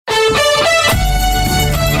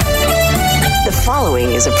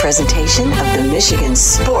following is a presentation of the Michigan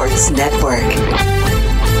Sports Network.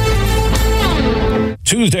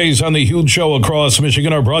 Tuesdays on the Huge Show across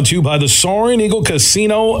Michigan are brought to you by the Soaring Eagle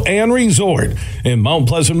Casino and Resort in Mount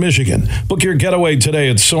Pleasant, Michigan. Book your getaway today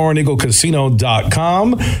at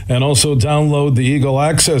SoaringEagleCasino.com and also download the Eagle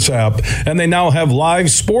Access app. And they now have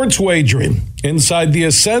live sports wagering inside the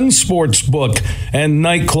Ascend Sportsbook and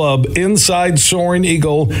nightclub inside Soaring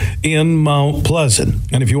Eagle in Mount Pleasant.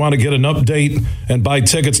 And if you want to get an update and buy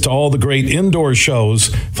tickets to all the great indoor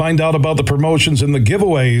shows, find out about the promotions and the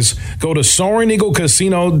giveaways, go to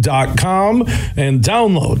SoaringEagleCasino.com and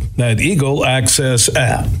download that Eagle Access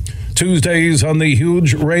app. Tuesdays on the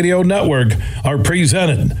Huge Radio Network are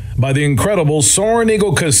presented by the incredible Soaring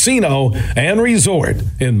Eagle Casino and Resort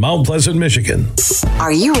in Mount Pleasant, Michigan.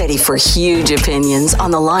 Are you ready for huge opinions on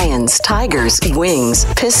the Lions, Tigers, Wings,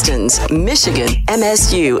 Pistons, Michigan,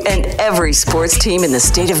 MSU, and every sports team in the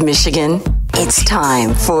state of Michigan? It's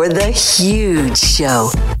time for The Huge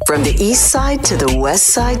Show. From the east side to the west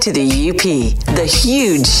side to the UP, The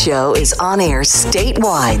Huge Show is on air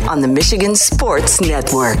statewide on the Michigan Sports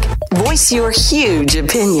Network. Voice your huge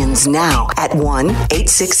opinions now at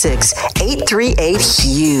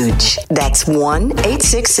 1-866-838-HUGE. That's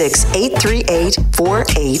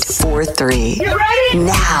 1-866-838-4843. You ready?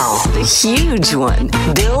 Now, the huge one,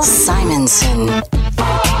 Bill Simonson.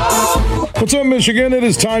 What's up, Michigan? It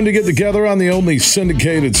is time to get together on the only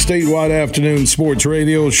syndicated statewide afternoon sports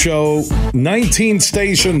radio show, 19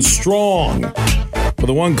 stations strong. For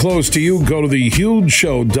the one close to you, go to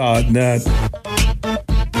thehugeshow.net.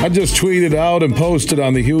 I just tweeted out and posted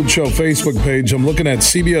on the Huge Show Facebook page. I'm looking at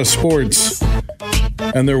CBS Sports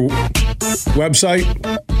and their website.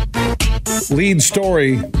 Lead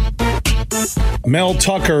story, Mel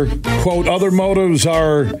Tucker, quote, other motives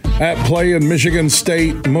are at play in Michigan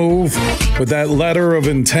State move with that letter of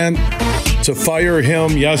intent to fire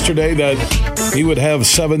him yesterday that he would have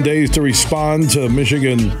 7 days to respond to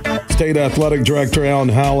Michigan State Athletic Director Alan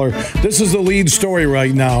Haller. This is the lead story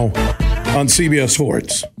right now on CBS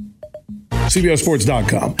Sports,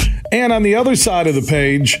 CBSSports.com. And on the other side of the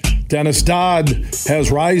page, Dennis Dodd has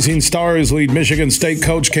rising stars lead Michigan State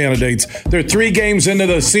coach candidates. They're 3 games into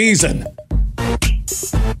the season.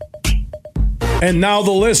 And now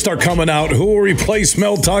the lists are coming out. Who will replace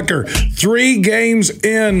Mel Tucker? 3 games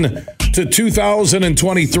in to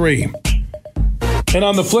 2023. And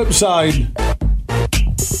on the flip side,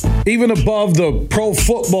 even above the Pro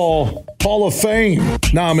Football Hall of Fame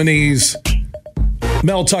nominees,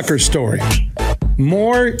 Mel Tucker's story.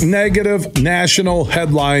 More negative national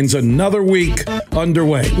headlines, another week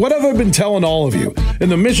underway. What have I been telling all of you? In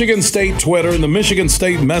the Michigan State Twitter and the Michigan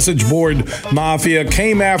State message board mafia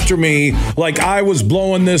came after me like I was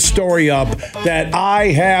blowing this story up, that I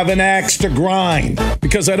have an axe to grind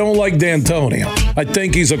because I don't like D'Antonio. I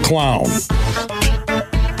think he's a clown.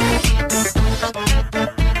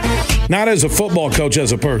 Not as a football coach,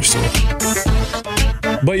 as a person.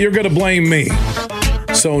 But you're going to blame me.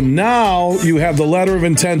 So now you have the letter of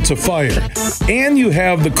intent to fire. And you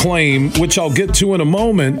have the claim, which I'll get to in a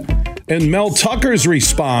moment, in Mel Tucker's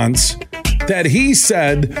response that he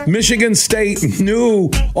said Michigan State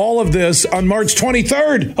knew all of this on March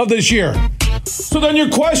 23rd of this year. So then your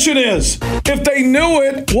question is, if they knew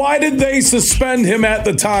it, why did they suspend him at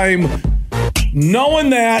the time, knowing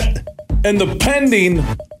that and the pending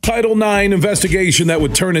Title IX investigation that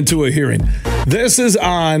would turn into a hearing? This is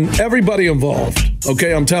on everybody involved.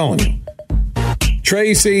 Okay, I'm telling you.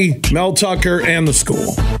 Tracy, Mel Tucker, and the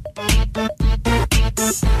school.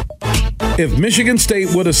 If Michigan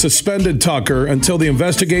State would have suspended Tucker until the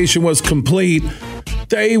investigation was complete,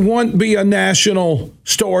 they wouldn't be a national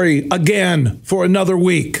story again for another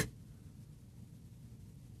week.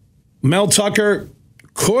 Mel Tucker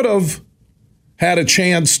could have had a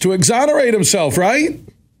chance to exonerate himself, right?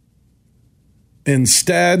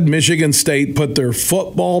 Instead, Michigan State put their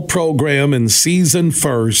football program in season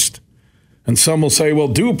first. And some will say, well,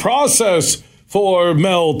 due process for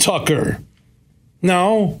Mel Tucker.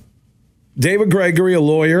 No. David Gregory, a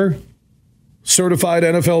lawyer, certified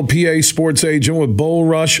NFLPA sports agent with Bull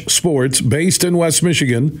Rush Sports, based in West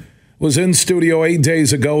Michigan, was in studio 8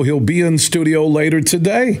 days ago. He'll be in studio later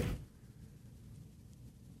today.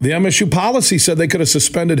 The MSU policy said they could have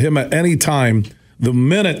suspended him at any time the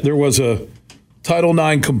minute there was a Title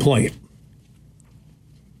IX complaint.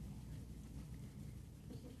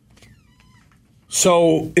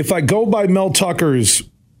 So if I go by Mel Tucker's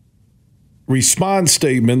response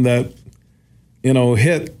statement that,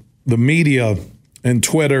 hit the media and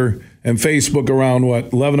Twitter and Facebook around,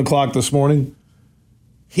 11 o'clock this morning,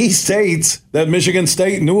 he states that Michigan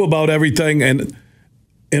State knew about everything and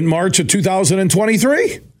in March of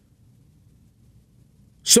 2023.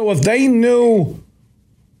 So if they knew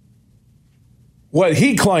what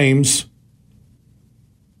he claims,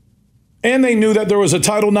 and they knew that there was a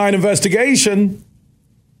Title IX investigation,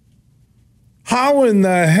 how in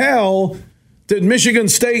the hell did Michigan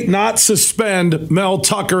State not suspend Mel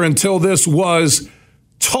Tucker until this was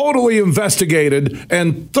totally investigated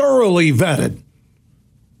and thoroughly vetted?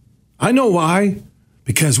 I know why.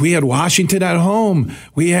 Because we had Washington at home.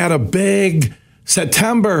 We had a big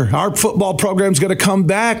September. Our football program's going to come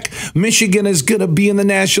back. Michigan is going to be in the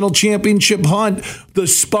national championship hunt. The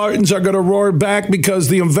Spartans are going to roar back because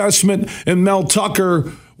the investment in Mel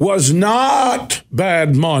Tucker was not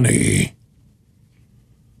bad money.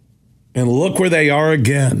 And look where they are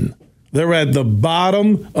again. They're at the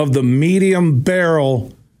bottom of the medium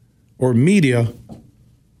barrel or media.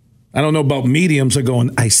 I don't know about mediums. They're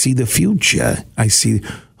going, I see the future. I see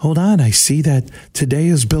that today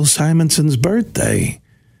is Bill Simonson's birthday.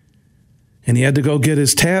 And he had to go get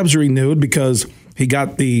his tabs renewed because he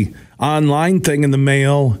got the online thing in the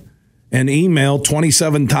mail and email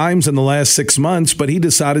 27 times in the last 6 months, but he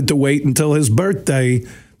decided to wait until his birthday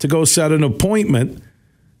to go set an appointment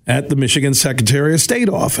at the Michigan Secretary of State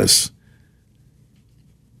office.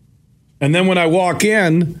 And then when I walk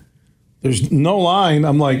in, there's no line.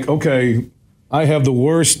 I'm like, okay, I have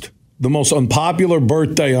the most unpopular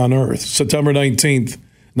birthday on earth, September 19th,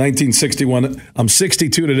 1961. I'm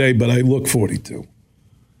 62 today, but I look 42.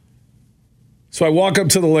 So I walk up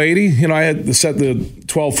to the lady. I had to set the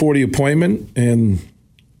 12:40 appointment, and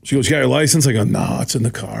she goes, you got your license? I go, no, it's in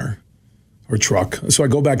the car or truck. So I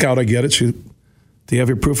go back out, I get it. She, do you have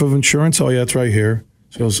your proof of insurance? Oh, yeah, it's right here.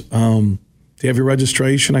 She goes, do you have your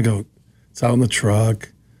registration? I go, it's out in the truck.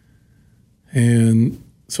 And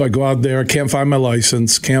so I go out there, I can't find my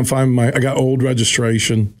license, I got old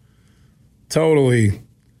registration. Totally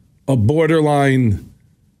a borderline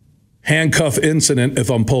handcuff incident if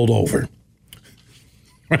I'm pulled over.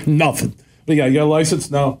 Nothing. You got a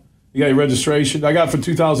license? No. You got your registration? I got for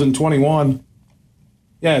 2021.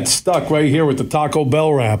 Yeah, it's stuck right here with the Taco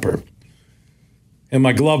Bell wrapper in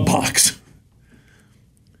my glove box.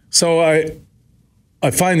 So I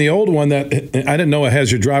find the old one that I didn't know it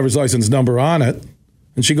has your driver's license number on it.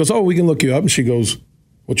 And she goes, oh, we can look you up. And she goes,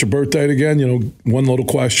 what's your birth date again? One little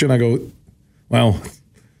question. I go, well,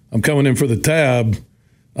 I'm coming in for the tab.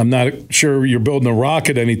 I'm not sure you're building a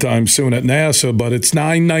rocket anytime soon at NASA, but it's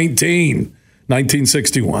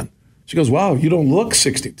 9/19/1961. She goes, wow, you don't look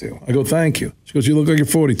 62. I go, thank you. She goes, you look like you're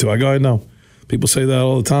 42. I go, I know. People say that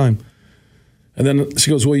all the time. And then she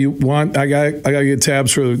goes, well, you want, I got to get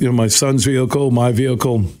tabs for my son's vehicle, my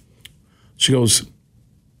vehicle. She goes,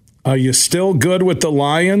 are you still good with the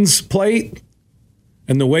Lions plate?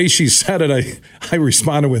 And the way she said it, I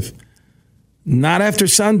responded with, not after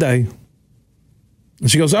Sunday. And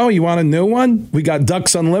she goes, oh, you want a new one? We got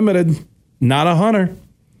Ducks Unlimited, not a Hunter.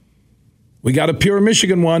 We got a pure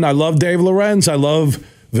Michigan one. I love Dave Lorenz. I love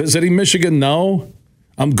visiting Michigan. No,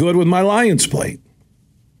 I'm good with my Lions plate.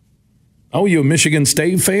 Oh, you a Michigan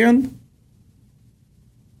State fan?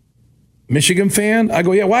 Michigan fan? I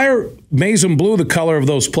go, yeah, why are maize and blue the color of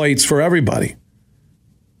those plates for everybody?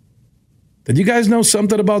 Did you guys know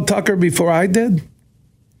something about Tucker before I did?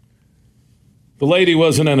 The lady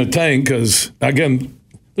wasn't in a tank because, again,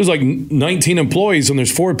 there's like 19 employees and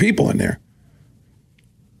there's 4 people in there.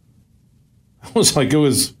 I was like,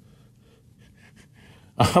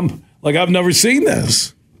 I've never seen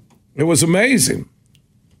this. It was amazing.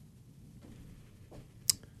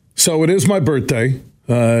 So it is my birthday.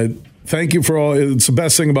 Thank you for all. It's the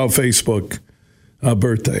best thing about Facebook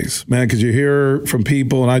birthdays, man, because you hear from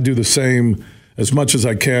people, and I do the same as much as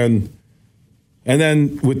I can. And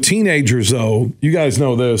then with teenagers, though, you guys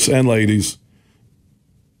know this, and ladies,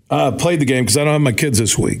 I played the game because I don't have my kids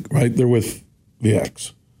this week, right? They're with the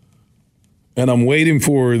ex. And I'm waiting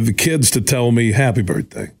for the kids to tell me happy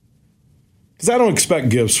birthday. Because I don't expect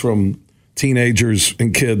gifts from teenagers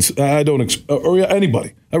and kids. I don't or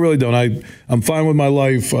anybody. I really don't. I'm fine with my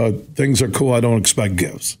life. Things are cool. I don't expect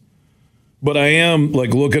gifts. But I am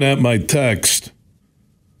like looking at my text,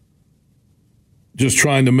 just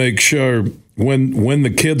trying to make sure when the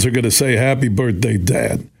kids are going to say happy birthday,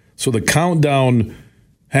 Dad. So the countdown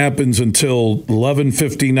happens until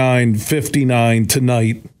 11:59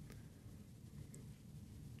 tonight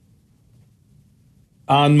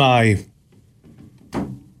on my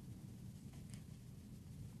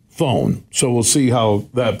phone. So we'll see how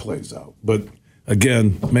that plays out. But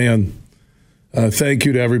again, man, thank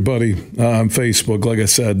you to everybody on Facebook. Like I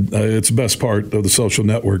said, it's the best part of the social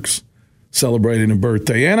networks, celebrating a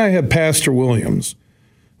birthday. And I had Pastor Williams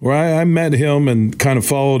where I met him and kind of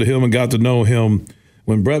followed him and got to know him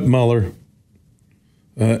when Brett Muller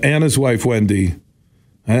and his wife Wendy,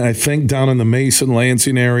 I think down in the Mason,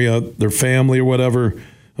 Lansing area, their family or whatever,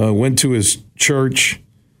 went to his church.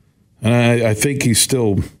 And I think he's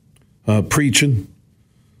still preaching,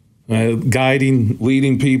 guiding,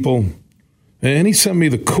 leading people. And he sent me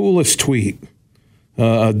the coolest tweet,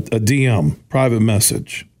 a DM, private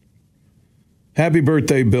message. Happy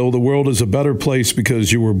birthday, Bill. The world is a better place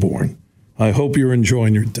because you were born. I hope you're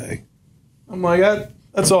enjoying your day. I'm like,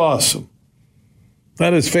 that's awesome.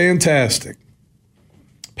 That is fantastic.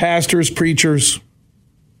 Pastors, preachers,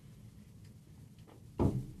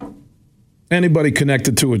 anybody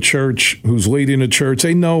connected to a church who's leading a church,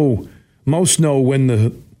 most know when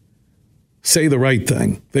to say the right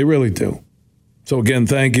thing. They really do. So again,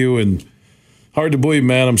 thank you. And hard to believe,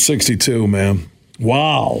 man, I'm 62, man.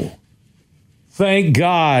 Wow. Thank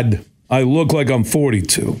God I look like I'm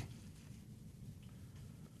 42.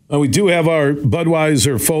 We do have our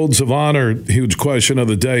Budweiser Folds of Honor huge question of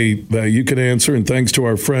the day that you can answer, and thanks to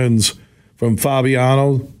our friends from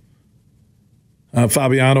Fabiano.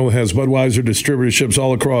 Fabiano has Budweiser distributorships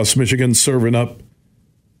all across Michigan, serving up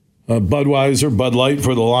Budweiser, Bud Light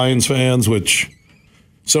for the Lions fans, which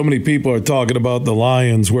so many people are talking about the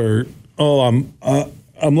Lions where, I'm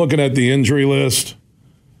looking at the injury list,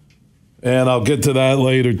 and I'll get to that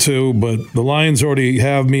later too, but the Lions already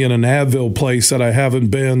have me in an Advil place that I haven't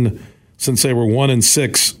been since they were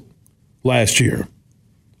 1-6 last year.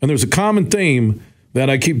 And there's a common theme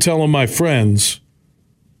that I keep telling my friends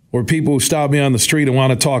or people who stop me on the street and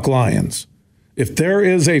want to talk Lions. If there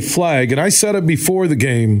is a flag, and I said it before the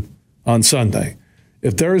game on Sunday,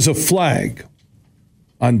 if there is a flag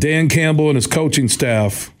on Dan Campbell and his coaching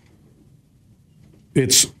staff,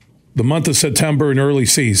 it's the month of September and early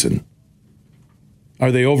season.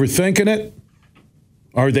 Are they overthinking it?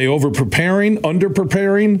 Are they over-preparing,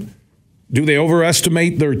 under-preparing? Do they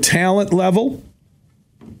overestimate their talent level?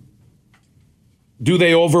 Do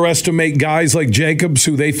they overestimate guys like Jacobs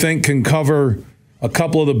who they think can cover a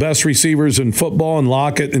couple of the best receivers in football and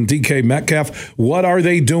Lockett and DK Metcalf? What are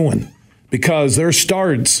they doing? Because their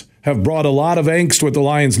starts have brought a lot of angst with the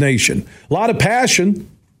Lions Nation. A lot of passion.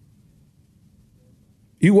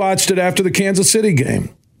 You watched it after the Kansas City game.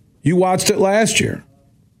 You watched it last year.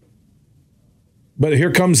 But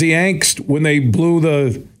here comes the angst when they blew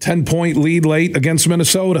the 10-point lead late against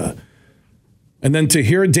Minnesota. And then to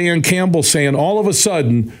hear Dan Campbell saying all of a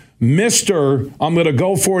sudden, Mr. I'm going to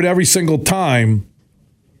go for it every single time,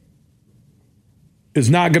 is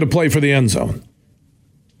not going to play for the end zone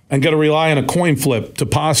and going to rely on a coin flip to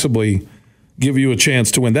possibly give you a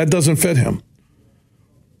chance to win. That doesn't fit him.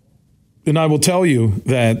 And I will tell you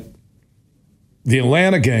that the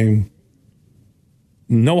Atlanta game,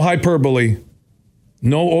 no hyperbole,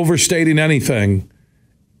 no overstating anything.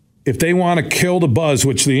 If they want to kill the buzz,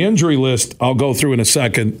 which the injury list I'll go through in a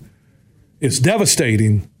second, is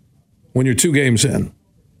devastating when you're 2 games in.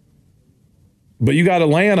 But you got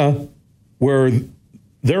Atlanta where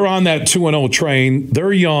they're on that 2-0 train.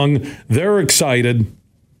 They're young. They're excited.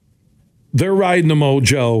 They're riding the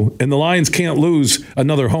mojo, and the Lions can't lose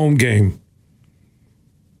another home game,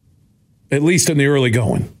 at least in the early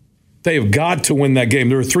going. They have got to win that game.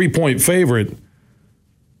 They're a 3-point favorite,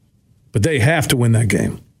 but they have to win that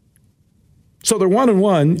game. So they're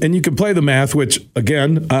 1-1, and you can play the math, which,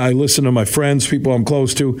 again, I listen to my friends, people I'm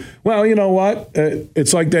close to. Well, you know what?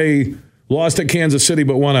 It's like they lost at Kansas City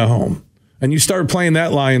but won at home. And you start playing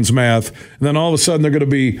that Lions math, and then all of a sudden they're going to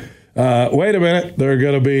be, wait a minute, they're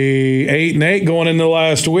going to be 8-8 going into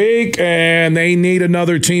last week, and they need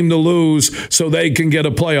another team to lose so they can get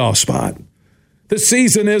a playoff spot. This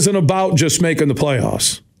season isn't about just making the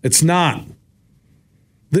playoffs. It's not.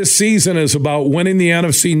 This season is about winning the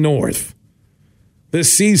NFC North.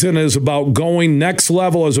 This season is about going next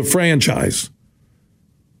level as a franchise.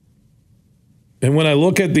 And when I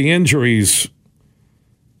look at the injuries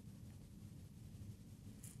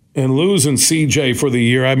and losing CJ for the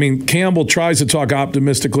year, I mean, Campbell tries to talk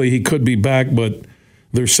optimistically. He could be back, but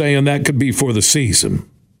they're saying that could be for the season.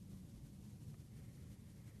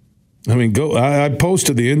 I mean, I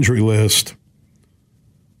posted the injury list,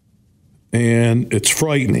 and it's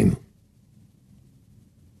frightening.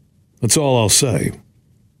 That's all I'll say.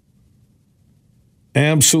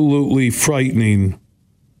 Absolutely frightening.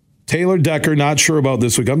 Taylor Decker, not sure about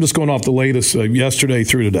this week. I'm just going off the latest yesterday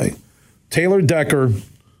through today. Taylor Decker,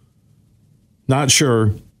 not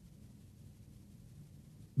sure.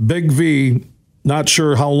 Big V, not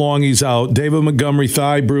sure how long he's out. David Montgomery,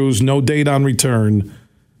 thigh bruise, no date on return.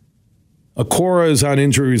 Akora is on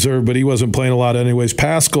injury reserve, but he wasn't playing a lot anyways.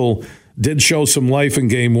 Pascal did show some life in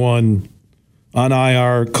game one on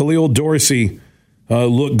IR. Khalil Dorsey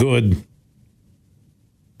looked good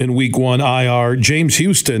in week one IR. James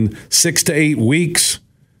Houston, 6 to 8 weeks.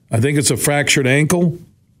 I think it's a fractured ankle.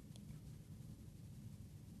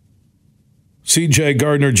 C.J.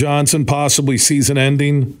 Gardner-Johnson, possibly season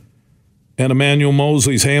ending. And Emmanuel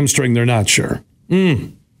Mosley's hamstring, they're not sure.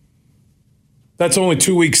 That's only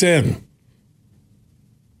 2 weeks in.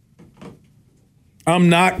 I'm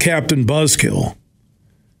not Captain Buzzkill,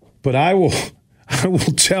 but I will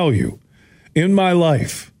tell you, in my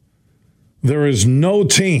life, there is no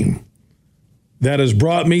team that has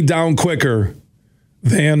brought me down quicker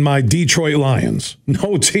than my Detroit Lions.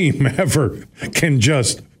 No team ever can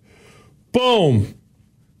just, boom.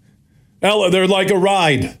 They're like a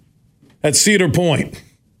ride at Cedar Point.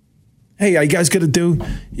 Hey, you guys got to do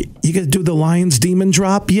the Lions demon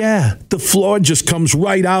drop? Yeah. The floor just comes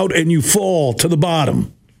right out and you fall to the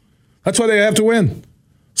bottom. That's why they have to win.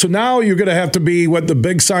 So now you're going to have to be what the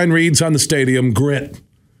big sign reads on the stadium, grit,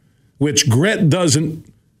 which grit doesn't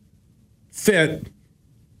fit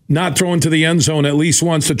not throwing to the end zone at least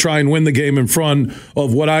once to try and win the game in front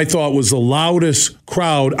of what I thought was the loudest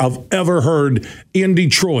crowd I've ever heard in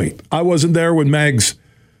Detroit. I wasn't there when Megs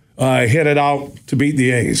hit it out to beat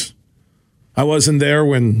the A's. I wasn't there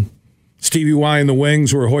when Stevie Y and the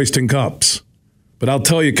Wings were hoisting cups. But I'll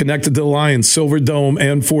tell you, connected to the Lions, Silver Dome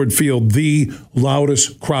and Ford Field, the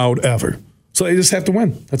loudest crowd ever. So they just have to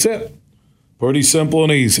win. That's it. Pretty simple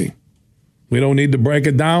and easy. We don't need to break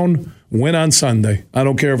it down. Win on Sunday. I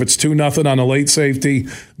don't care if it's 2-0 on a late safety.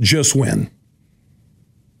 Just win.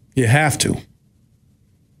 You have to.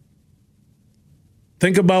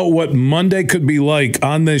 Think about what Monday could be like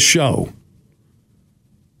on this show.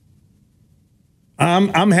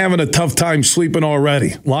 I'm having a tough time sleeping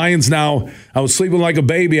already. Lions now, I was sleeping like a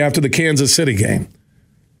baby after the Kansas City game.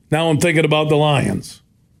 Now I'm thinking about the Lions.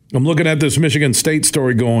 I'm looking at this Michigan State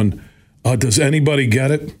story going, does anybody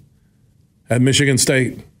get it at Michigan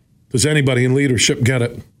State? Does anybody in leadership get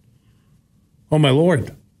it? Oh, my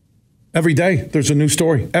Lord. Every day there's a new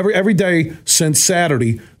story. Every day since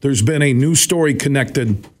Saturday, there's been a new story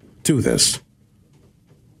connected to this.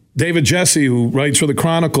 David Jesse, who writes for the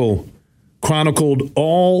Chronicle, chronicled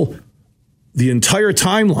the entire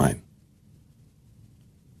timeline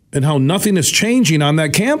and how nothing is changing on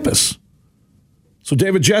that campus. So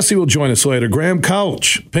David Jesse will join us later. Graham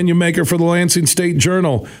Couch, opinion maker for the Lansing State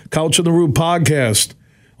Journal, Couch of the Rube podcast.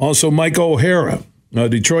 Also Mike O'Hara,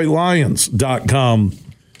 DetroitLions.com,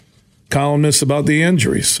 columnist about the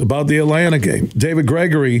injuries, about the Atlanta game. David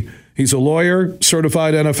Gregory, he's a lawyer,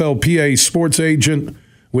 certified NFL PA sports agent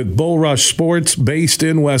with Bull Rush Sports, based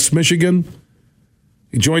in West Michigan.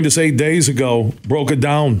 He joined us 8 days ago, broke it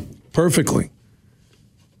down perfectly.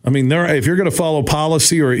 I mean, if you're going to follow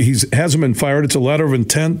policy, or he hasn't been fired, it's a letter of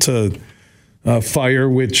intent to fire,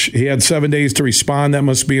 which he had 7 days to respond. That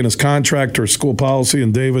must be in his contract or school policy.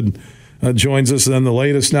 And David joins us. And then the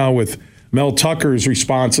latest now with Mel Tucker's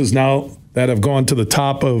responses now that have gone to the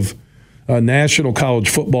top of national college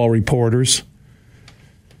football reporters.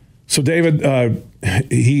 So David,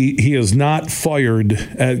 he is not fired,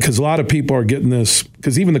 because a lot of people are getting this,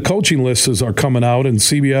 because even the coaching lists are coming out, and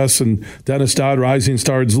CBS and Dennis Dodd, Rising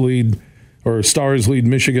Stars lead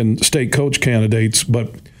Michigan State coach candidates,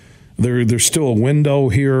 but there's still a window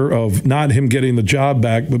here of not him getting the job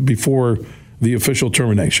back, but before the official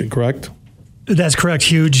termination, correct? That's correct,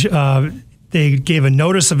 Huge. They gave a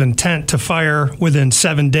notice of intent to fire within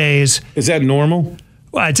 7 days. Is that normal?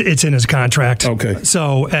 Well, it's in his contract. Okay.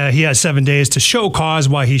 So he has 7 days to show cause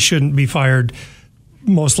why he shouldn't be fired,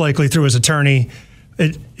 most likely through his attorney.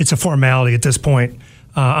 It's a formality at this point.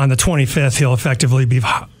 On the 25th, he'll effectively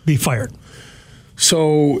be fired.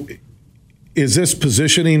 So is this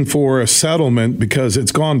positioning for a settlement? Because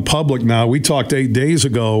it's gone public now. We talked 8 days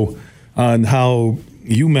ago on how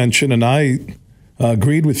you mentioned, and I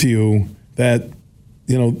agreed with you, that,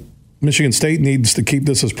 Michigan State needs to keep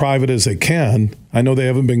this as private as they can. I know they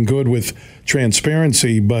haven't been good with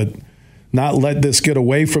transparency, but not let this get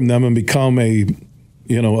away from them and become a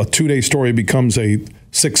 2-day story becomes a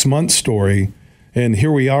 6-month story. And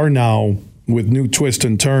here we are now with new twists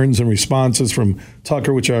and turns and responses from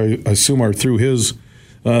Tucker, which I assume are through his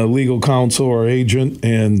legal counsel or agent,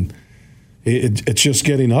 and it's just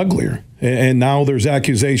getting uglier. And now there's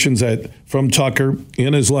accusations from Tucker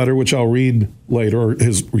in his letter, which I'll read later, or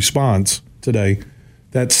his response today,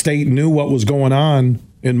 that State knew what was going on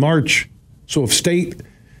in March. So if State,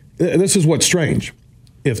 this is what's strange.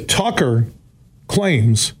 If Tucker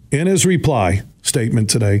claims in his reply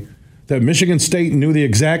statement today that Michigan State knew the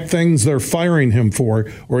exact things they're firing him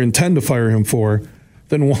for or intend to fire him for,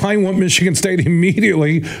 then why won't Michigan State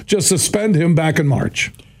immediately just suspend him back in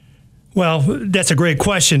March? Well, that's a great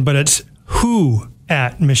question, but it's who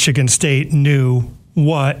at Michigan State knew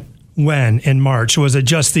what, when in March? Was it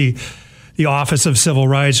just the Office of Civil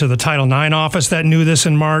Rights or the Title IX office that knew this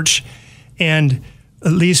in March? And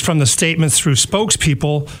at least from the statements through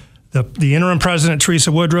spokespeople, the interim president,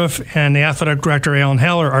 Teresa Woodruff, and the athletic director, Alan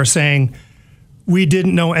Haller, are saying, we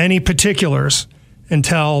didn't know any particulars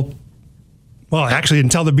until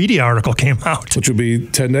the media article came out. Which would be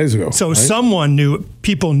 10 days ago. So right?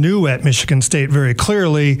 People knew at Michigan State very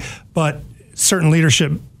clearly, but certain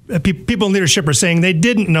people in leadership are saying they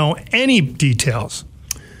didn't know any details.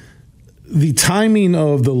 The timing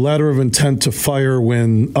of the letter of intent to fire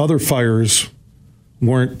when other fires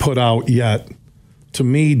weren't put out yet, to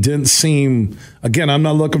me, didn't seem, again, I'm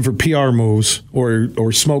not looking for PR moves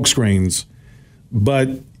or smoke screens, but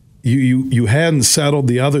you hadn't settled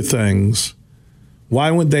the other things. Why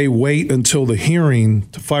would they wait until the hearing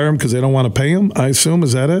to fire him? Because they don't want to pay him, I assume.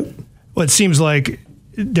 Is that it? Well, it seems like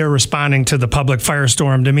they're responding to the public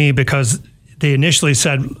firestorm to me, because they initially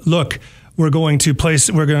said, look, we're going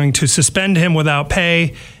to suspend him without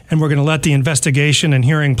pay, and we're going to let the investigation and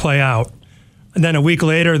hearing play out. And then a week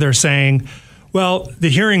later, they're saying, well, the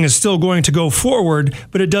hearing is still going to go forward,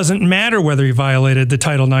 but it doesn't matter whether he violated the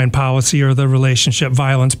Title IX policy or the relationship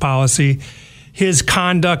violence policy. His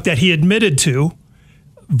conduct that he admitted to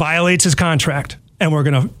violates his contract, and we're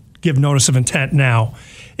going to give notice of intent now.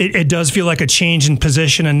 It does feel like a change in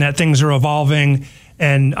position, and that things are evolving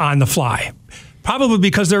and on the fly. Probably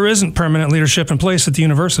because there isn't permanent leadership in place at the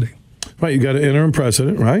university. Right, you got an interim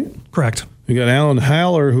president, right? Correct. You got Alan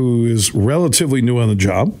Haller, who is relatively new on the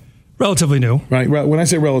job. Relatively new. Right. When I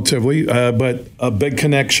say relatively, but a big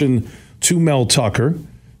connection to Mel Tucker.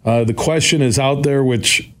 The question is out there,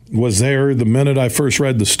 which was there the minute I first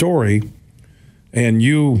read the story, and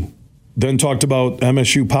you then talked about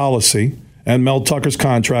MSU policy and Mel Tucker's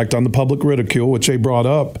contract on the public ridicule, which they brought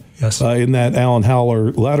up in that Alan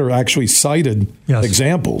Haller letter, actually cited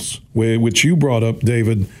examples, which you brought up,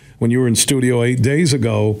 David, when you were in studio 8 days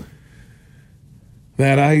ago,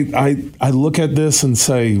 that I look at this and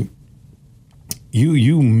say,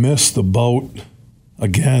 you missed the boat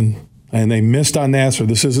again. And they missed on Nassar.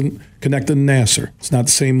 This isn't connected to Nassar. It's not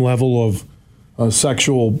the same level of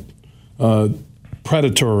sexual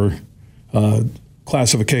predator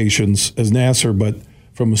classifications as Nassar, but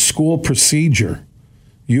from a school procedure,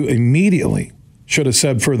 you immediately should have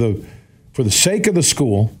said, for the sake of the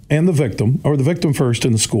school and the victim, or the victim first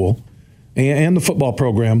in the school, and the football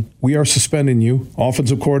program, we are suspending you.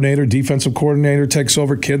 Offensive coordinator, defensive coordinator takes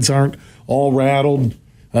over. Kids aren't all rattled.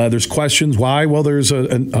 There's questions. Why? Well, there's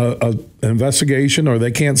an investigation, or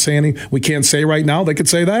they can't say any. We can't say right now. They could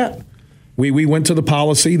say that. We went to the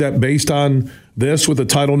policy that based on this with the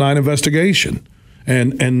Title IX investigation.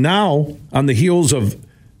 And now, on the heels of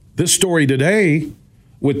this story today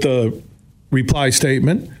with the reply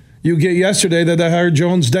statement, you get yesterday that they hired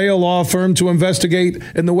Jones Day, a law firm, to investigate.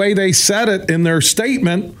 And the way they said it in their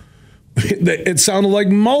statement, it sounded like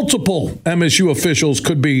multiple MSU officials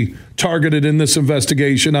could be targeted in this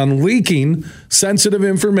investigation on leaking sensitive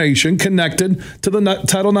information connected to the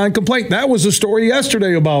Title IX complaint. That was the story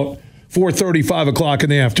yesterday about 4:30, 5 o'clock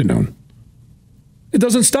in the afternoon. It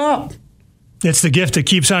doesn't stop. It's the gift that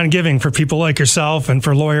keeps on giving for people like yourself and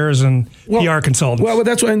for lawyers and PR consultants. Well,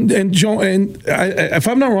 that's what, if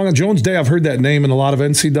I'm not wrong, on Jones Day, I've heard that name in a lot of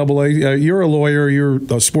NCAA. You're a lawyer, you're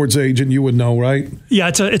a sports agent, you would know, right?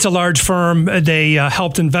 Yeah, it's a large firm. They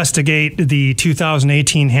helped investigate the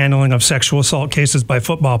 2018 handling of sexual assault cases by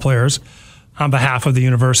football players on behalf of the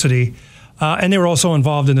university. And they were also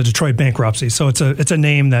involved in the Detroit bankruptcy. So it's a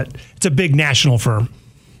name that it's a big national firm.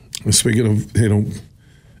 Speaking of,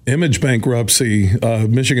 image bankruptcy,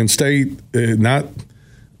 Michigan State,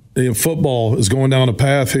 football is going down a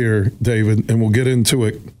path here, David, and we'll get into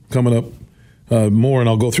it coming up more, and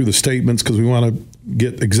I'll go through the statements because we want to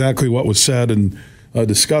get exactly what was said and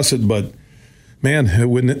discuss it. But, man,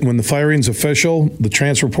 when the firing's official, the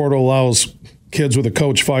transfer portal allows kids with a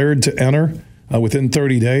coach fired to enter within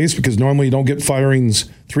 30 days, because normally you don't get firings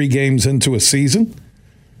 3 games into a season.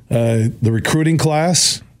 The recruiting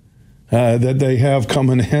class that they have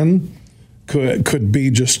coming in could be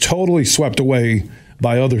just totally swept away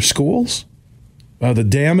by other schools. The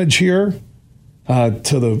damage here I'm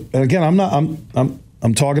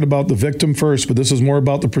talking about the victim first, but this is more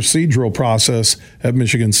about the procedural process at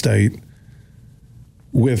Michigan State.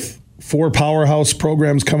 With 4 powerhouse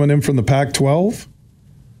programs coming in from the Pac-12,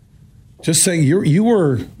 just saying you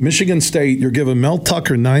were Michigan State, you're giving Mel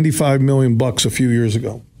Tucker $95 million a few years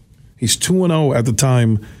ago. He's 2-0 at the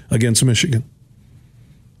time against Michigan.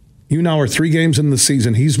 You now are 3 games in the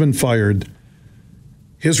season. He's been fired.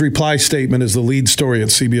 His reply statement is the lead story at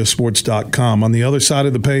CBSSports.com. On the other side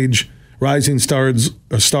of the page, Rising Stars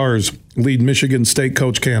lead Michigan State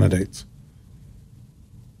coach candidates.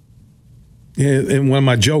 And when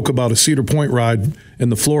my joke about a Cedar Point ride and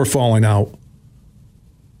the floor falling out,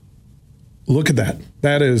 look at that.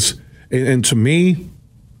 That is, and to me,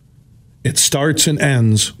 it starts and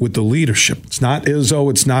ends with the leadership. It's not Izzo,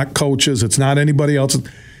 it's not coaches, it's not anybody else.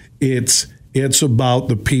 It's about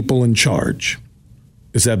the people in charge.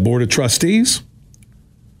 Is that board of trustees?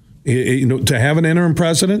 To have an interim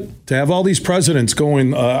president, to have all these presidents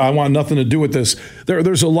going, I want nothing to do with this.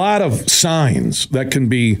 There's a lot of signs that can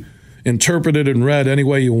be interpreted and read any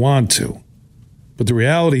way you want to. But the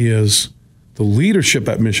reality is the leadership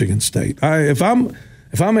at Michigan State. If I'm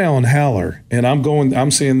Alan Haller and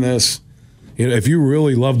I'm seeing this, if you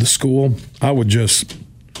really love the school, I would just,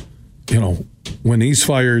 when he's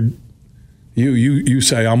fired, you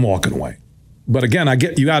say, I'm walking away. But again, I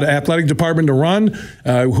get you got an athletic department to run.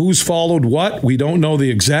 Who's followed what? We don't know the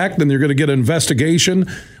exact. Then you're going to get an investigation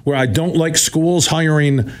where I don't like schools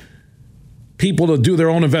hiring people to do their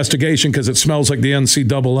own investigation because it smells like the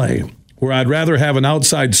NCAA. Where I'd rather have an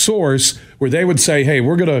outside source where they would say, hey,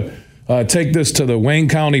 we're going to take this to the Wayne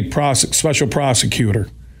County special prosecutor,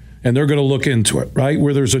 and they're going to look into it, right?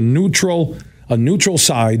 Where there's a neutral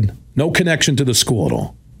side, no connection to the school at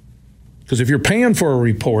all. Because if you're paying for a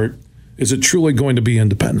report, is it truly going to be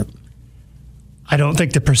independent? I don't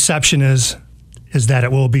think the perception is that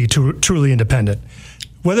it will be truly independent.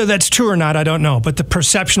 Whether that's true or not, I don't know. But the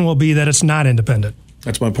perception will be that it's not independent.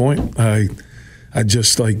 That's my point. I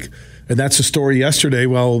just and that's the story yesterday.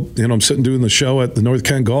 Well, I'm sitting doing the show at the North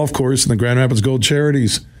Kent Golf Course and the Grand Rapids Gold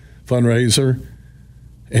Charities fundraiser.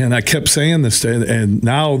 And I kept saying this, and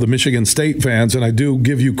now the Michigan State fans, and I do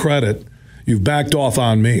give you credit, you've backed off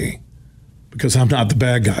on me because I'm not the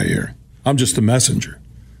bad guy here. I'm just the messenger.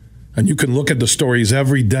 And you can look at the stories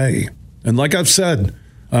every day. And like I've said,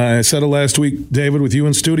 I said it last week, David, with you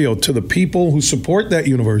in studio, to the people who support that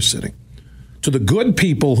university, to the good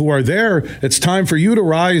people who are there, it's time for you to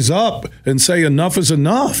rise up and say enough is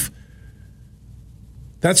enough.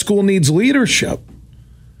 That school needs leadership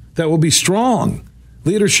that will be strong,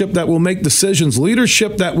 leadership that will make decisions,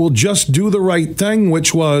 leadership that will just do the right thing,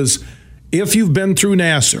 which was if you've been through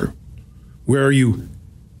Nassar, where you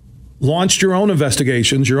launched your own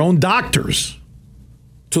investigations, your own doctors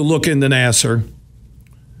to look into Nassar,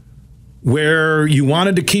 where you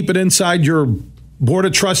wanted to keep it inside your Board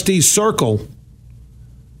of Trustees circle,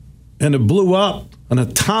 and it blew up an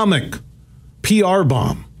atomic PR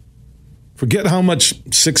bomb. Forget how much,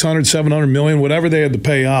 600, 700 million, whatever they had to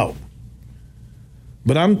pay out.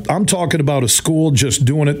 But I'm talking about a school just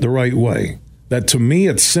doing it the right way. That to me,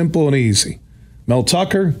 it's simple and easy. Mel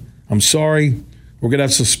Tucker, I'm sorry. We're going to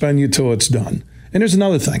have to suspend you till it's done. And there's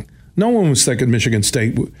another thing. No one was thinking Michigan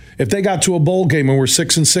State. If they got to a bowl game and we're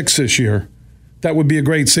 6-6 this year, that would be a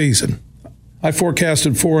great season. I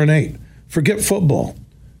forecasted 4-8. Forget football.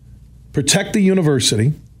 Protect the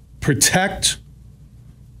university. Protect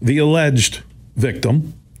the alleged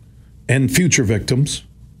victim and future victims.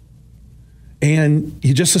 And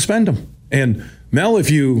you just suspend them. And Mel,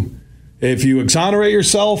 if you exonerate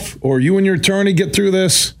yourself or you and your attorney get through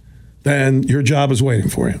this, then your job is waiting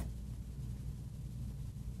for you.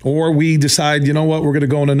 Or we decide, you know what, we're going to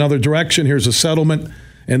go in another direction. Here's a settlement,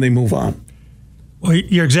 and they move on. Well,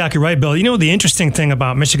 you're exactly right, Bill. The interesting thing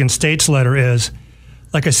about Michigan State's letter is,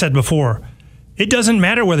 like I said before, it doesn't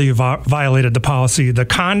matter whether you violated the policy. The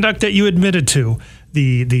conduct that you admitted to,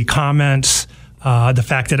 the comments, the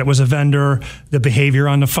fact that it was a vendor, the behavior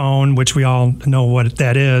on the phone, which we all know what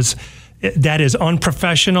that is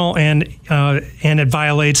unprofessional, and it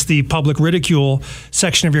violates the public ridicule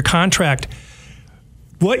section of your contract.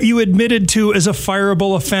 What you admitted to is a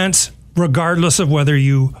fireable offense, regardless of whether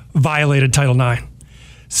you violated Title IX.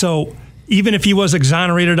 So even if he was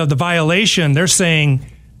exonerated of the violation, they're saying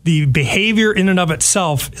the behavior in and of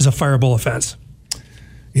itself is a fireable offense.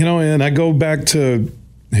 And I go back to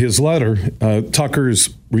his letter,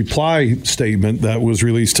 Tucker's reply statement that was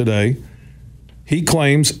released today. He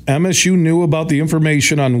claims MSU knew about the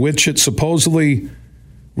information on which it supposedly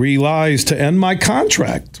relies to end my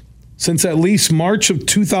contract. Since at least March of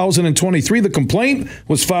 2023, the complaint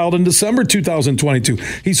was filed in December 2022.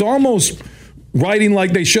 He's almost writing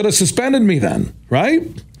like they should have suspended me then, right?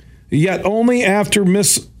 Yet only after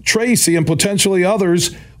Miss Tracy and potentially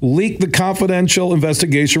others leaked the confidential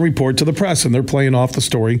investigation report to the press, and they're playing off the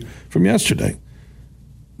story from yesterday.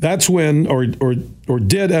 That's when, or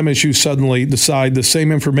did MSU suddenly decide the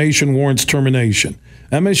same information warrants termination?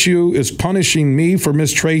 MSU is punishing me for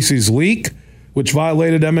Miss Tracy's leak, which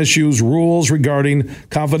violated MSU's rules regarding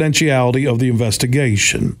confidentiality of the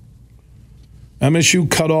investigation. MSU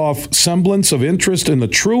cut off semblance of interest in the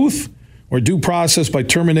truth or due process by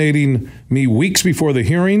terminating me weeks before the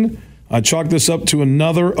hearing. I chalk this up to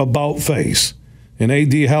another about-face. In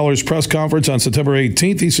A.D. Haller's press conference on September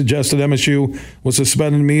 18th, he suggested MSU was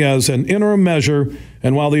suspending me as an interim measure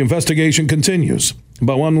and while the investigation continues.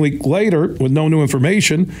 About 1 week later, with no new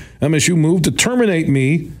information, MSU moved to terminate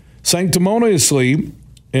me sanctimoniously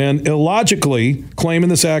and illogically, claiming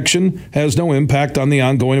this action has no impact on the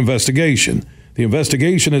ongoing investigation. The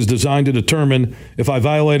investigation is designed to determine if I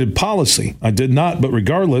violated policy. I did not, but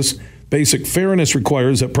regardless, basic fairness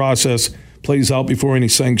requires that process plays out before any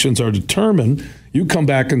sanctions are determined. You come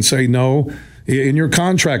back and say no. In your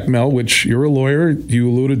contract, Mel, which you're a lawyer, you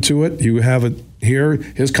alluded to it, you have it here.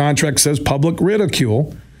 His contract says public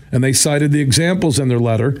ridicule, and they cited the examples in their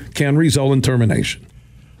letter, can result in termination.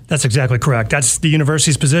 That's exactly correct. That's the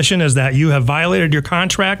university's position, is that you have violated your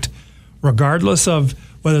contract regardless of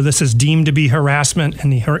whether this is deemed to be harassment in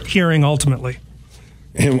the hearing ultimately.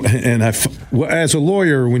 And as a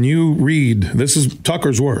lawyer, when you read, this is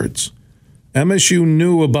Tucker's words, MSU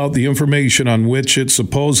knew about the information on which it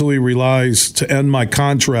supposedly relies to end my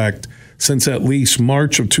contract since at least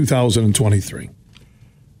March of 2023.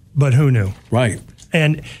 But who knew? Right.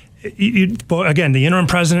 And again, the interim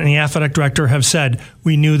president and the athletic director have said,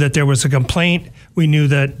 we knew that there was a complaint, we knew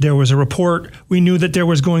that there was a report, we knew that there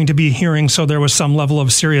was going to be a hearing, so there was some level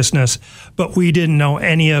of seriousness, but we didn't know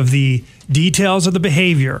any of the details of the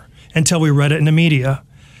behavior until we read it in the media.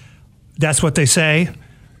 That's what they say,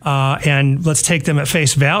 and let's take them at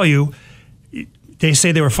face value. They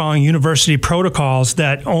say they were following university protocols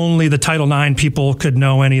that only the Title IX people could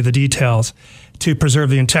know any of the details to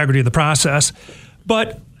preserve the integrity of the process.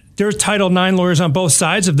 But there's Title IX lawyers on both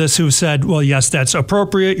sides of this who said, well, yes, that's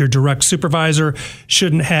appropriate. Your direct supervisor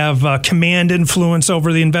shouldn't have command influence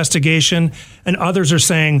over the investigation. And others are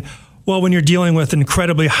saying, well, when you're dealing with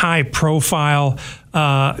incredibly high-profile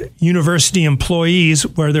university employees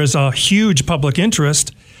where there's a huge public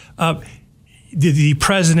interest, the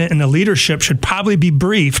president and the leadership should probably be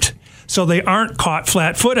briefed so they aren't caught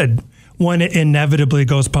flat-footed when it inevitably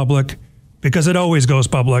goes public, because it always goes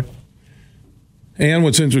public. And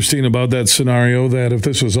what's interesting about that scenario, that if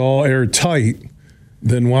this was all airtight,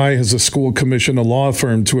 then why has the school commissioned a law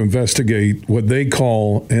firm to investigate what they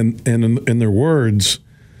call, in their words,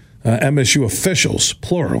 MSU officials,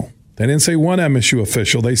 plural. They didn't say one MSU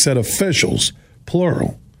official. They said officials,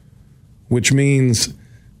 plural, which means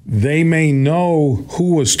they may know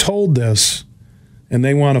who was told this, and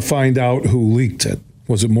they want to find out who leaked it.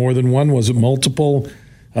 Was it more than one? Was it multiple?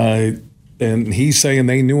 And he's saying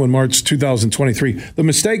they knew in March 2023. The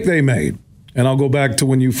mistake they made, and I'll go back to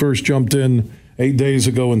when you first jumped in 8 days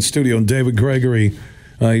ago in studio, and David Gregory,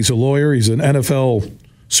 he's a lawyer, he's an NFL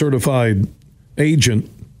certified agent,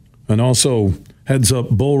 and also heads up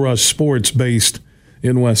Bull Rush Sports based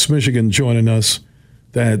in West Michigan, joining us,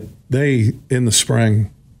 that they, in the spring,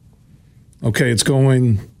 okay, it's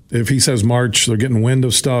going, if he says March, they're getting wind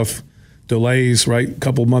of stuff, delays, right?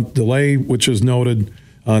 Couple month delay, which is noted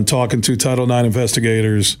on talking to Title IX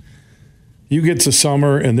investigators. You get to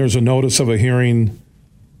summer and there's a notice of a hearing.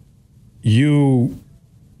 You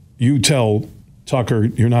tell Tucker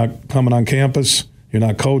you're not coming on campus, you're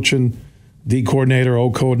not coaching. D coordinator,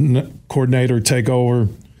 O coordinator take over.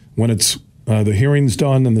 When it's the hearing's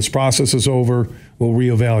done and this process is over, we'll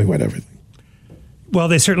reevaluate everything. Well,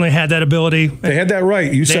 they certainly had that ability. They had that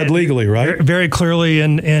right. You said legally, right? Very clearly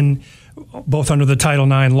in both under the Title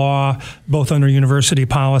IX law, both under university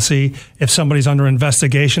policy. If somebody's under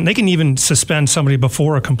investigation, they can even suspend somebody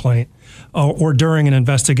before a complaint or during an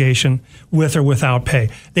investigation with or without pay.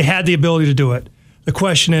 They had the ability to do it. The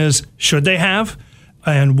question is, should they have?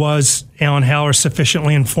 And was Alan Haller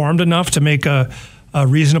sufficiently informed enough to make a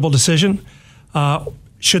reasonable decision?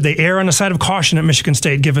 Should they err on the side of caution at Michigan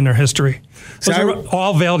State, given their history? Those are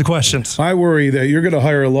all valid questions. I worry that you're going to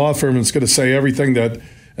hire a law firm that's going to say everything that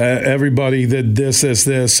everybody did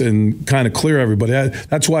this, and kind of clear everybody.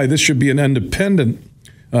 That's why this should be an independent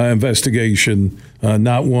investigation,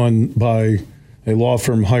 not one by a law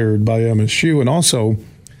firm hired by MSU. And also,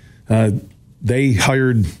 they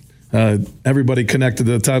hired everybody connected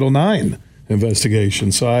to the Title IX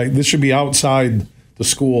investigation. So this should be outside the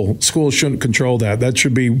school. Schools shouldn't control that. That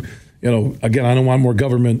should be, again, I don't want more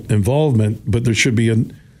government involvement, but there should be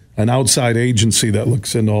an outside agency that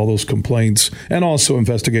looks into all those complaints and also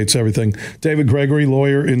investigates everything. David Gregory,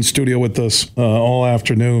 lawyer, in studio with us all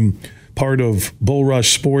afternoon, part of Bull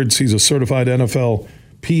Rush Sports. He's a certified NFL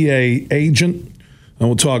PA agent. And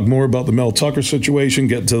we'll talk more about the Mel Tucker situation,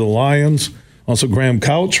 get to the Lions. Also, Graham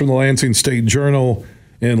Couch from the Lansing State Journal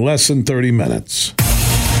in less than 30 minutes.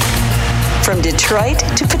 From Detroit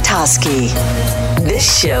to Petoskey,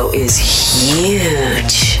 this show is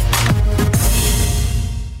huge.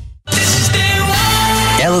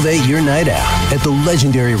 Elevate your night out at the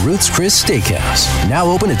legendary Ruth's Chris Steakhouse, now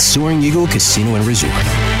open at Soaring Eagle Casino and Resort.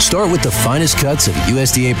 Start with the finest cuts of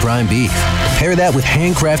USDA prime beef. Pair that with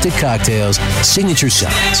handcrafted cocktails, signature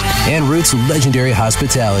sides, and Ruth's legendary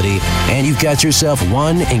hospitality, and you've got yourself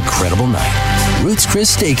one incredible night. Ruth's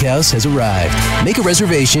Chris Steakhouse has arrived. Make a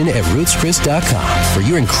reservation at ruthschris.com for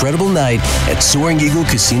your incredible night at Soaring Eagle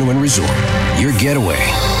Casino and Resort. Your getaway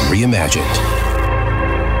reimagined.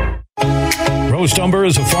 Roast Umber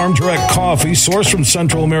is a farm-direct coffee sourced from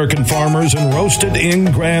Central American farmers and roasted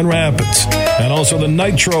in Grand Rapids. And also the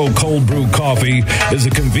Nitro Cold Brew Coffee is a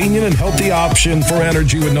convenient and healthy option for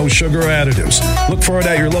energy with no sugar additives. Look for it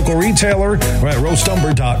at your local retailer or at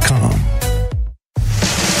roastumber.com.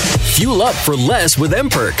 Fuel up for less with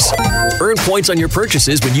M-Perks. Earn points on your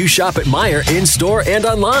purchases when you shop at Meijer in-store and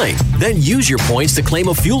online. Then use your points to claim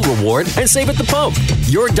a fuel reward and save at the pump.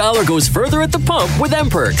 Your dollar goes further at the pump with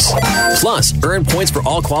M-Perks. Plus, earn points for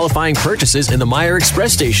all qualifying purchases in the Meijer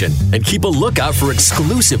Express station. And keep a lookout for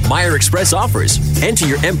exclusive Meijer Express offers. Enter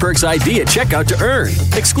your M-Perks ID at checkout to earn.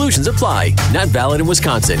 Exclusions apply. Not valid in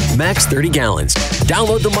Wisconsin. Max 30 gallons.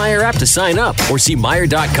 Download the Meijer app to sign up or see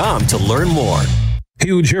Meijer.com to learn more.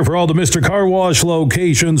 Huge here for all the Mr. Car Wash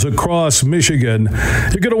locations across Michigan.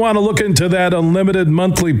 You're going to want to look into that unlimited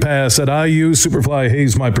monthly pass that I use. Superfly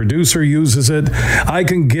Hayes, my producer, uses it. I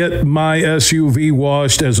can get my SUV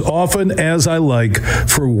washed as often as I like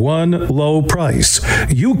for one low price.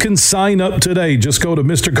 You can sign up today. Just go to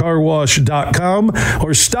MrCarWash.com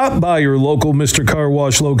or stop by your local Mr. Car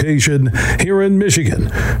Wash location here in Michigan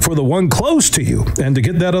for the one close to you. And to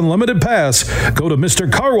get that unlimited pass, go to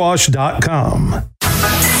MrCarWash.com.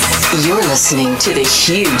 You're listening to The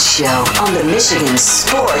Huge Show on the Michigan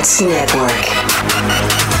Sports Network.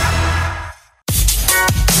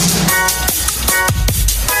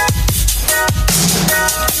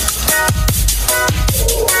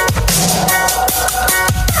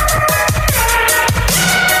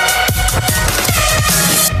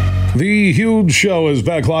 The Huge Show is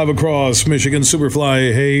back live across Michigan.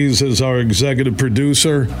 Superfly Hayes is our executive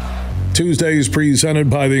producer. Tuesdays presented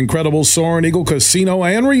by the incredible Soaring Eagle Casino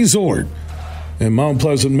and Resort in Mount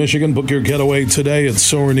Pleasant, Michigan. Book your getaway today at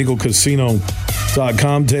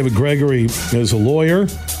SoaringEagleCasino.com. David Gregory is a lawyer,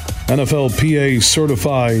 NFL PA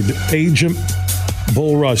certified agent,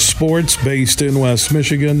 Bull Rush Sports, based in West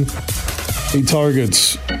Michigan. He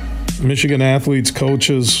targets Michigan athletes,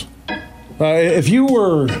 coaches. If you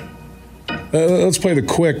were... let's play the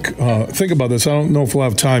quick. Think about this. I don't know if we'll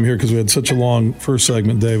have time here because we had such a long first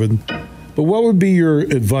segment, David. But what would be your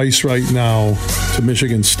advice right now to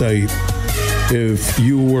Michigan State if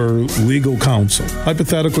you were legal counsel?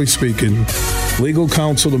 Hypothetically speaking, legal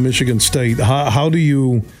counsel to Michigan State, how do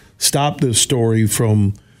you stop this story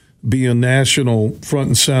from being national front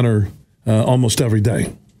and center almost every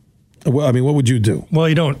day? I mean, what would you do? Well,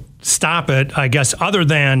 you don't stop it, I guess, other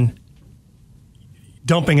than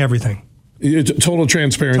dumping everything. Total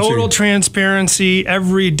transparency. Total transparency,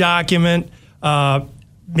 every document,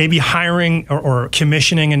 maybe hiring or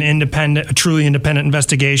commissioning a truly independent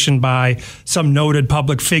investigation by some noted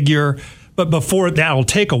public figure. But before that'll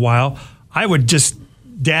take a while, I would just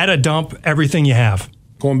data dump everything you have.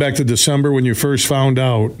 Going back to December when you first found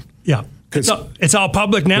out. Yeah. It's all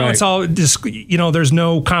public now. Right. It's all, there's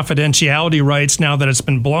no confidentiality rights now that it's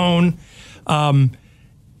been blown. And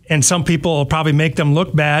some people will probably make them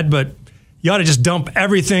look bad, but you ought to just dump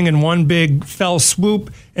everything in one big fell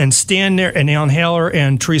swoop and stand there, and Alan Haller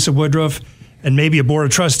and Teresa Woodruff and maybe a board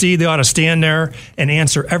of trustee, they ought to stand there and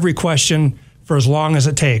answer every question for as long as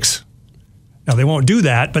it takes. Now, they won't do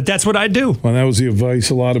that, but that's what I do. Well, that was the advice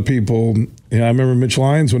a lot of people. I remember Mitch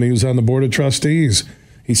Lyons when he was on the board of trustees.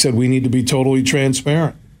 He said, we need to be totally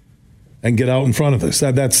transparent and get out in front of this.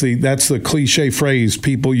 That's the cliche phrase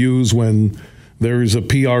people use when there's a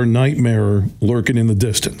PR nightmare lurking in the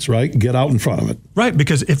distance, right? Get out in front of it. Right,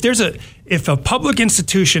 because if a public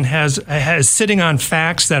institution has sitting on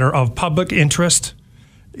facts that are of public interest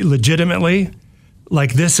legitimately,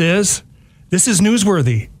 like this is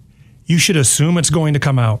newsworthy. You should assume it's going to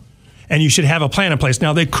come out, and you should have a plan in place.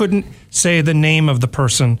 Now, they couldn't say the name of the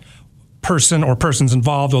person or persons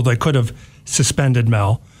involved, or they could have suspended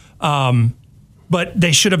Mel. But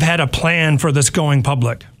they should have had a plan for this going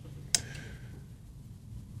public.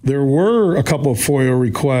 There were a couple of FOIA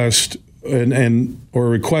requests or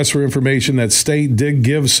requests for information that state did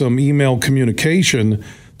give some email communication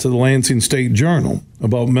to the Lansing State Journal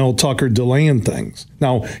about Mel Tucker delaying things.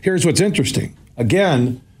 Now, here's what's interesting.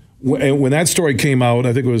 Again, when that story came out,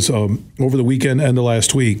 I think it was over the weekend, end of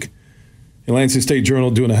last week, the Lansing State Journal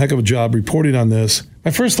doing a heck of a job reporting on this. My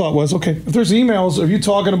first thought was, okay, if there's emails, if you're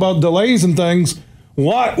talking about delays and things,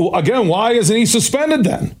 why isn't he suspended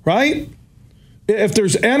then, right? If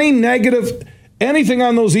there's any negative, anything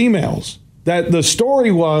on those emails, that the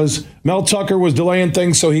story was Mel Tucker was delaying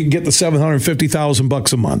things so he could get the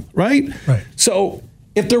 $750,000 a month, right? Right. So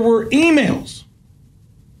if there were emails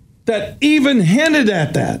that even hinted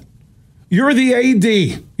at that, you're the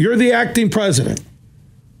AD, you're the acting president,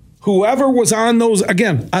 whoever was on those,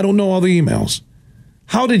 again, I don't know all the emails.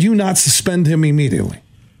 How did you not suspend him immediately?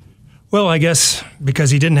 Well, I guess because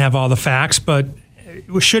he didn't have all the facts, but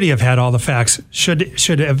should he have had all the facts?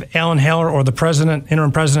 Should have Alan Haller or the president,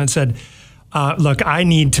 interim president, said, look, I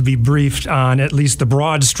need to be briefed on at least the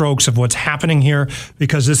broad strokes of what's happening here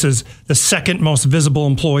because this is the second most visible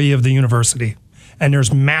employee of the university. And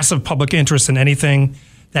there's massive public interest in anything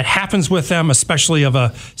that happens with them, especially of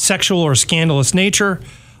a sexual or scandalous nature.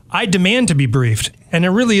 I demand to be briefed. And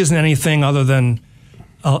there really isn't anything other than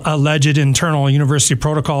alleged internal university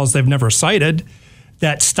protocols they've never cited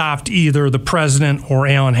that stopped either the president or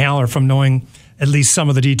Alan Haller from knowing at least some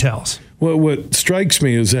of the details. Well, what strikes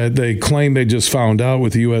me is that they claim they just found out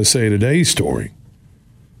with the USA Today story.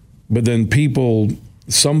 But then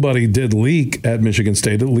somebody did leak at Michigan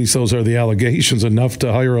State, at least those are the allegations, enough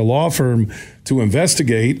to hire a law firm to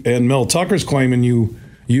investigate. And Mel Tucker's claiming you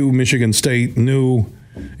Michigan State, knew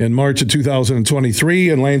in March of 2023.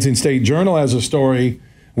 And Lansing State Journal has a story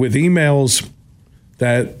with emails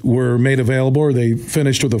that were made available, or they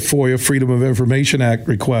finished with a FOIA, Freedom of Information Act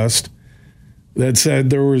request, that said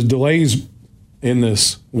there was delays in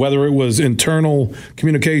this, whether it was internal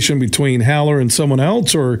communication between Haller and someone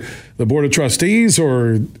else or the Board of Trustees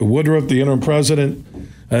or Woodruff, the interim president.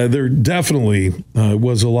 There definitely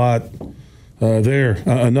was a lot there,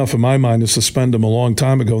 enough in my mind to suspend them a long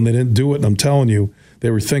time ago, and they didn't do it. And I'm telling you, they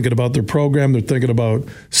were thinking about their program. They're thinking about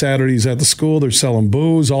Saturdays at the school. They're selling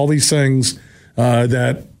booze, all these things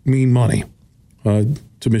that mean money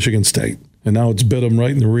to Michigan State. And now it's bit them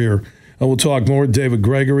right in the rear. And we'll talk more with David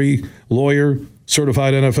Gregory, lawyer,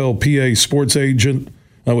 certified NFLPA sports agent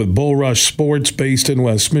with Bull Rush Sports based in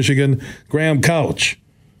West Michigan. Graham Couch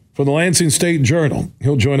from the Lansing State Journal.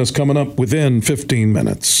 He'll join us coming up within 15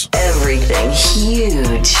 minutes. Everything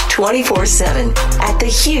huge 24/7 at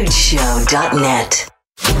thehugeshow.net.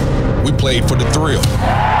 We played for the thrill,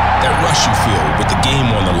 that rush you feel with the game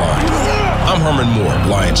on the line. I'm Herman Moore,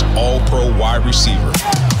 Lions All-Pro wide receiver.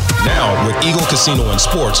 Now, with Eagle Casino and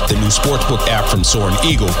Sports, the new sportsbook app from Soaring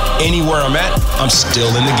Eagle, anywhere I'm at, I'm still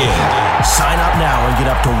in the game. Sign up now and get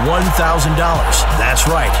up to $1,000. That's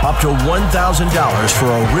right, up to $1,000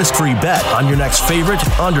 for a risk-free bet on your next favorite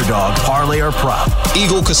underdog, parlay, or prop.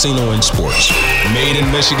 Eagle Casino and Sports. Made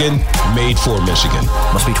in Michigan, made for Michigan.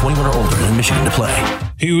 Must be 21 or older in Michigan to play.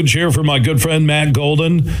 Huge here for my good friend Matt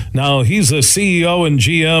Golden. Now, he's the CEO and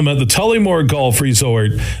GM at the Tullymore Golf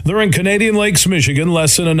Resort. They're in Canadian Lakes, Michigan,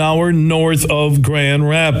 less than an hour north of Grand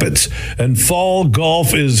Rapids. And fall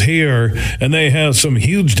golf is here, and they have some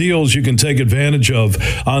huge deals you can take advantage of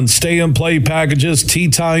on stay-and-play packages, tee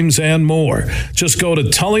times, and more. Just go to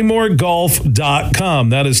TullymoreGolf.com.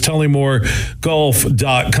 That is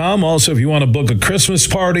TullymoreGolf.com. Also, if you want to book a Christmas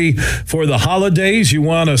party for the holidays, you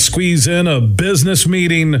want to squeeze in a business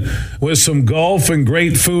meeting with some golf and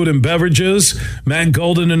great food and beverages, Matt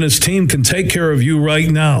Golden and his team can take care of you right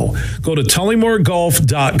now. Go to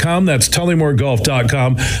TullymoreGolf.com. That's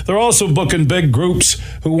TullymoreGolf.com. They're also booking big groups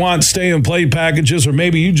who want stay-and-play packages, or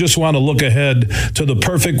maybe you just want to look ahead to the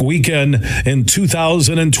perfect weekend in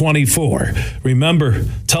 2024. Remember,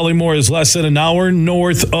 Tullymore is less than an hour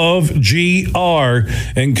north of GR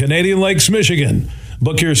in Canadian Lakes, Michigan.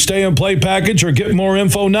 Book your stay-and-play package or get more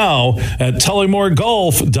info now at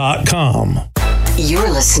TullymoreGolf.com. You're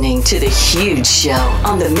listening to The Huge Show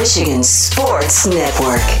on the Michigan Sports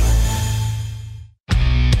Network.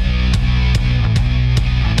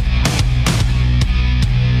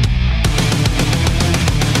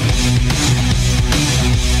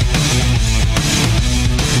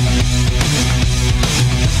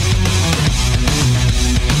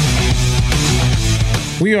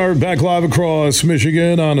 We are back live across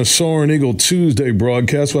Michigan on a Soaring Eagle Tuesday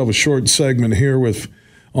broadcast. We'll have a short segment here with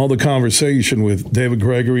all the conversation with David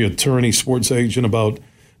Gregory, attorney, sports agent, about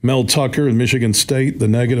Mel Tucker and Michigan State. The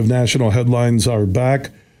negative national headlines are back.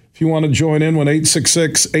 If you want to join in,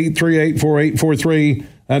 1-866-838-4843.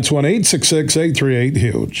 That's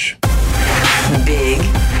 1-866-838-HUGE. Big,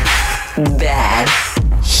 bad,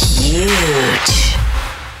 huge.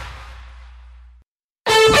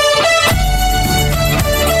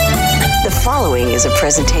 The following is a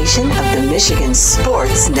presentation of the Michigan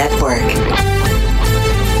Sports Network.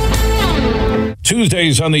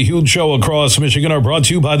 Tuesdays on the Huge Show across Michigan are brought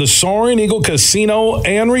to you by the Soaring Eagle Casino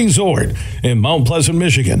and Resort in Mount Pleasant,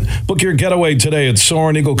 Michigan. Book your getaway today at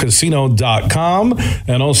SoaringEagleCasino.com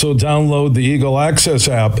and also download the Eagle Access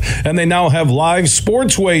app. And they now have live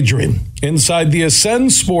sports wagering inside the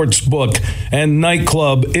Ascend Sportsbook and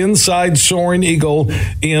nightclub inside Soaring Eagle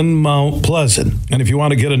in Mount Pleasant. And if you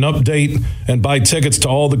want to get an update and buy tickets to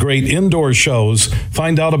all the great indoor shows,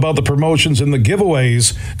 find out about the promotions and the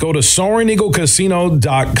giveaways, go to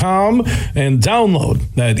SoaringEagleCasino.com and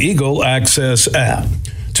download that Eagle Access app.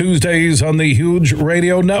 Tuesdays on the Huge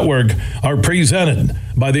Radio Network are presented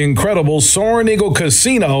by the incredible Soaring Eagle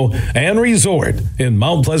Casino and Resort in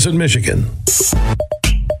Mount Pleasant, Michigan.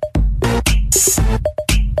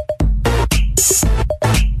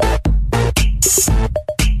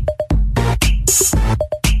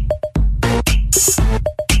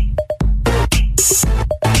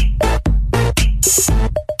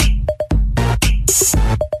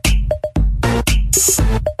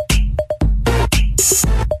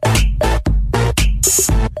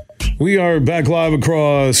 We are back live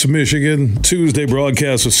across Michigan. Tuesday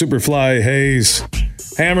broadcast with Superfly Hayes,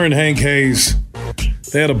 Hammer and Hank Hayes.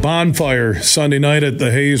 They had a bonfire Sunday night at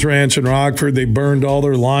the Hayes Ranch in Rockford. They burned all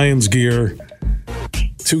their Lions gear.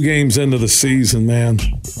 2 games into the season, man.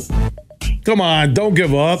 Come on, don't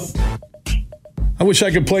give up. I wish I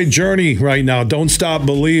could play Journey right now. Don't stop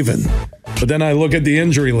believing. But then I look at the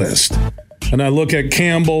injury list, and I look at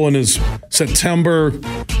Campbell and his September,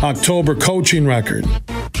 October coaching record.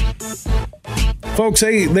 Folks,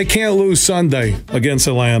 they can't lose Sunday against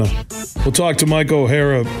Atlanta. We'll talk to Mike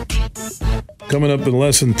O'Hara coming up in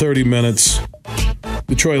less than 30 minutes.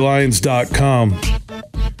 DetroitLions.com.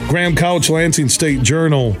 Graham Couch, Lansing State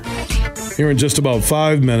Journal, here in just about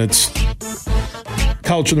 5 minutes.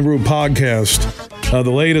 Couch in the Room podcast.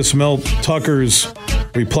 The latest, Mel Tucker's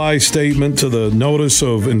reply statement to the notice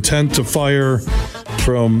of intent to fire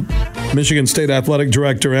from Michigan State Athletic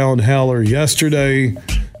Director Alan Haller yesterday.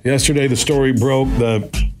 Yesterday, the story broke that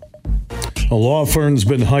a law firm's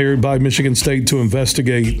been hired by Michigan State to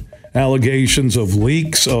investigate allegations of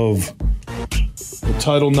leaks of the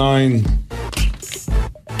Title IX.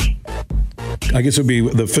 I guess it would be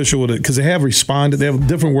the official, because they have responded. They have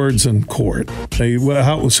different words in court.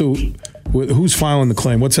 Who's filing the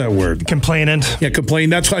claim? What's that word? Complainant. Yeah, complain.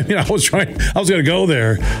 That's what I mean. I was going to go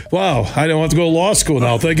there. Wow, I don't have to go to law school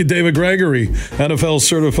now. Thank you, David Gregory, NFL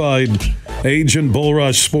certified agent,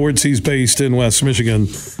 Bullrush Sports. He's based in West Michigan.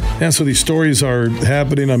 Yeah, so these stories are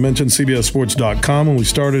happening. I mentioned CBSSports.com when we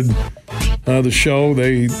started the show.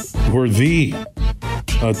 They were the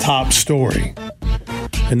top story.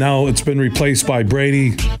 And now it's been replaced by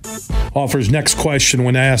Brady offers next question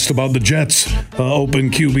when asked about the Jets' open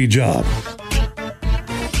QB job.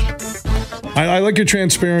 I like your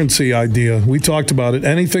transparency idea. We talked about it.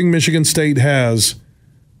 Anything Michigan State has,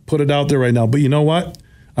 put it out there right now. But you know what?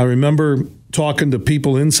 I remember talking to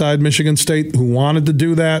people inside Michigan State who wanted to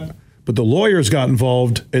do that, but the lawyers got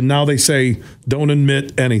involved, and now they say don't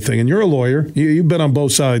admit anything. And you're a lawyer. You've been on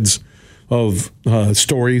both sides of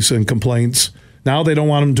stories and complaints. Now they don't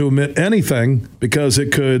want them to admit anything because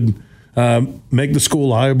it could make the school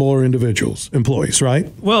liable or individuals, employees,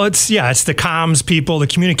 right? Well, it's the comms people, the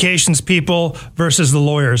communications people versus the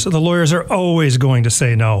lawyers. The lawyers are always going to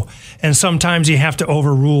say no. And sometimes you have to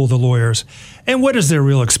overrule the lawyers. And what is their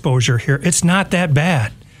real exposure here? It's not that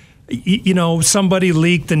bad. You know, somebody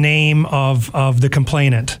leaked the name of the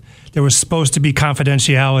complainant. There was supposed to be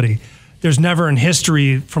confidentiality. There's never in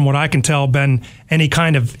history, from what I can tell, been any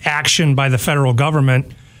kind of action by the federal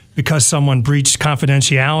government because someone breached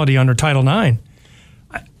confidentiality under Title IX.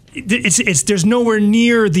 There's nowhere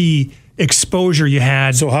near the exposure you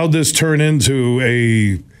had. So how'd this turn into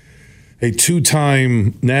a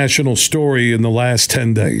 2-time national story in the last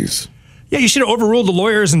 10 days? Yeah, you should have overruled the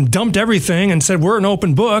lawyers and dumped everything and said, we're an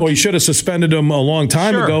open book. Well, you should have suspended them a long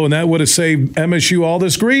time ago, and that would have saved MSU all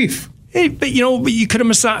this grief. Hey, but you could have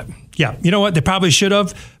massaged. Yeah, you know what? They probably should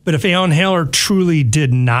have. But if Alan Haller truly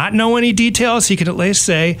did not know any details, he could at least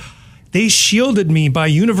say, they shielded me by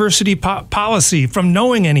university policy from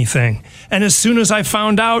knowing anything. And as soon as I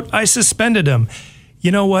found out, I suspended him.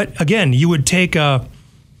 You know what? Again, you would take a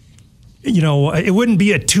it wouldn't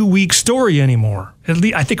be a 2-week story anymore. At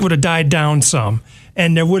least I think it would have died down some,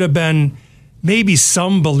 and there would have been maybe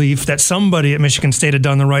some belief that somebody at Michigan State had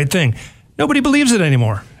done the right thing. Nobody believes it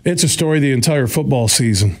anymore. It's a story the entire football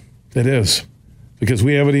season. It is, because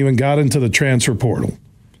we haven't even got into the transfer portal,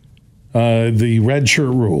 the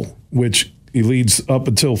redshirt rule, which leads up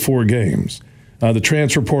until 4 games. The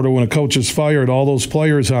transfer portal, when a coach is fired, all those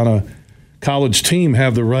players on a college team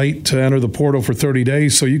have the right to enter the portal for 30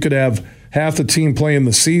 days. So you could have half the team playing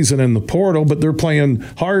the season in the portal, but they're playing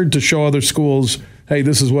hard to show other schools, hey,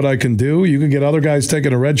 this is what I can do. You can get other guys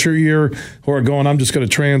taking a redshirt year who are going, I'm just going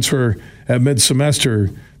to transfer at mid-semester.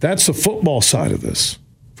 That's the football side of this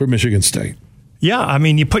for Michigan State. Yeah, I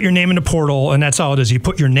mean, you put your name in the portal, and that's all it is. You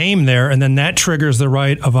put your name there, and then that triggers the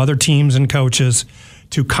right of other teams and coaches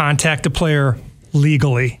to contact a player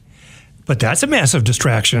legally. But that's a massive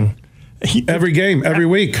distraction. Every game, every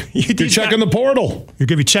week. You're checking the portal. You're going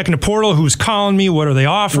to be checking the portal. Who's calling me? What are they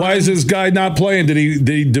offering? Why is this guy not playing? Did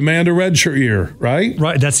he demand a redshirt year, right?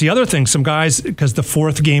 Right. That's the other thing. Some guys, because the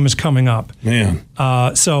 4th game is coming up. Man.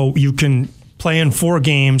 So you can play in 4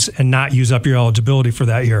 games and not use up your eligibility for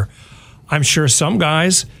that year. I'm sure some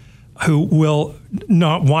guys who will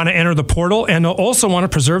not want to enter the portal and also want to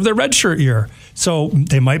preserve their redshirt year. So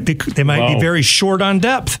they might be very short on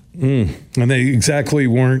depth. And they exactly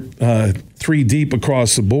weren't 3 deep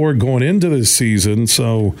across the board going into this season.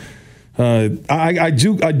 So I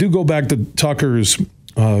do go back to Tucker's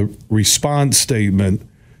response statement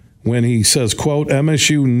when he says, quote,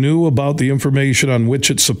 MSU knew about the information on which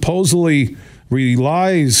it supposedly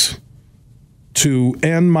relies to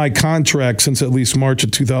end my contract since at least March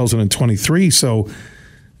of 2023. So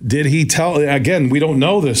did he tell, again, we don't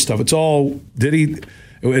know this stuff. It's all,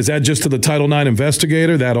 is that just to the Title IX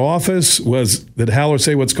investigator, that office? Did Haller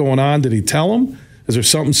say what's going on? Did he tell him? Is there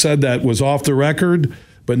something said that was off the record,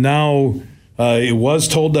 but now it was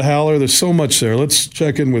told to Haller? There's so much there. Let's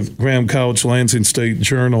check in with Graham Couch, Lansing State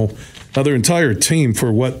Journal. Now, their entire team,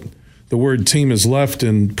 for what the word team is left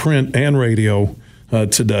in print and radio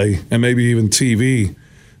today, and maybe even TV.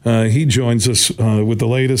 He joins us with the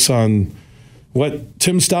latest on what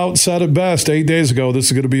Tim Stout said it best 8 days ago. This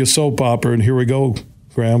is going to be a soap opera, and here we go,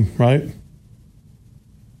 Graham, right?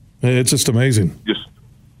 It's just amazing.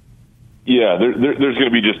 There's going to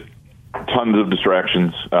be just tons of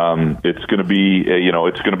distractions. It's going to be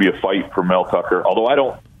a fight for Mel Tucker, although I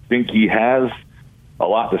don't think he has a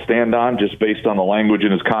lot to stand on just based on the language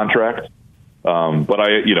in his contract. But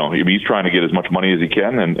he's trying to get as much money as he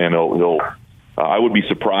can, and he'll. I would be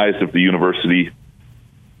surprised if the university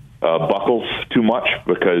buckles too much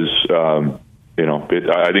because I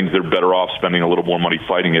think they're better off spending a little more money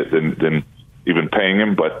fighting it than even paying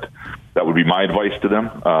him. But that would be my advice to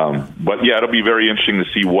them. But yeah, it'll be very interesting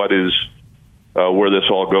to see what is where this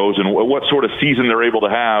all goes and what sort of season they're able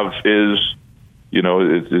to have. The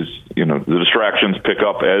distractions pick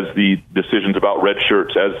up as the decisions about red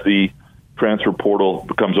shirts, as the transfer portal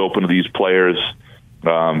becomes open to these players,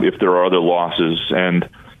 if there are other losses. And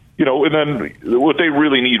then what they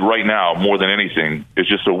really need right now, more than anything, is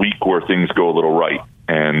just a week where things go a little right.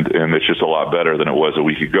 And it's just a lot better than it was a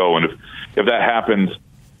week ago. And if that happens,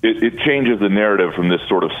 it changes the narrative from this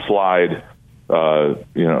sort of slide,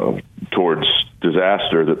 towards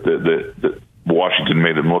disaster that Washington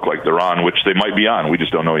made them look like they're on, which they might be on. We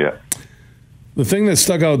just don't know yet. The thing that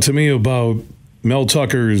stuck out to me about Mel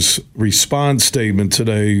Tucker's response statement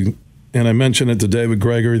today, and I mentioned it to David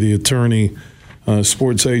Gregory, the attorney,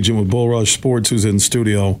 sports agent with Bullrush Sports, who's in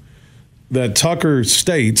studio, that Tucker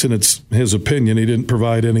states, and it's his opinion, he didn't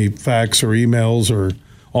provide any facts or emails or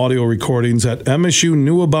audio recordings, that MSU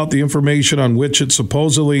knew about the information on which it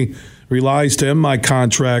supposedly relies to end my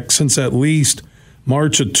contract since at least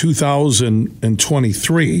March of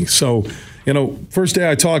 2023. So, first day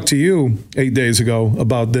I talked to you 8 days ago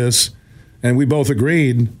about this, and we both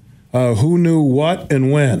agreed who knew what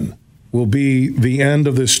and when will be the end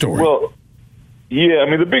of this story. Well, yeah, I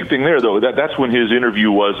mean, the big thing there, though, that's when his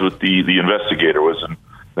interview was with the investigator, I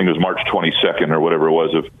think it was March 22nd or whatever it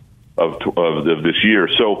was of this year.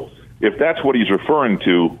 So if that's what he's referring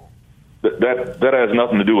to, that has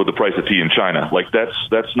nothing to do with the price of tea in China. Like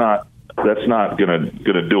that's not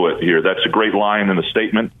gonna do it here. That's a great line in the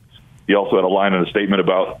statement. He also had a line in the statement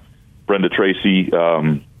about Brenda Tracy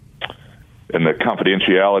and the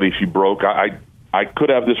confidentiality she broke. I could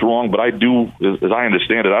have this wrong, but I do, as I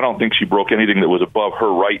understand it, I don't think she broke anything that was above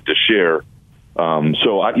her right to share.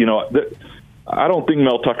 So I don't think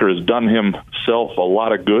Mel Tucker has done himself a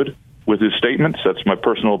lot of good with his statements. That's my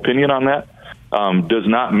personal opinion on that. Does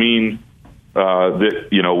not mean that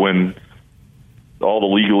when all the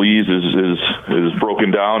legalese is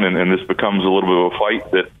broken down, and this becomes a little bit of a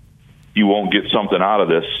fight that you won't get something out of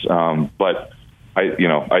this. But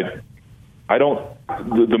I don't.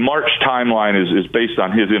 The March timeline is based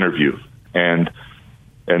on his interview, and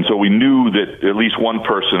so we knew that at least one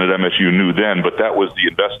person at MSU knew then, but that was the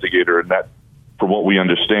investigator, and that, from what we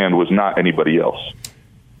understand, was not anybody else.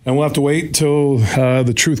 And we'll have to wait till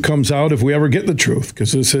the truth comes out, if we ever get the truth,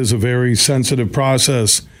 because this is a very sensitive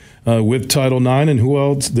process with Title IX. And who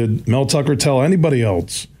else did Mel Tucker tell anybody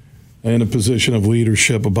else in a position of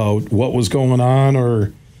leadership about what was going on,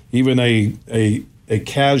 or even a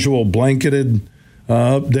casual blanketed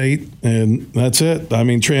update? And that's it. I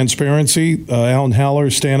mean, transparency. Alan Haller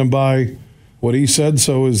standing by what he said.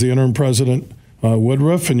 So is the interim president,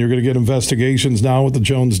 Woodruff. And you're going to get investigations now with the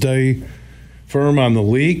Jones Day firm on the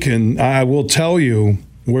leak. And I will tell you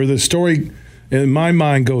where the story, in my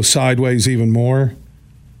mind, goes sideways even more.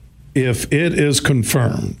 If it is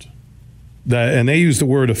confirmed that, and they use the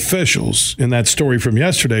word officials in that story from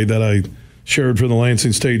yesterday that I shared from the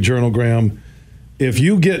Lansing State Journal, Graham, if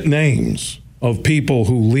you get names of people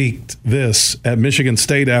who leaked this at Michigan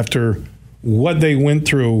State after what they went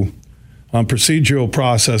through on procedural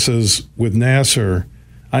processes with Nassar,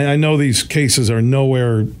 I know these cases are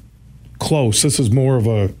nowhere close. This is more of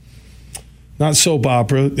a, not soap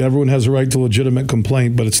opera. Everyone has a right to legitimate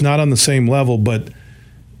complaint, but it's not on the same level. But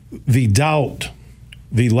the doubt,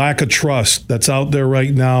 the lack of trust that's out there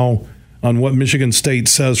right now on what Michigan State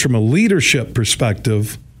says from a leadership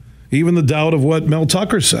perspective, even the doubt of what Mel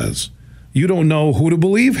Tucker says, you don't know who to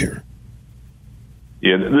believe here.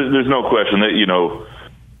 Yeah, there's no question that,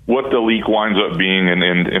 what the leak winds up being,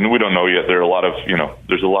 and we don't know yet. There are a lot of,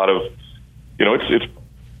 there's a lot of, it's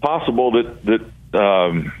possible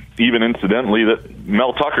that even incidentally, that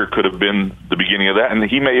Mel Tucker could have been the beginning of that, and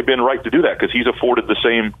he may have been right to do that because he's afforded the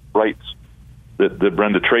same rights that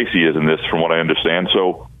Brenda Tracy is in this, from what I understand.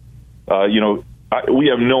 So, we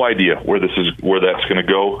have no idea where that's going to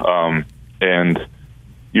go. And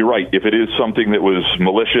you're right. If it is something that was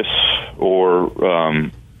malicious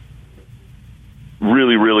or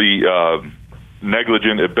really, really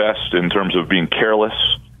negligent at best in terms of being careless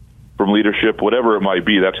from leadership, whatever it might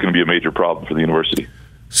be, that's going to be a major problem for the university.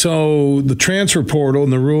 So the transfer portal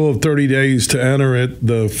and the rule of 30 days to enter it,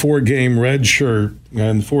 the 4-game red shirt,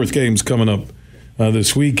 and the 4th game's coming up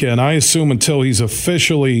this weekend. I assume until he's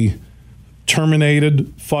officially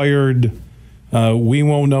terminated, fired, we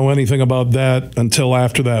won't know anything about that until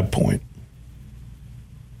after that point.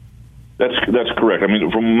 That's correct. I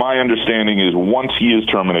mean, from my understanding is once he is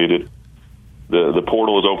terminated, the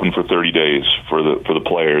portal is open for 30 days for the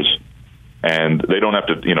players, and they don't have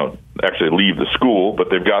to actually leave the school, but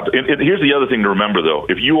they've got. And here's the other thing to remember, though: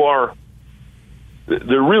 if you are,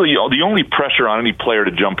 they're really the only pressure on any player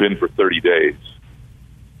to jump in for 30 days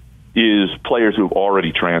is players who have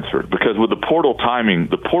already transferred, because with the portal timing,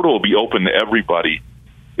 the portal will be open to everybody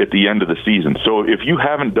at the end of the season. So if you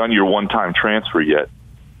haven't done your one-time transfer yet,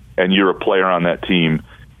 and you're a player on that team,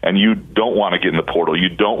 and you don't want to get in the portal, you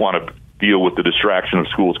don't want to deal with the distraction of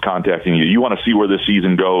schools contacting you, you want to see where this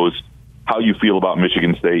season goes, how you feel about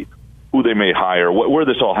Michigan State, who they may hire, where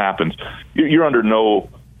this all happens, you're under no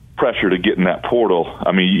pressure to get in that portal.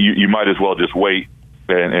 I mean, you might as well just wait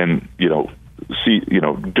and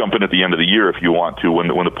jump in at the end of the year if you want to when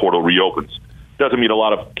the portal reopens. Doesn't mean a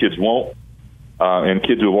lot of kids won't. And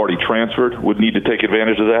kids who have already transferred would need to take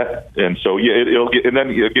advantage of that. And so, it'll get. And then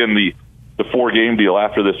again, the 4-game deal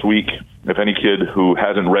after this week. If any kid who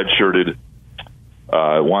hasn't redshirted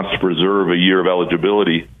wants to preserve a year of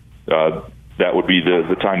eligibility, that would be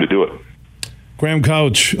the time to do it. Graham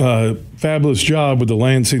Couch, fabulous job with the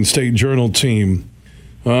Lansing State Journal team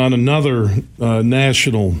on another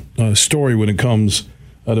national story when it comes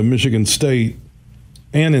to Michigan State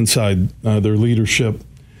and inside their leadership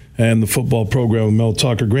and the football program with Mel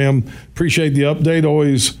Tucker. Graham, appreciate the update.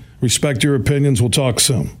 Always respect your opinions. We'll talk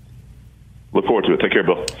soon. Look forward to it. Take care,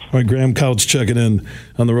 Bill. All right, Graham Couch checking in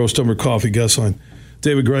on the Roast Umber Coffee guest line.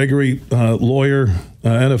 David Gregory, lawyer,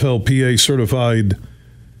 NFLPA certified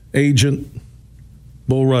agent,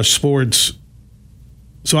 Bull Rush Sports.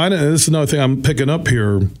 So this is another thing I'm picking up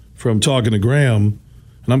here from talking to Graham,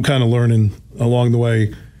 and I'm kind of learning along the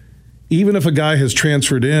way. Even if a guy has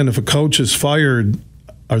transferred in, if a coach is fired,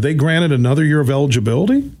 are they granted another year of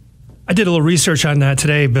eligibility? I did a little research on that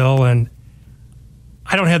today, Bill, and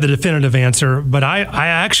I don't have the definitive answer, but I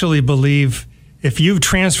actually believe if you've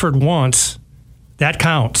transferred once, that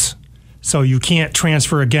counts. So you can't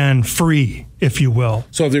transfer again free, if you will.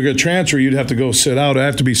 So if they're going to transfer, you'd have to go sit out. It'd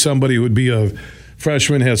have to be somebody who would be a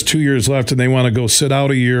freshman, has 2 years left, and they want to go sit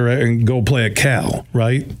out a year and go play at Cal,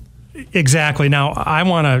 right? Exactly. Now, I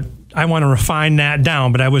want to refine that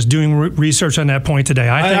down, but I was doing research on that point today.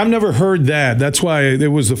 I've never heard that. That's why it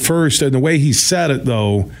was the first. And the way he said it,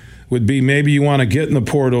 though, would be maybe you want to get in the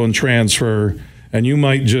portal and transfer, and you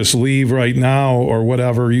might just leave right now or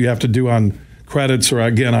whatever you have to do on credits. Or,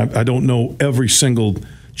 again, I don't know every single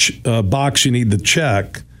box you need to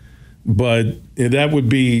check. But that would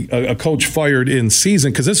be a coach fired in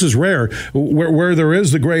season, because this is rare. Where there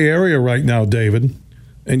is the gray area right now, David,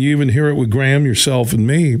 and you even hear it with Graham, yourself, and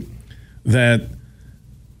me, that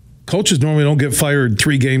coaches normally don't get fired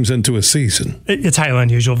 3 games into a season. It's highly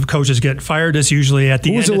unusual. If coaches get fired, it's usually at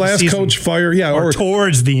the end of the season. Who was the last coach fired? Yeah, or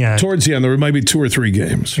towards the end. Towards the end. There might be 2 or 3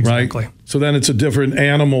 games, exactly. Right? So then it's a different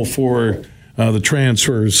animal for the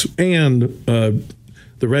transfers. And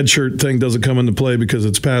the red shirt thing doesn't come into play because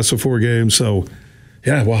it's past the 4 games. So,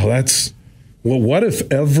 yeah, wow, what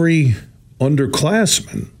if every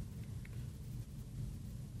underclassman,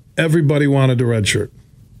 everybody wanted a red shirt?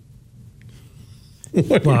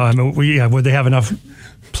 Well, I mean, would they have enough?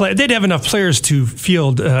 They'd have enough players to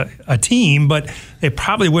field a team, but they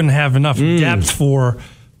probably wouldn't have enough depth for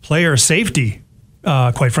player safety,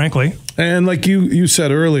 quite frankly. And like you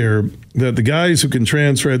said earlier, that the guys who can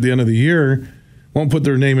transfer at the end of the year won't put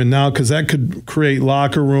their name in now because that could create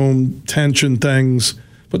locker room tension things.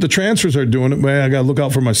 But the transfers are doing it. Man, I got to look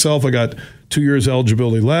out for myself. I got 2 years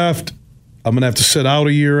eligibility left. I'm going to have to sit out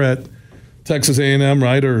a year at Texas A&M,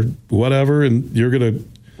 right, or whatever, and you're going to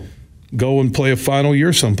go and play a final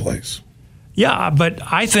year someplace. Yeah, but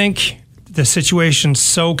I think the situation's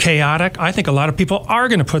so chaotic, I think a lot of people are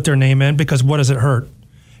going to put their name in because what does it hurt?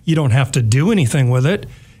 You don't have to do anything with it.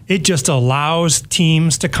 It just allows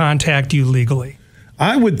teams to contact you legally.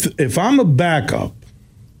 I would, if I'm a backup,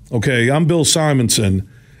 okay, I'm Bill Simonson,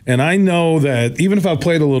 and I know that even if I've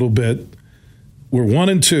played a little bit, we're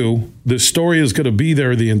 1-2. This story is going to be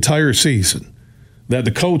there the entire season. That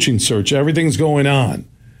the coaching search, everything's going on.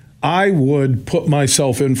 I would put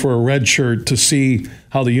myself in for a red shirt to see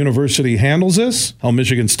how the university handles this, how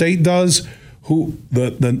Michigan State does, who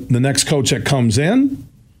the next coach that comes in,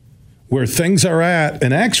 where things are at,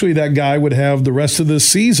 and actually that guy would have the rest of this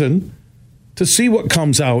season to see what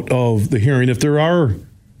comes out of the hearing, if there are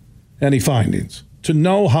any findings, to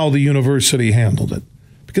know how the university handled it.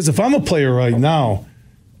 Because if I'm a player right now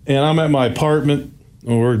and I'm at my apartment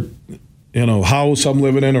or house I'm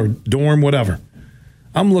living in or dorm, whatever,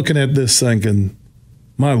 I'm looking at this thinking,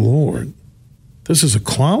 my Lord, this is a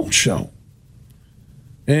clown show.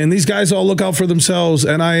 And these guys all look out for themselves.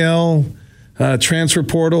 NIL, transfer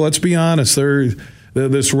portal, let's be honest, they're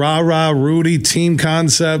this rah-rah Rudy team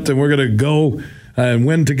concept and we're going to go and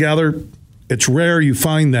win together. It's rare you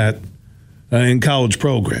find that in college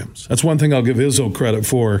programs. That's one thing I'll give Izzo credit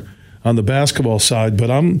for on the basketball side, but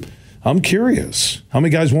I'm curious. How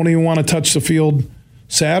many guys won't even want to touch the field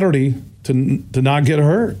Saturday to not get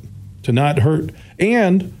hurt, to not hurt?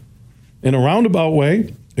 And in a roundabout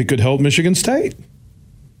way, it could help Michigan State.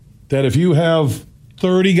 That if you have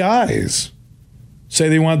 30 guys say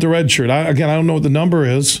they want the red shirt, I don't know what the number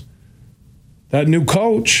is, that new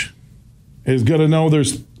coach is going to know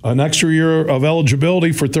there's an extra year of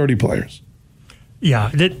eligibility for 30 players.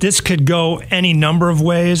 Yeah, this could go any number of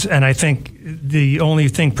ways, and I think the only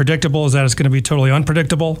thing predictable is that it's going to be totally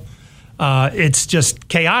unpredictable. It's just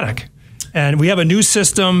chaotic. And we have a new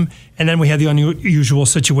system, and then we have the unusual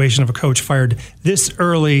situation of a coach fired this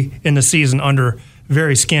early in the season under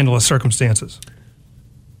very scandalous circumstances.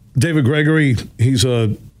 David Gregory, he's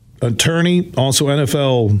an attorney, also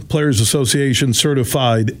NFL Players Association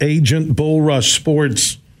certified agent, Bull Rush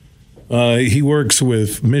Sports. He works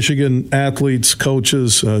with Michigan athletes,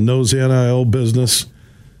 coaches, knows the NIL business.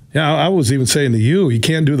 Yeah, I was even saying to you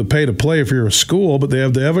can't do the pay-to-play if you're a school, but they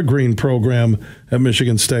have the Evergreen program at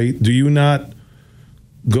Michigan State. Do you not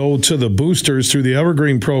go to the boosters through the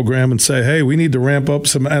Evergreen program and say, hey, we need to ramp up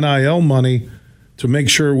some NIL money to make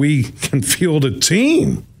sure we can field a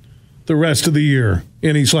team the rest of the year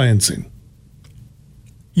in East Lansing?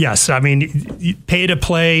 Yes, I mean,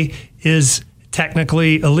 pay-to-play is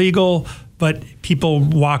technically illegal, but people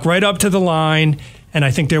walk right up to the line, and I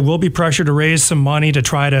think there will be pressure to raise some money to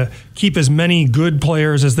try to keep as many good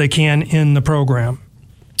players as they can in the program.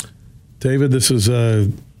 David, this is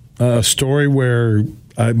a story where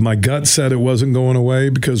my gut said it wasn't going away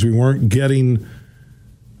because we weren't getting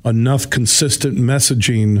enough consistent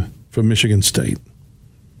messaging from Michigan State.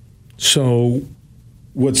 So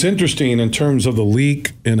what's interesting in terms of the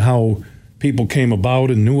leak and how people came about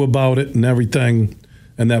and knew about it and everything,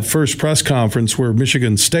 and that first press conference where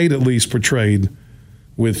Michigan State at least portrayed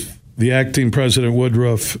with the acting president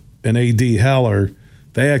Woodruff and A.D. Haller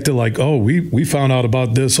They acted like, oh, we found out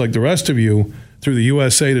about this like the rest of you through the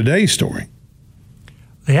USA Today story.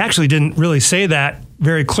 They actually didn't really say that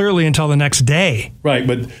very clearly until the next day. Right,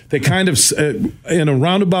 but they kind of, in a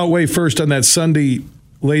roundabout way, first on that Sunday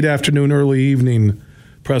late afternoon, early evening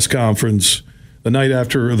press conference, the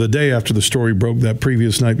day after the story broke that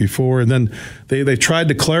previous night before, and then they tried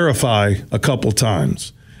to clarify a couple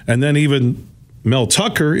times. And then even Mel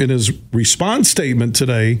Tucker, in his response statement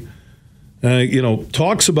today,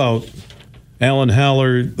 talks about Alan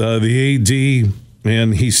Haller, the AD,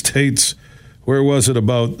 and he states, where was it,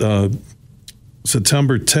 about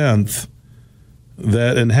September 10th,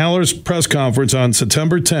 that in Haller's press conference on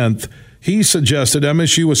September 10th, he suggested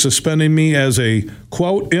MSU was suspending me as a,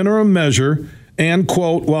 quote, interim measure and,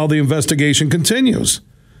 quote, while the investigation continues.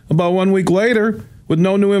 About 1 week later, with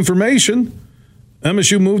no new information,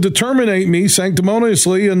 MSU moved to terminate me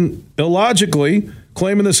sanctimoniously and illogically,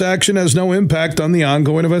 claiming this action has no impact on the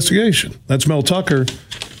ongoing investigation. That's Mel Tucker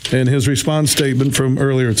in his response statement from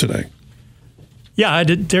earlier today. Yeah,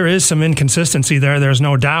 there is some inconsistency there. There's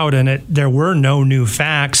no doubt in it. There were no new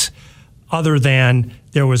facts other than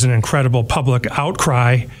there was an incredible public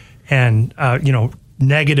outcry and,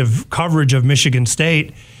 negative coverage of Michigan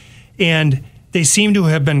State. And they seem to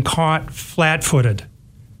have been caught flat-footed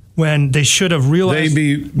when they should have realized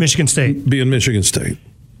Michigan State. Being Michigan State.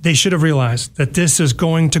 They should have realized that this is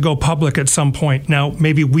going to go public at some point. Now,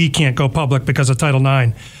 maybe we can't go public because of Title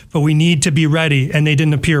IX, but we need to be ready, and they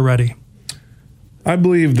didn't appear ready. I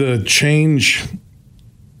believe the change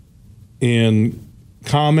in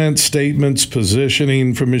comments, statements,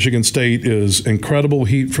 positioning from Michigan State is incredible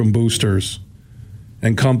heat from boosters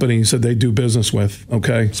and companies that they do business with,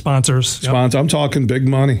 okay? Sponsors. Yep. I'm talking big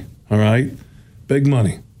money, all right? Big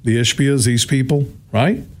money. The Ishbias, these people,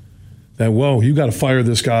 right? That, whoa, you got to fire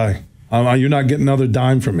this guy. You're not getting another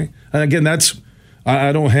dime from me. And again,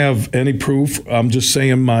 I don't have any proof. I'm just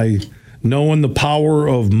saying knowing the power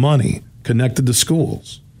of money connected to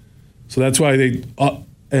schools. So that's why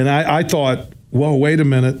I thought, whoa, wait a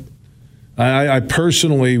minute. I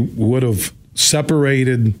personally would have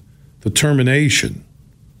separated the termination.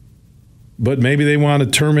 But maybe they want to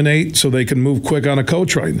terminate so they can move quick on a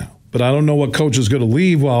coach right now. But I don't know what coach is going to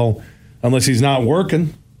leave unless he's not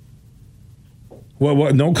working.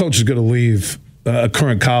 Well, no coach is going to leave a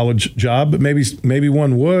current college job, but maybe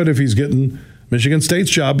one would if he's getting Michigan State's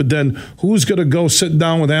job. But then who's going to go sit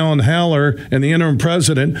down with Alan Haller and the interim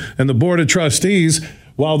president and the board of trustees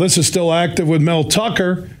while this is still active with Mel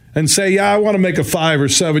Tucker and say, yeah, I want to make a 5 or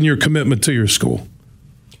 7 year commitment to your school?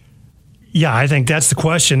 Yeah, I think that's the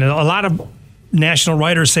question. A lot of national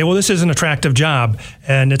writers say, well, this is an attractive job,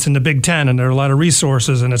 and it's in the Big Ten, and there are a lot of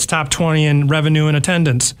resources, and it's top 20 in revenue and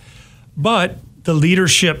attendance. But the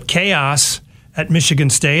leadership chaos at Michigan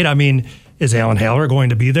State, is Alan Haller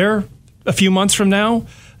going to be there a few months from now?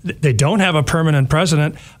 They don't have a permanent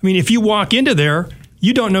president. If you walk into there,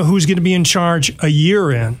 you don't know who's going to be in charge a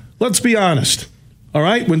year in. Let's be honest, all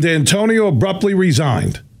right? When D'Antonio abruptly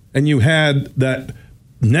resigned, and you had that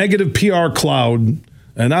negative PR cloud,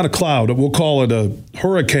 and not a cloud, we'll call it a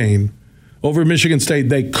hurricane, over Michigan State,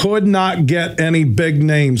 they could not get any big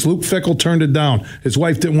names. Luke Fickell turned it down. His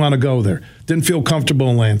wife didn't want to go there. Didn't feel comfortable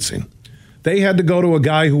in Lansing. They had to go to a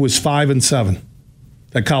guy who was 5-7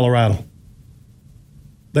 at Colorado.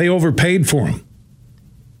 They overpaid for him.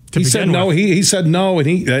 He said no. He said no,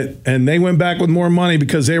 and they went back with more money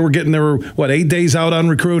because they were getting 8 days out on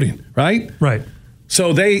recruiting, right? Right.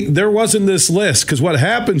 So there wasn't this list, because what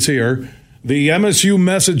happens here, the MSU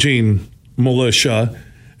messaging militia,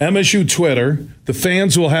 MSU Twitter, the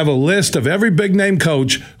fans will have a list of every big name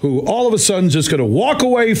coach who all of a sudden is just going to walk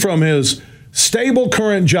away from his stable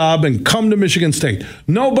current job and come to Michigan State.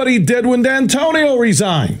 Nobody did when D'Antonio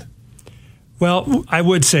resigned. Well, I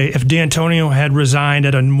would say if D'Antonio had resigned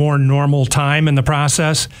at a more normal time in the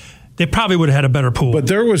process, they probably would have had a better pool. But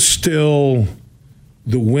there was still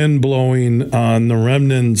the wind blowing on the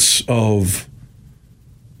remnants of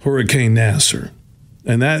Hurricane Nasser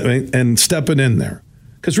and stepping in there.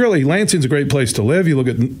 Because really, Lansing's a great place to live. You look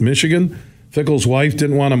at Michigan, Fickell's wife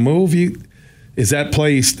didn't want to move. Is that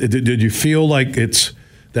place, did you feel like it's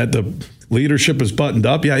that the leadership is buttoned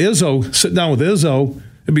up? Yeah, Izzo, sit down with Izzo,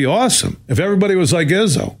 it'd be awesome if everybody was like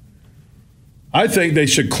Izzo. I think they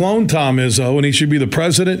should clone Tom Izzo, and he should be the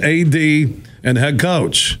president, AD, and head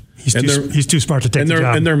coach. He's too smart to take the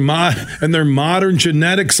job. And their modern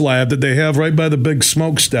genetics lab that they have right by the big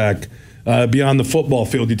smokestack beyond the football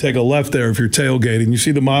field. You take a left there if you're tailgating. You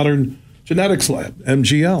see the modern genetics lab,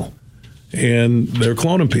 MGL. And they're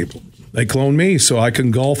cloning people. They clone me so I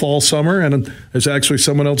can golf all summer, and there's actually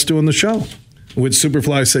someone else doing the show. which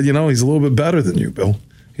Superfly said, he's a little bit better than you, Bill.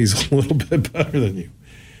 He's a little bit better than you.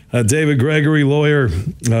 David Gregory, lawyer,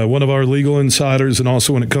 one of our legal insiders, and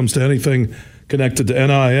also when it comes to anything connected to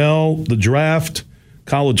NIL, the draft,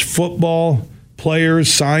 college football,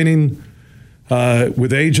 players signing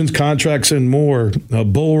with agents, contracts, and more,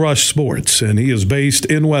 Bull Rush Sports. And he is based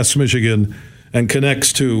in West Michigan and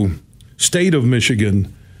connects to state of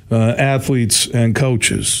Michigan athletes and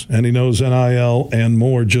coaches. And he knows NIL and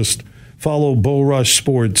more. Just follow Bull Rush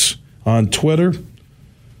Sports on Twitter.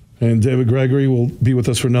 And David Gregory will be with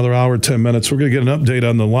us for another hour, 10 minutes. We're going to get an update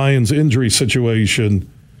on the Lions injury situation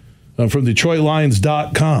from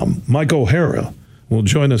DetroitLions.com. Mike O'Hara will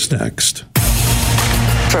join us next.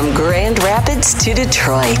 From Grand Rapids to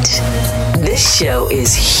Detroit, this show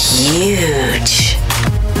is huge.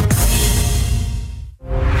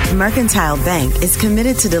 Mercantile Bank is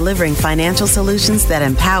committed to delivering financial solutions that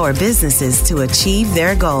empower businesses to achieve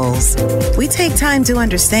their goals. We take time to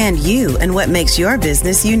understand you and what makes your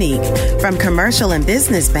business unique. From commercial and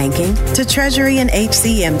business banking to treasury and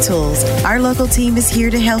HCM tools, our local team is here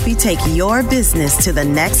to help you take your business to the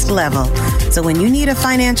next level. So when you need a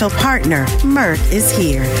financial partner, Merc is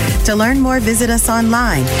here. To learn more, visit us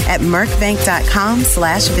online at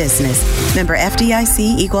mercbank.com/business. Member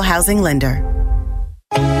FDIC, Equal Housing Lender.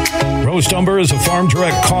 Roast Umber is a farm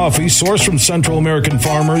direct coffee sourced from Central American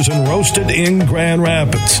farmers and roasted in Grand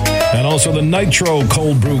Rapids. And also the Nitro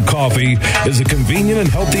Cold Brew Coffee is a convenient and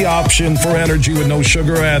healthy option for energy with no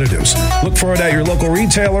sugar additives. Look for it at your local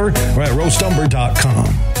retailer or at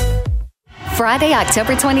roastumber.com. Friday,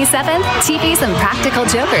 October 27th, TVs and Practical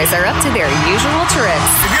Jokers are up to their usual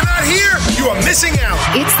tricks. If you're not here, you are missing out.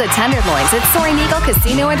 It's the Tenderloins at Soaring Eagle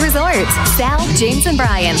Casino and Resort. Sal, James, and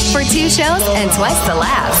Brian for 2 shows and twice the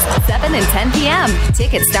laughs. 7 and 10 p.m.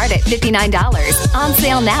 Tickets start at $59. On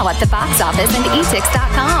sale now at the box office and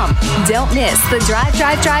etix.com. Don't miss the Drive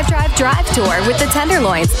Tour with the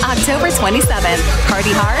Tenderloins, October 27th.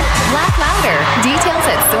 Party hard, laugh louder. Details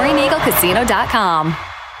at SoaringEagleCasino.com.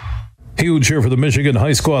 Huge here for the Michigan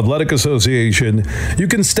High School Athletic Association. You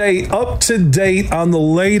can stay up to date on the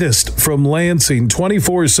latest from Lansing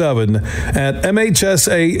 24/7 at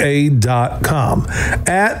MHSAA.com,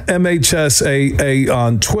 at MHSAA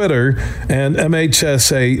on Twitter, and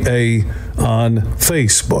MHSAA on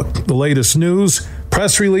Facebook. The latest news,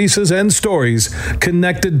 press releases, and stories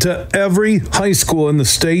connected to every high school in the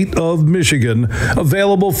state of Michigan,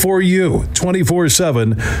 available for you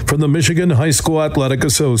 24/7 from the Michigan High School Athletic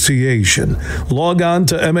Association. Log on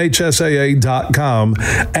to MHSAA.com,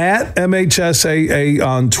 at MHSAA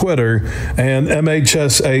on Twitter, and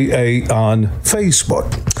MHSAA on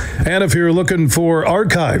Facebook. And if you're looking for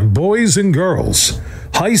archive boys and girls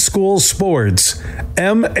high school sports,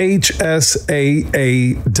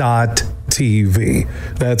 MHSAA.TV.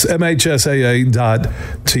 That's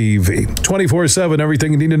MHSAA.TV. 24/7,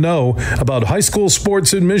 everything you need to know about high school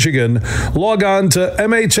sports in Michigan. Log on to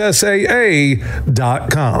MHSAA.com.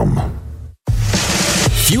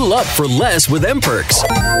 Fuel up for less with M-Perks.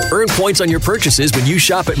 Earn points on your purchases when you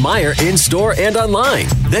shop at Meijer in-store and online.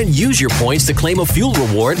 Then use your points to claim a fuel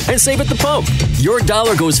reward and save at the pump. Your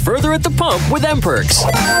dollar goes further at the pump with M-Perks.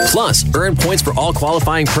 Plus, earn points for all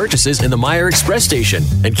qualifying purchases in the Meijer Express station.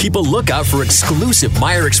 And keep a lookout for exclusive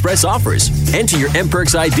Meijer Express offers. Enter your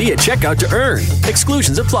M-Perks ID at checkout to earn.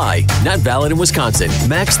 Exclusions apply. Not valid in Wisconsin.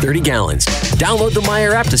 Max 30 gallons. Download the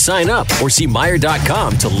Meijer app to sign up or see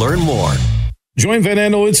Meijer.com to learn more. Join Van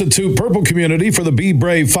Andel Institute Purple Community for the Be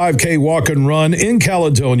Brave 5K Walk and Run in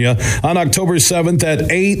Caledonia on October 7th at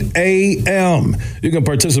 8 a.m. You can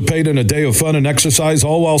participate in a day of fun and exercise,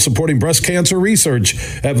 all while supporting breast cancer research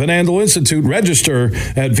at Van Andel Institute. Register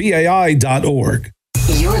at vai.org.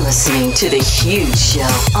 You're listening to The Huge Show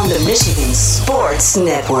on the Michigan Sports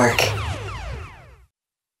Network.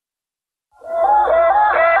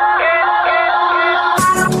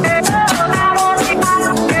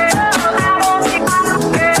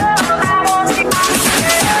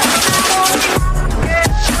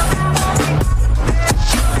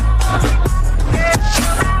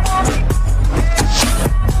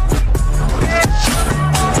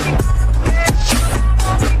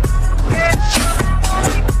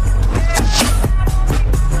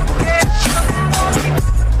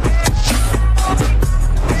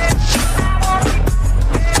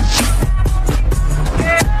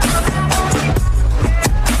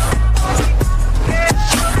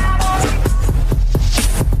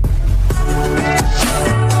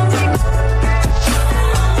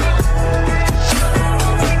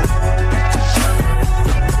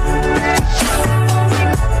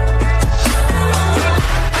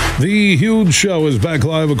 The Huge Show is back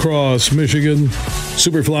live across Michigan.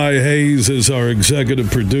 Superfly Hayes is our executive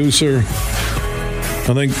producer.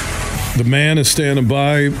 I think the man is standing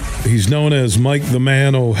by. He's known as Mike the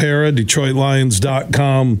Man O'Hara,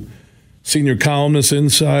 DetroitLions.com senior columnist,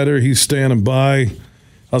 insider. He's standing by.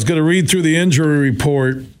 I was going to read through the injury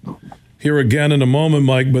report here again in a moment,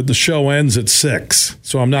 Mike, but the show ends at 6,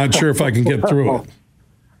 so I'm not sure if I can get through it.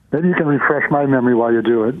 Maybe you can refresh my memory while you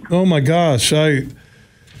do it. Oh, my gosh.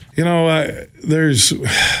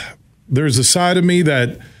 There's a side of me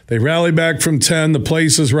that they rally back from 10, the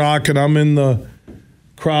place is rocking, I'm in the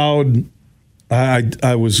crowd.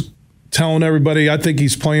 I was telling everybody I think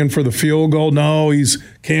he's playing for the field goal. No, he's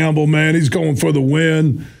Campbell, man. He's going for the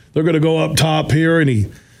win. They're going to go up top here, and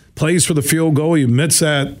he plays for the field goal. He admits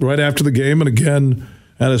that right after the game and again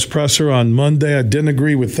at his presser on Monday. I didn't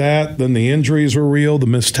agree with that. Then the injuries were real. The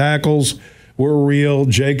missed tackles were real.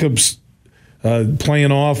 Jacobs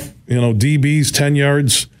playing off, DBs 10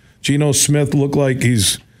 yards. Geno Smith looked like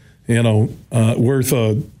he's, worth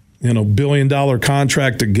a, $1 billion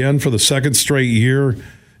contract again for the second straight year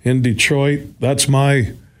in Detroit. That's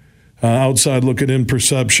my outside looking in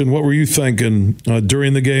perception. What were you thinking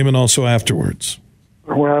during the game and also afterwards?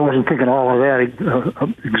 Well, I wasn't thinking all of that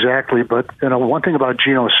exactly, but one thing about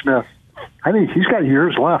Geno Smith, I think he's got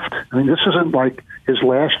years left. I mean, this isn't like his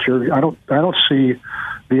last year. I don't see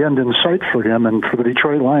the end in sight for him, and for the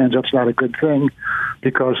Detroit Lions, that's not a good thing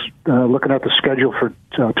because looking at the schedule for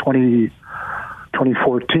 2014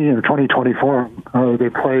 or 2024, they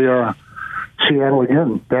play Seattle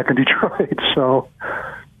again back in Detroit. So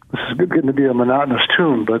this is getting to be a monotonous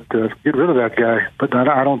tune, but get rid of that guy. But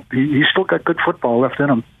I don't. He's still got good football left in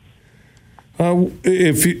him.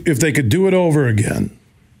 If they could do it over again,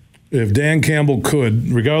 if Dan Campbell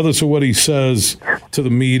could, regardless of what he says to the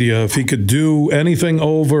media, if he could do anything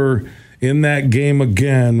over in that game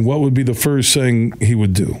again, what would be the first thing he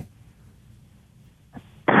would do?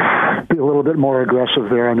 Be a little bit more aggressive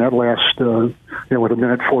there on that last, with a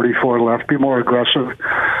minute 44 left. Be more aggressive.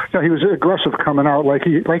 He was aggressive coming out like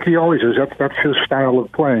he always is. That's his style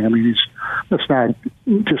of playing. I mean, it's not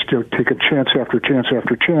just take a chance after chance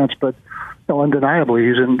after chance, but undeniably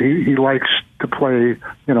he likes to play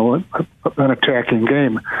an attacking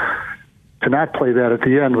game. To not play that at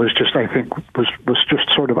the end was just, I think, was just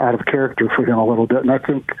sort of out of character for him a little bit. And I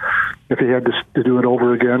think if he had to do it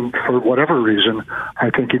over again for whatever reason, I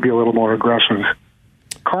think he'd be a little more aggressive,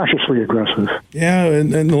 cautiously aggressive. Yeah,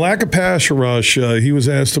 and the lack of pass rush, he was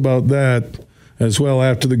asked about that as well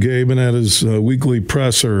after the game and at his weekly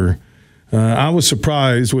presser. I was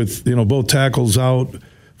surprised with both tackles out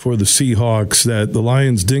for the Seahawks that the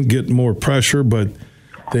Lions didn't get more pressure, but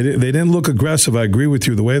they didn't look aggressive. I agree with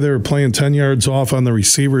you. The way they were playing 10 yards off on the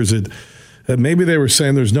receivers, that maybe they were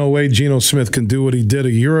saying there's no way Geno Smith can do what he did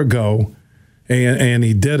a year ago, and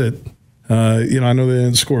he did it. I know they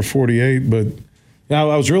didn't score 48, but I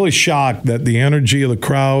was really shocked that the energy of the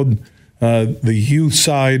crowd, the youth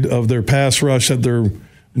side of their pass rush, that there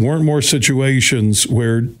weren't more situations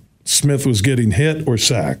where Smith was getting hit or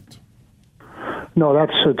sacked. No,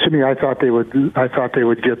 that's to me. I thought they would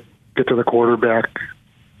get to the quarterback,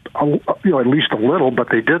 at least a little, but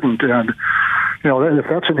they didn't. And if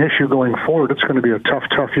that's an issue going forward, it's going to be a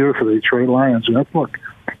tough year for the Detroit Lions. And look,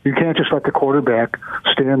 you can't just let the quarterback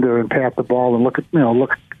stand there and pat the ball and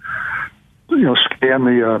scan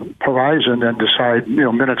the horizon and decide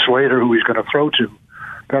minutes later who he's going to throw to.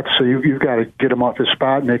 You've got to get him off his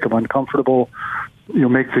spot, make him uncomfortable.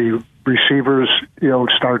 Make the receivers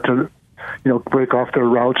start to break off their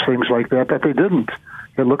routes, things like that. But they didn't.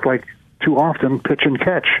 It looked like too often pitch and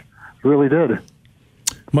catch. It really did.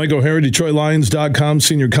 Mike O'Hara, DetroitLions.com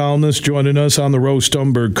senior columnist, joining us on the Roast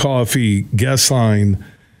Umberg Coffee guest line.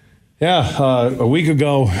 Yeah, a week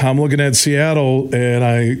ago, I'm looking at Seattle, and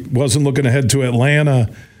I wasn't looking ahead to Atlanta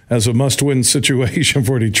as a must-win situation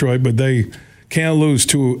for Detroit, but they can't lose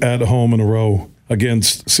two at home in a row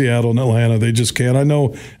against Seattle and Atlanta. They just can't. I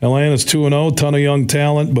know Atlanta's 2-0, ton of young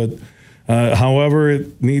talent, but however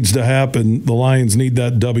it needs to happen, the Lions need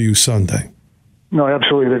that W Sunday. No,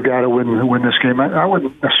 absolutely. They've got to win this game. I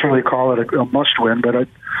wouldn't necessarily call it a must-win, but as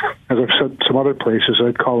I've said some other places,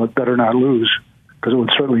 I'd call it better not lose because it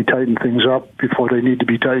would certainly tighten things up before they need to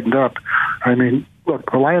be tightened up. I mean,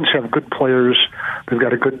 look, the Lions have good players. They've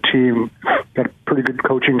got a good team, got a pretty good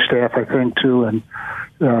coaching staff, I think, too, and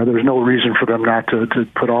there's no reason for them not to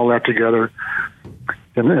put all that together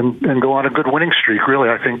and go on a good winning streak. Really,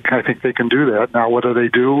 I think they can do that. Now, whether they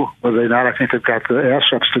do, whether they not, I think they've got the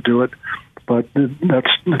assets to do it. But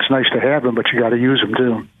it's nice to have them, but you got to use them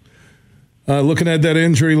too. Looking at that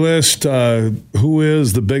injury list, who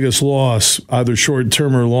is the biggest loss, either short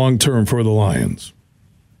term or long term, for the Lions?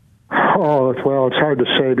 Oh, well, it's hard to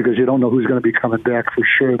say because you don't know who's going to be coming back for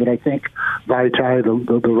sure. But I think Vaitai,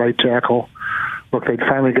 the right tackle, look, they'd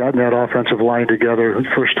finally gotten that offensive line together. The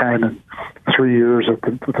first time in 3 years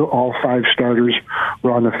that all 5 starters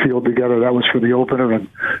were on the field together. That was for the opener, and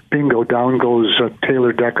bingo, down goes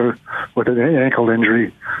Taylor Decker with an ankle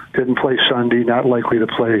injury. Didn't play Sunday, not likely to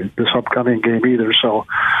play this upcoming game either. So,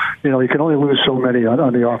 you can only lose so many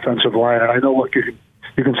on the offensive line. And I know, look,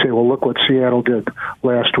 you can say, well, look what Seattle did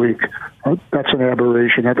last week. That's an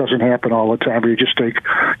aberration. That doesn't happen all the time. You just take,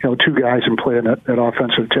 2 guys and play that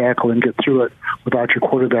offensive tackle and get through it without your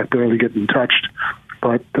quarterback barely getting touched.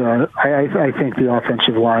 But I think the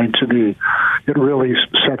offensive line, to me, it really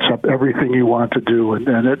sets up everything you want to do,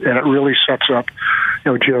 and it really sets up,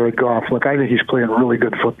 Jared Goff. Look, I think he's playing really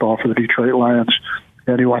good football for the Detroit Lions,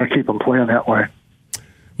 and you want to keep him playing that way.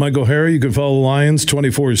 Mike O'Hara, you can follow Lions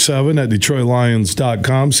 24/7 at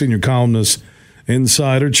DetroitLions.com. Senior columnist,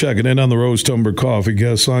 insider, checking in on the Rose Tumbler Coffee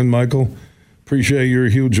guest line. Michael, appreciate your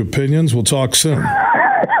huge opinions. We'll talk soon.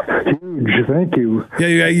 Huge, thank you.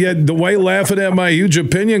 Yeah, the way laughing at my huge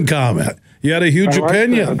opinion comment. You had a huge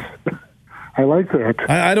opinion. I like that.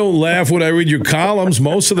 I don't laugh when I read your columns.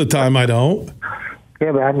 Most of the time I don't.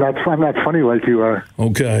 Yeah, but I'm not funny like you are.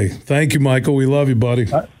 Okay. Thank you, Michael. We love you, buddy.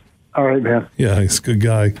 All right, man. Yeah, he's a good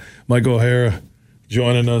guy. Mike O'Hara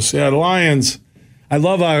joining us. Yeah, the Lions. I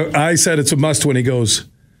love how I said it's a must win. He goes,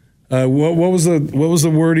 what was the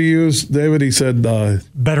word he used, David? He said,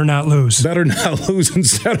 better not lose. Better not lose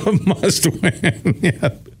instead of must win.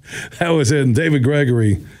 Yeah, that was it. And David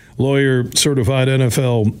Gregory, lawyer, certified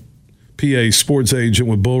NFL PA sports agent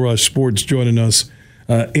with Bullrush Sports, joining us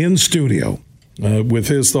in studio with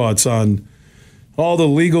his thoughts on all the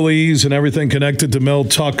legalese and everything connected to Mel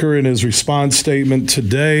Tucker and his response statement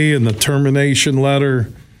today and the termination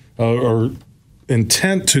letter or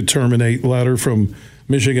intent to terminate letter from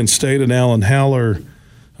Michigan State and Alan Haller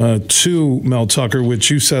to Mel Tucker,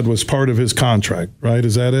 which you said was part of his contract, right?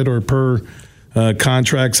 Is that it? Or per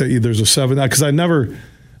contracts that there's a 7? Because I never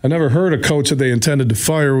heard a coach that they intended to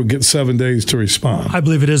fire would get 7 days to respond. I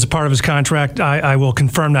believe it is a part of his contract. I will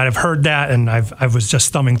confirm that. I've heard that, and I was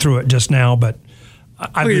just thumbing through it just now, but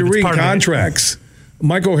I believe it's part of contracts.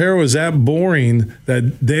 Mike O'Hara was that boring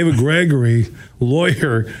that David Gregory,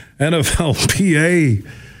 lawyer, NFL PA,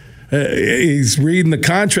 he's reading the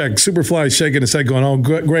contract. Superfly shaking his head going, oh,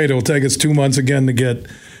 great, it'll take us 2 months again to get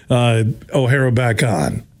O'Hara back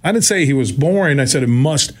on. I didn't say he was boring. I said it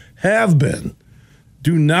must have been.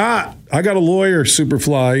 I got a lawyer,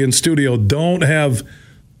 Superfly, in studio. Do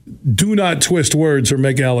not twist words or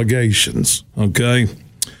make allegations, okay?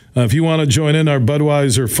 If you want to join in our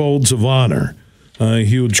Budweiser Folds of Honor,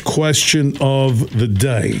 huge question of the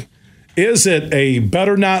day. Is it a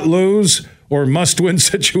better not lose or must-win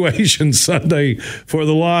situation Sunday for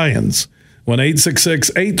the Lions?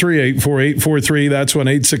 1-866-838-4843. That's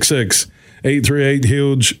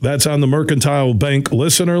 1-866-838-HUGE. That's on the Mercantile Bank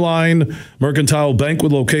listener line. Mercantile Bank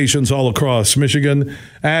with locations all across Michigan.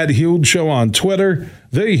 Add Huge Show on Twitter.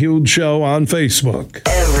 The Huge Show on Facebook.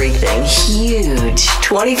 Everything huge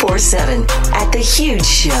 24/7 at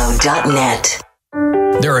thehugeshow.net.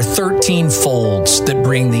 There are 13 folds that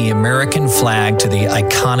bring the American flag to the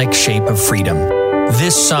iconic shape of freedom.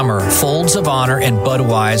 This summer, Folds of Honor and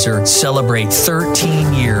Budweiser celebrate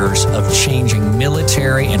 13 years of changing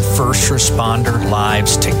military and first responder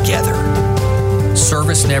lives together.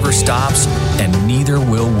 Service never stops, and neither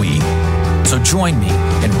will we. So join me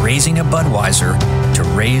in raising a Budweiser to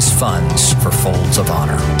raise funds for Folds of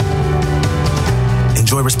Honor.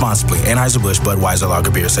 Enjoy responsibly. Anheuser-Busch Budweiser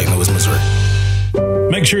Lager Beer, St. Louis, Missouri.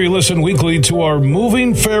 Make sure you listen weekly to our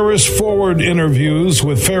Moving Ferris Forward interviews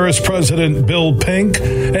with Ferris President Bill Pink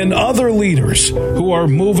and other leaders who are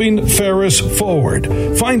moving Ferris forward.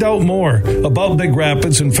 Find out more about Big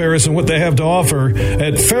Rapids and Ferris and what they have to offer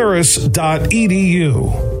at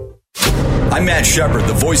ferris.edu. I'm Matt Shepard,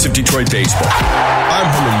 the voice of Detroit baseball. I'm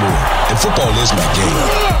Herman Moore, and football is my game.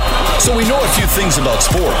 So we know a few things about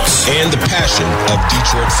sports. And the passion of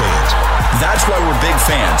Detroit fans. That's why we're big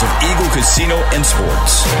fans of Eagle Casino and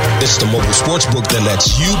Sports. It's the mobile sports book that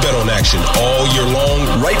lets you bet on action all year long.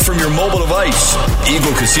 Right from your mobile device.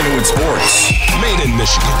 Eagle Casino and Sports. Made in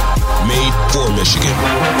Michigan. Made for Michigan.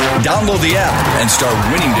 Download the app and start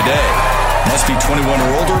winning today. Must be 21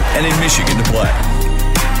 or older and in Michigan to play.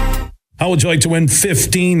 How would you like to win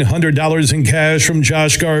 $1,500 in cash from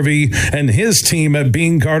Josh Garvey and his team at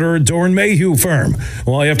Bean Carter Dorn Mayhew Firm?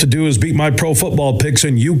 Well, all you have to do is beat my pro football picks,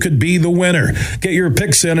 and you could be the winner. Get your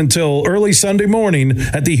picks in until early Sunday morning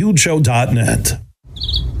at thehugeshow.net.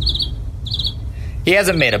 He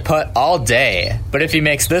hasn't made a putt all day, but if he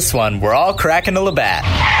makes this one, we're all cracking the Labatt.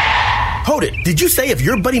 Hold it. Did you say if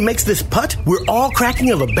your buddy makes this putt, we're all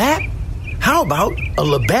cracking a Labatt? How about a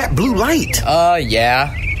Labatt Blue Light? Yeah.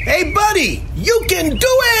 Hey, buddy, you can do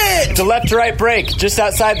it! It's a left-to-right break, just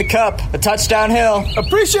outside the cup. A touchdown hill.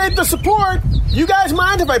 Appreciate the support. You guys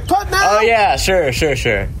mind if I putt now? Oh, yeah, sure.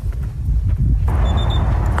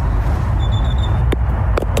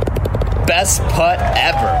 Best putt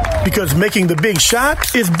ever. Because making the big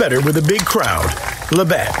shot is better with a big crowd.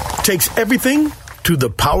 Labatt takes everything to the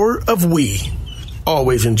power of we.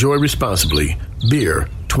 Always enjoy responsibly. Beer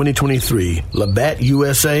 2023, Labatt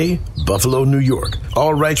USA, Buffalo, New York.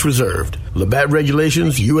 All rights reserved. Labatt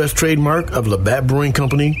Regulations, U.S. trademark of Labatt Brewing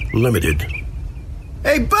Company, Limited.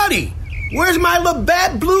 Hey, buddy, where's my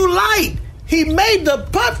Labatt Blue Light? He made the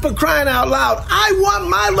putt, for crying out loud. I want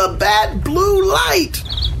my Labatt Blue Light.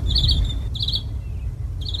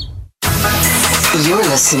 You're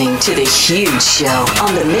listening to The Huge Show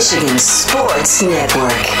on the Michigan Sports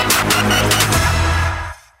Network.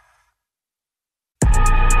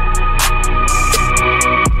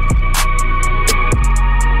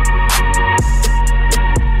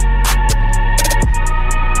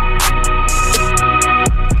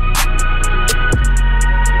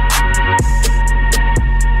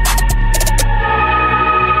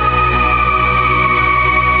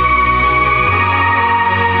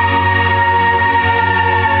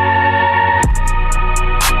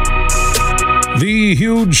 The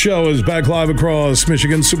Huge Show is back live across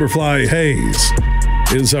Michigan. Superfly Hayes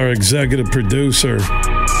is our executive producer.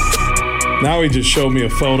 Now he just showed me a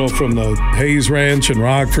photo from the Hayes Ranch in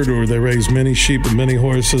Rockford where they raise many sheep and many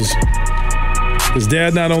horses. His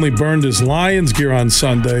dad not only burned his Lions gear on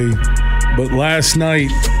Sunday, but last night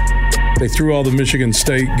they threw all the Michigan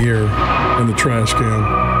State gear in the trash can.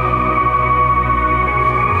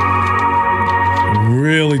 I'm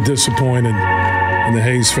really disappointed in the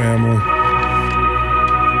Hayes family.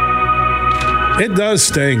 It does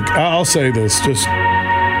stink. I'll say this. Just,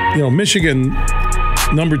 Michigan,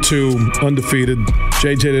 number 2, undefeated.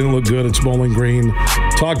 JJ didn't look good. It's Bowling Green.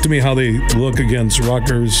 Talk to me how they look against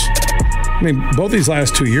Rutgers. I mean, both these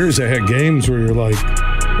last 2 years, they had games where you're like,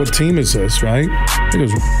 what team is this, right? I think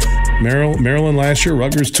it was Maryland last year,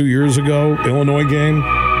 Rutgers 2 years ago, Illinois game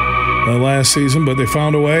last season, but they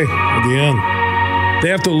found a way at the end. They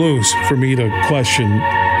have to lose for me to question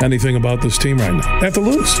anything about this team right now. They have to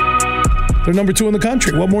lose. They're number 2 in the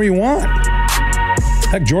country. What more you want?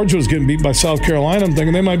 Heck, Georgia was getting beat by South Carolina. I'm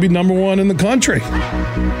thinking they might be number 1 in the country.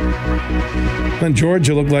 Then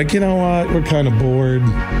Georgia looked like, you know what, we're kind of bored.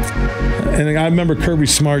 And I remember Kirby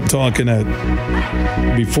Smart talking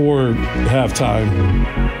before halftime.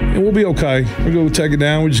 And we'll be okay. We're going to take it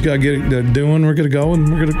down. We just got to get it doing. We're going to go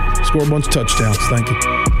and we're going to score a bunch of touchdowns. Thank you.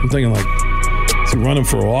 I'm thinking like, is he running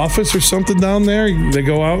for office or something down there? They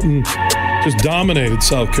go out and just dominated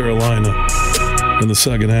South Carolina in the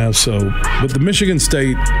second half. But the Michigan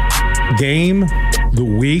State game, the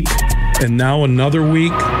week, and now another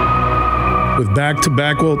week with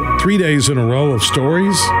back-to-back, 3 days in a row of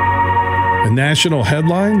stories and national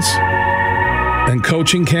headlines and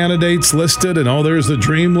coaching candidates listed, and there's the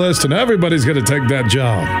dream list, and everybody's going to take that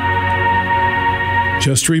job.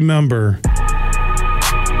 Just remember,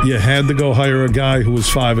 you had to go hire a guy who was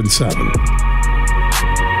 5-7.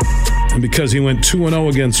 And because he went 2-0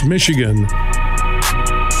 against Michigan,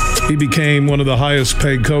 he became one of the highest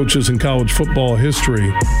paid coaches in college football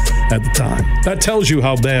history at the time. That tells you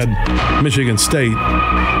how bad Michigan State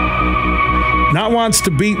not wants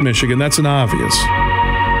to beat Michigan. That's an obvious.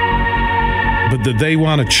 But that they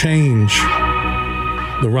want to change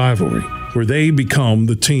the rivalry, where they become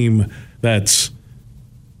the team that's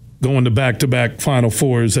going to back-to-back Final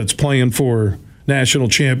Fours, that's playing for national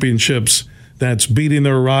championships, that's beating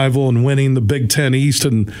their rival and winning the Big Ten East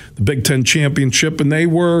and the Big Ten Championship. And they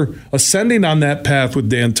were ascending on that path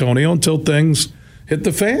with D'Antonio until things hit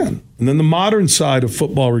the fan. And then the modern side of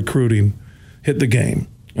football recruiting hit the game.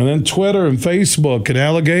 And then Twitter and Facebook and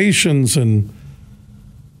allegations, and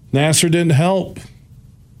Nasser didn't help.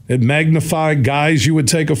 It magnified guys you would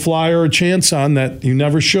take a flyer or a chance on that you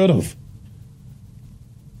never should have.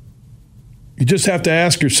 You just have to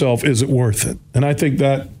ask yourself, is it worth it? And I think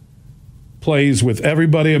that plays with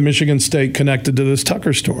everybody at Michigan State connected to this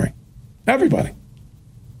Tucker story. Everybody.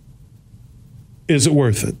 Is it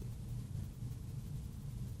worth it?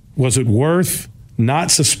 Was it worth not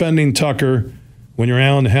suspending Tucker when you're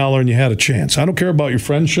Alan Haller and you had a chance? I don't care about your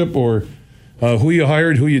friendship or who you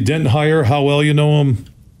hired, who you didn't hire, how well you know him.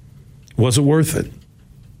 Was it worth it?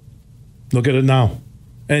 Look at it now.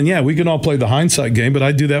 And yeah, we can all play the hindsight game, but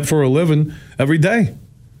I do that for a living every day.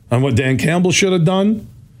 On what Dan Campbell should have done,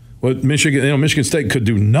 what Michigan State could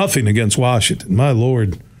do nothing against Washington. My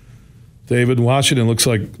Lord. David, Washington looks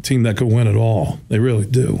like a team that could win it all. They really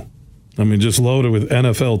do. I mean, just loaded with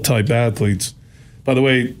NFL-type athletes. By the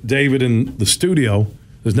way, David in the studio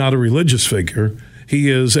is not a religious figure. He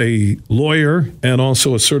is a lawyer and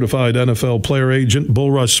also a certified NFL player agent,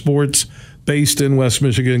 Bull Rush Sports, based in West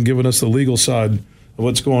Michigan, giving us the legal side of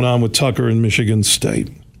what's going on with Tucker in Michigan State.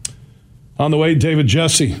 On the way, David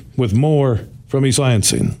Jesse with more from East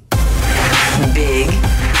Lansing. Big,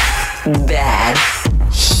 bad,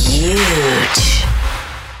 huge.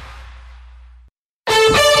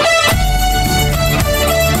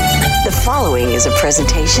 The following is a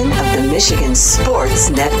presentation of the Michigan Sports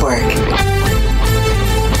Network.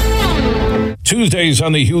 Tuesdays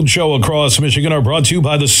on the Huge Show across Michigan are brought to you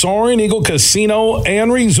by the Soaring Eagle Casino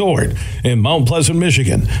and Resort in Mount Pleasant,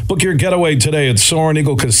 Michigan. Book your getaway today at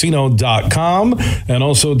SoaringEagleCasino.com and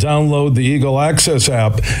also download the Eagle Access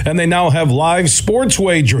app. And they now have live sports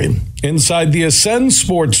wagering inside the Ascend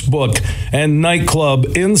Sportsbook and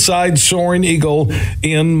nightclub inside Soaring Eagle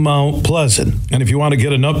in Mount Pleasant. And if you want to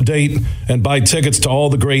get an update and buy tickets to all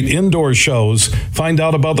the great indoor shows, find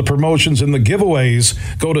out about the promotions and the giveaways,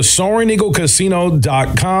 go to SoaringEagleCasino.com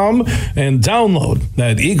and download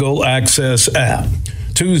that Eagle Access app.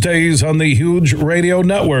 Tuesdays on the Huge Radio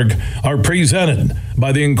Network are presented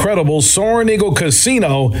by the incredible Soaring Eagle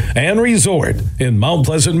Casino and Resort in Mount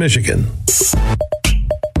Pleasant, Michigan.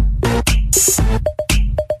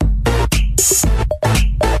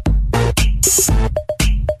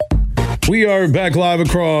 We are back live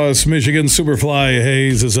across Michigan. Superfly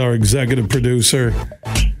Hayes is our executive producer.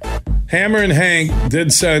 Hammer and Hank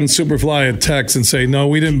did send Superfly a text and say, no,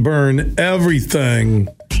 we didn't burn everything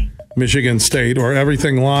Michigan State or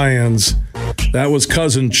everything Lions. That was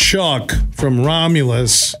cousin Chuck from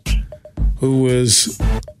Romulus, who was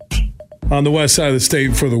on the west side of the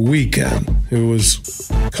state for the weekend. It was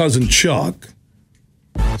cousin Chuck.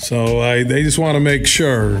 So they just want to make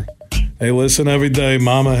sure. They listen every day.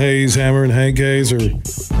 Mama Hayes, Hammer, and Hank Hayes are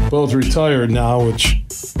both retired now, which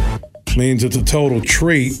means it's a total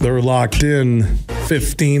treat. They're locked in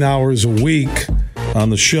 15 hours a week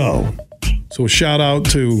on the show. So a shout out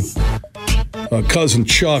to cousin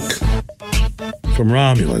Chuck from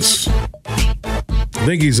Romulus. I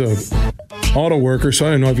think he's a auto worker, so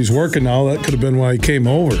I don't know if he's working now. That could have been why he came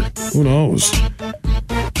over. Who knows?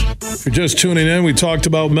 If you're just tuning in, we talked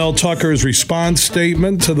about Mel Tucker's response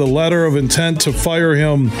statement to the letter of intent to fire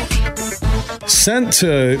him sent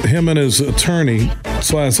to him and his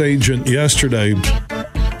attorney/agent yesterday.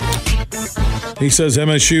 He says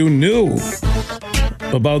MSU knew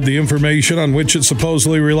about the information on which it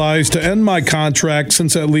supposedly relies to end my contract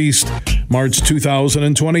since at least March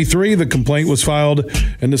 2023. The complaint was filed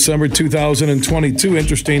in December 2022.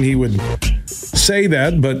 Interesting he would say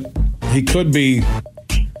that, but he could be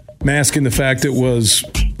masking the fact it was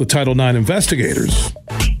the Title IX investigators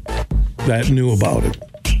that knew about it.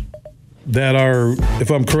 That are,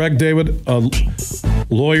 if I'm correct, David,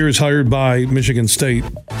 lawyers hired by Michigan State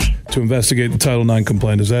to investigate the Title IX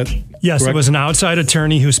complaint. Is that Yes, correct? It was an outside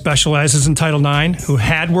attorney who specializes in Title IX, who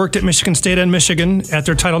had worked at Michigan State and Michigan at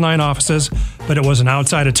their Title IX offices, but it was an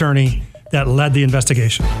outside attorney that led the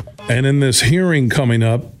investigation. And in this hearing coming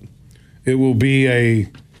up, it will be a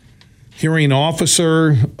hearing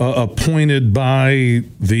officer appointed by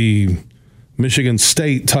the Michigan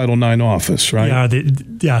State Title IX office, right? Yeah,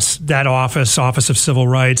 yes, that Office of Civil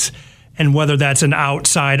Rights. And whether that's an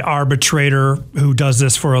outside arbitrator who does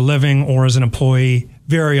this for a living or as an employee,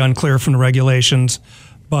 very unclear from the regulations.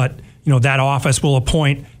 But, that office will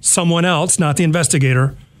appoint someone else, not the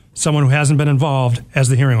investigator, someone who hasn't been involved as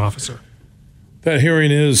the hearing officer. That hearing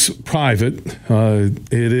is private.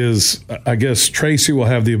 It is, I guess, Tracy will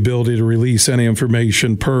have the ability to release any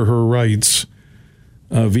information per her rights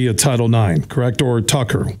via Title IX, correct? Or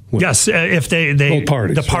Tucker? Yes, if both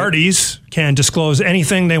parties, the parties can disclose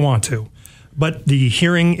anything they want to. But the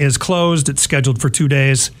hearing is closed. It's scheduled for 2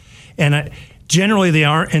 days. And generally they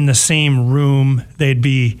aren't in the same room. They'd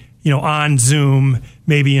be, on Zoom,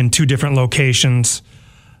 maybe in two different locations,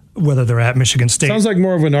 whether they're at Michigan State. Sounds like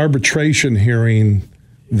more of an arbitration hearing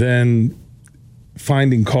than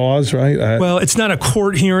finding cause, right? Well, it's not a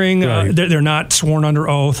court hearing. Right. They're not sworn under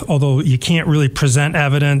oath, although you can't really present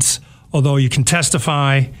evidence, although you can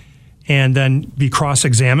testify and then be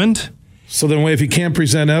cross-examined. So then if you can't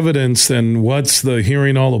present evidence, then what's the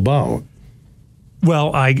hearing all about?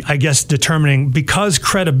 Well, I guess determining, because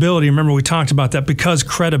credibility, remember we talked about that, because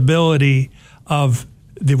credibility of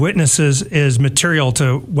the witnesses is material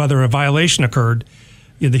to whether a violation occurred,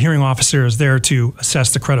 the hearing officer is there to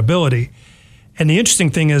assess the credibility. And the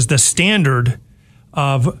interesting thing is the standard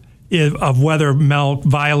of, of whether Mel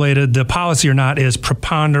violated the policy or not is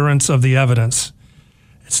preponderance of the evidence.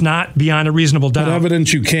 It's not beyond a reasonable doubt. But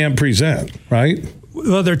evidence you can't present, right?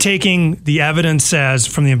 Well, they're taking the evidence as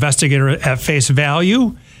from the investigator at face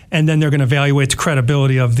value, and then they're going to evaluate the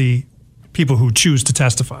credibility of the people who choose to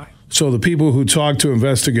testify. So the people who talk to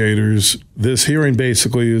investigators, this hearing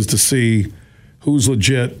basically is to see who's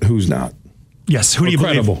legit, who's not. Yes. Who do you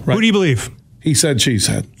believe? Right? Who do you believe? He said, she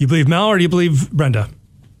said. You believe Mel or do you believe Brenda?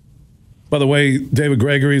 By the way, David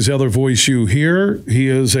Gregory is the other voice you hear. He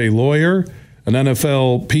is a lawyer, an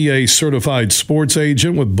NFLPA certified sports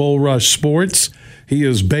agent with Bull Rush Sports. He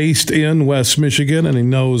is based in West Michigan, and he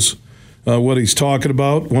knows what he's talking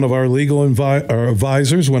about. One of our legal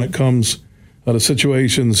advisors when it comes to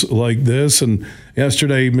situations like this. And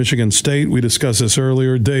yesterday, Michigan State, we discussed this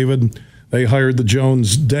earlier, David, they hired the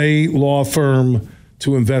Jones Day law firm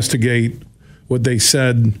to investigate what they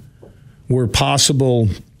said were possible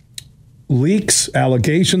leaks,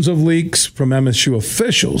 allegations of leaks from MSU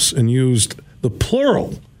officials, and used the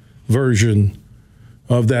plural version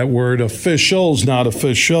of that word, officials, not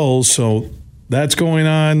officials. So that's going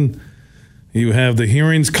on. You have the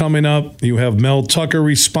hearings coming up. You have Mel Tucker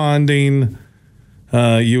responding.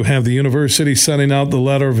 You have the university sending out the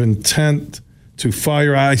letter of intent to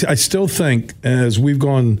fire. I still think, as we've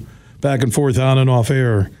gone back and forth on and off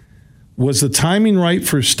air, was the timing right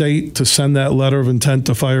for State to send that letter of intent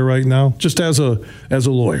to fire right now? Just as a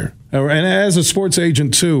lawyer and as a sports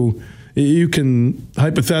agent too, you can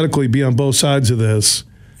hypothetically be on both sides of this.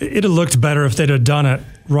 It'd have looked better if they'd have done it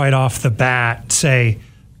right off the bat, say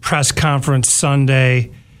press conference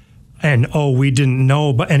Sunday, and we didn't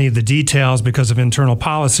know any of the details because of internal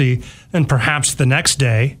policy, and perhaps the next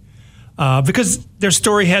day, because their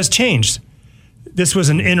story has changed. This was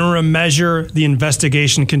an interim measure. The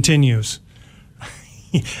investigation continues.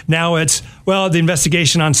 Now it's, the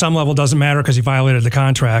investigation on some level doesn't matter because he violated the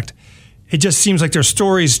contract. It just seems like their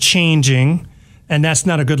story's changing, and that's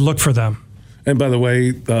not a good look for them. And by the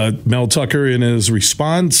way, Mel Tucker, in his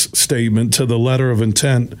response statement to the letter of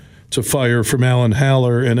intent to fire from Alan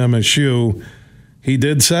Haller and MSU, he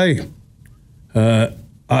did say,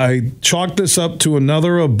 I chalked this up to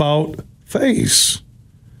another about face.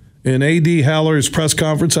 In A.D. Haller's press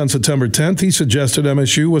conference on September 10th, he suggested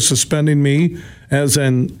MSU was suspending me as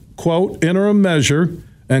an, quote, interim measure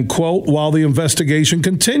and, quote, while the investigation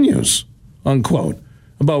continues, unquote.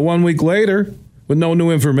 About 1 week later, with no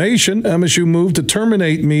new information, MSU moved to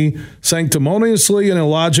terminate me sanctimoniously and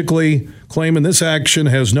illogically, claiming this action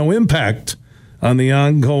has no impact on the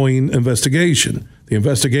ongoing investigation. The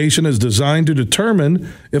investigation is designed to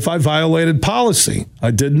determine if I violated policy.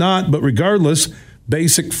 I did not, but regardless,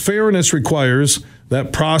 basic fairness requires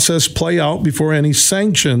that process play out before any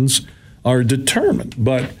sanctions are determined.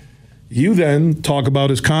 But you then talk about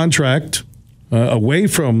his contract away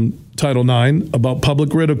from Title IX, about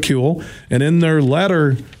public ridicule, and in their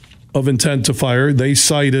letter of intent to fire, they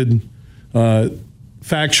cited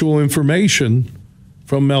factual information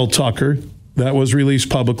from Mel Tucker that was released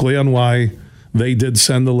publicly on why they did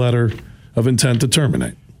send the letter of intent to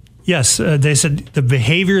terminate. Yes, they said the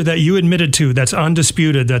behavior that you admitted to, that's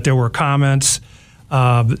undisputed, that there were comments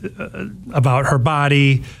about her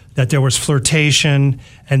body, that there was flirtation,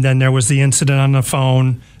 and then there was the incident on the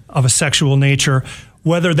phone of a sexual nature.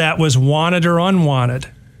 Whether that was wanted or unwanted,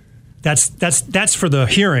 that's for the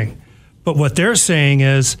hearing. But what they're saying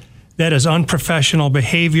is that is unprofessional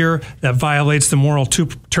behavior that violates the moral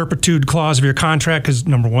turpitude clause of your contract because,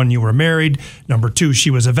 number one, you were married. Number two, she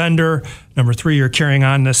was a vendor. Number three, you're carrying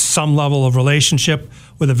on some level of relationship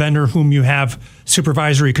with a vendor whom you have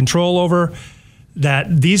supervisory control over.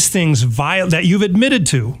 That these things that you've admitted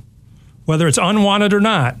to, whether it's unwanted or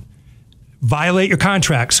not, violate your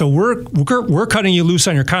contract. So we're cutting you loose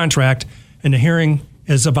on your contract, and the hearing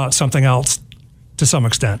is about something else to some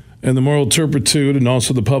extent. And the moral turpitude and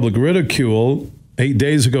also the public ridicule, 8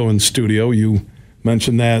 days ago in studio, you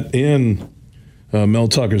mentioned that in Mel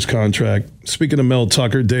Tucker's contract. Speaking of Mel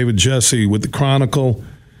Tucker, David Jesse with the Chronicle,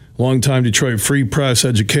 longtime Detroit Free Press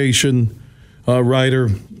education writer,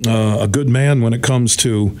 a good man when it comes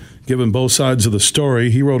to giving both sides of the story.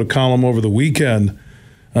 He wrote a column over the weekend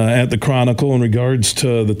at the Chronicle in regards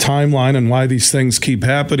to the timeline and why these things keep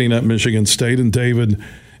happening at Michigan State. And David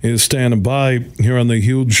is standing by here on the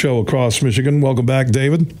Huge Show across Michigan. Welcome back,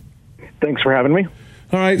 David. Thanks for having me.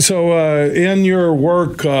 All right, so in your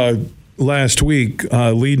work last week,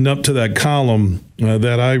 leading up to that column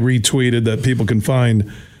that I retweeted that people can find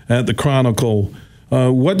at the Chronicle,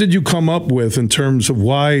 what did you come up with in terms of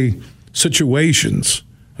why situations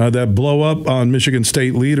that blow up on Michigan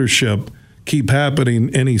State leadership keep happening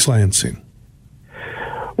in East Lansing?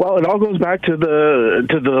 Well, it all goes back to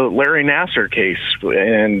the Larry Nassar case.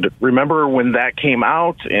 And remember when that came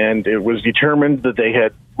out and it was determined that they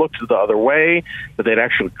had looked the other way, that they'd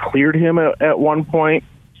actually cleared him at one point.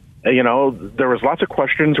 You know, there was lots of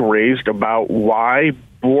questions raised about why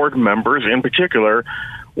board members in particular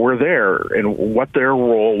were there and what their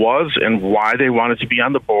role was and why they wanted to be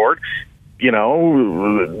on the board. You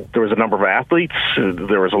know, there was a number of athletes.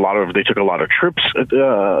 There was they took a lot of trips.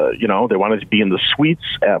 You know, they wanted to be in the suites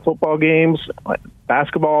at football games,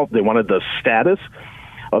 basketball. They wanted the status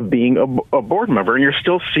of being a board member. And you're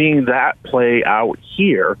still seeing that play out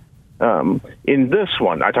here. In this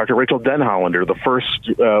one, I talked to Rachel Denhollander, the first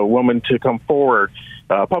woman to come forward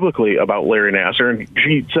publicly about Larry Nassar, and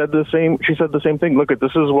she said the same. She said the same thing. Look,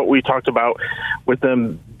 this is what we talked about with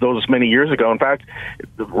them those many years ago. In fact,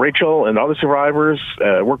 Rachel and other survivors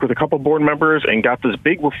worked with a couple board members and got this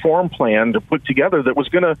big reform plan to put together that was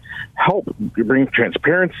going to help bring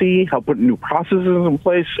transparency, help put new processes in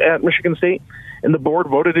place at Michigan State. And the board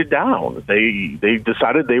voted it down. They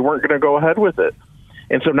decided they weren't going to go ahead with it.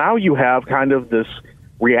 And so now you have kind of this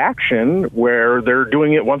reaction where they're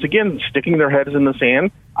doing it once again, sticking their heads in the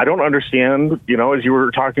sand. I don't understand, you know, as you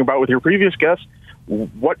were talking about with your previous guest,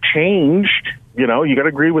 what changed. You know, you got to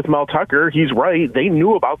agree with Mel Tucker. He's right. They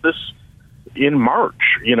knew about this in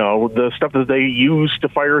March, you know, the stuff that they used to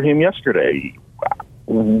fire him yesterday.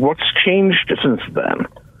 What's changed since then?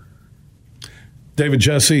 David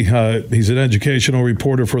Jesse, he's an educational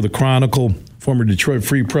reporter for the Chronicle, former Detroit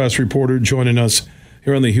Free Press reporter, joining us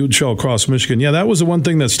here on the Huge Show across Michigan. Yeah, that was the one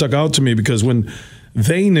thing that stuck out to me because when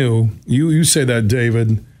they knew, you say that,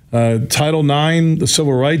 David, Title IX, the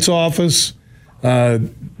Civil Rights Office,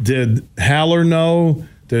 did Haller know?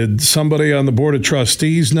 Did somebody on the Board of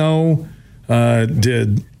Trustees know?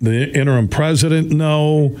 Did the interim president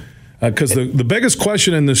know? Because the biggest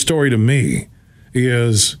question in this story to me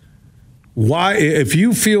is why, if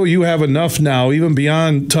you feel you have enough now, even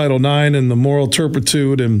beyond Title IX and the moral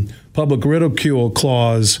turpitude and public ridicule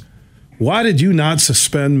clause, why did you not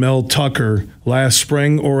suspend Mel Tucker last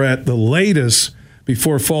spring or at the latest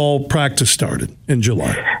before fall practice started in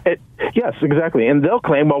July? Yes, exactly. And they'll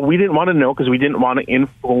claim, well, we didn't want to know because we didn't want to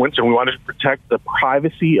influence and we wanted to protect the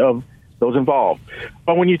privacy of those involved.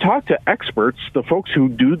 But when you talk to experts, the folks who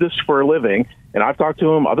do this for a living, and I've talked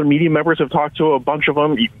to them, other media members have talked to a bunch of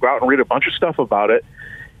them, you can go out and read a bunch of stuff about it.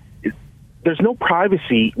 There's no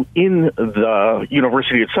privacy in the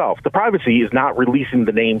university itself. The privacy is not releasing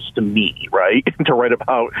the names to me, right? To write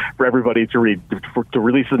about for everybody to read, to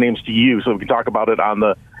release the names to you so we can talk about it on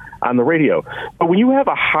the radio. But when you have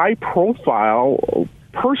a high-profile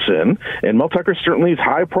person, and Mel Tucker certainly is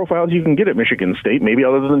high profile as you can get at Michigan State, maybe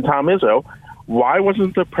other than Tom Izzo, why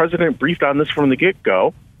wasn't the president briefed on this from the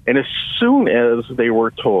get-go? And as soon as they were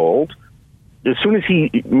told, as soon as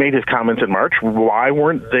he made his comments in March, why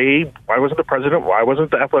wasn't the president, why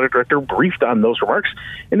wasn't the athletic director briefed on those remarks?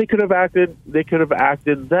 And they could have acted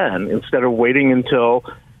then instead of waiting until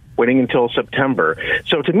September.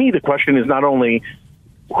 So to me, the question is not only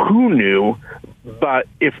who knew, but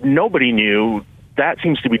if nobody knew, that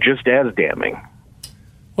seems to be just as damning.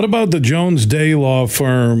 What about the Jones Day law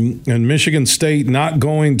firm and Michigan State not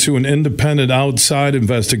going to an independent outside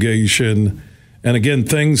investigation? And again,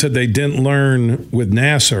 things that they didn't learn with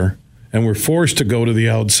Nassar and were forced to go to the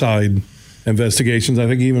outside investigations. I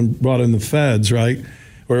think he even brought in the feds, right?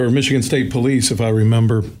 Or Michigan State Police, if I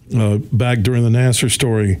remember, back during the Nassar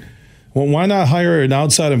story. Well, why not hire an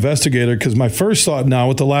outside investigator? Because my first thought now,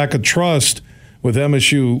 with the lack of trust with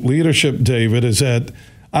MSU leadership, David, is that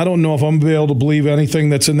I don't know if I'm going to be able to believe anything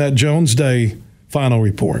that's in that Jones Day final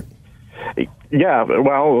report. Yeah,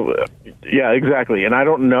 well, yeah, exactly. And I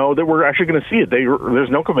don't know that we're actually going to see it. There's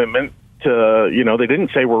no commitment to, they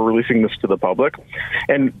didn't say we're releasing this to the public.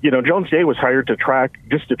 And, Jones Day was hired to track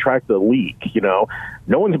the leak. No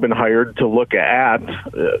one's been hired to look at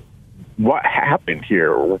what happened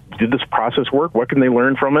here. Did this process work? What can they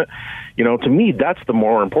learn from it? To me, that's the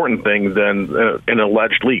more important thing than an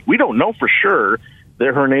alleged leak. We don't know for sure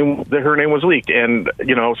that her name was leaked. And,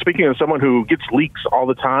 speaking of someone who gets leaks all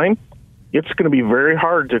the time, it's going to be very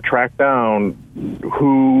hard to track down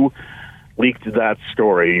who leaked that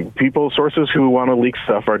story. Sources who want to leak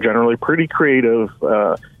stuff are generally pretty creative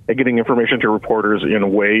at getting information to reporters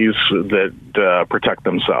in ways that protect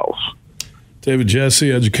themselves. David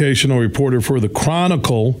Jesse, educational reporter for the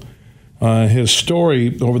Chronicle. His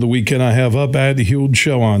story over the weekend I have up at The Huge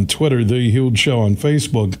Show on Twitter, The Huge Show on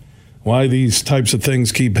Facebook, why these types of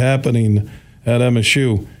things keep happening at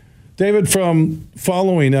MSU. David, from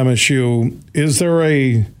following MSU, is there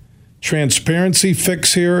a transparency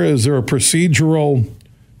fix here? Is there a procedural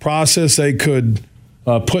process they could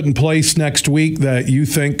put in place next week that you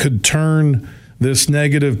think could turn this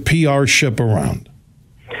negative PR ship around?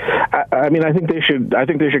 I mean, I think they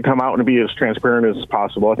should come out and be as transparent as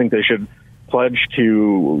possible. I think they should pledge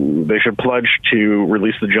to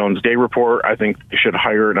release the Jones Day report. I think they should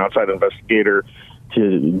hire an outside investigator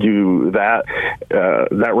to do that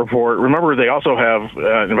report. Remember, they also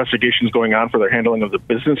have investigations going on for their handling of the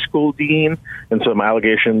business school dean and some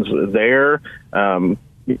allegations there.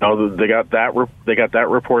 They got that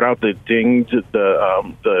report out that dinged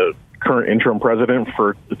the current interim president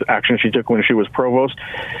for the action she took when she was provost.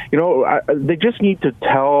 They just need to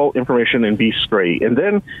tell information and be straight. And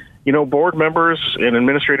then, board members and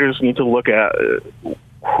administrators need to look at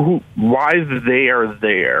why they are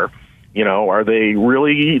there. Are they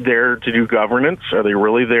really there to do governance? Are they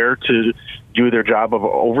really there to do their job of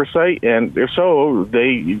oversight? And if so,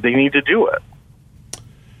 they need to do it.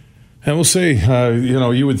 And we'll see.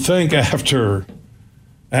 You would think after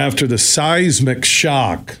the seismic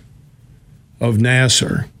shock of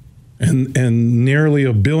Nassar and nearly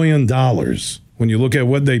 $1 billion, when you look at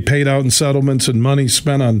what they paid out in settlements and money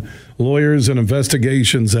spent on lawyers and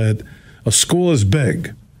investigations, that a school as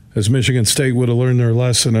big as Michigan State would have learned their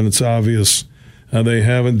lesson, and it's obvious they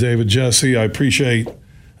haven't. David Jesse, I appreciate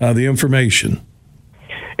the information.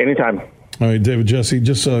 Anytime. All right, David Jesse,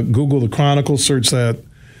 just Google the Chronicle, search that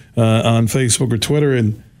on Facebook or Twitter,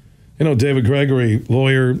 and David Gregory,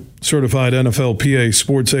 lawyer, certified NFLPA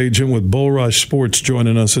sports agent with Bullrush Sports,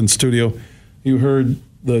 joining us in studio. You heard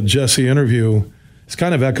the Jesse interview. It's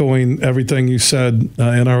kind of echoing everything you said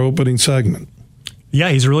in our opening segment. Yeah,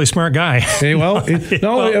 he's a really smart guy. Hey, a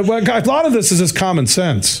lot of this is just common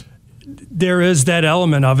sense. There is that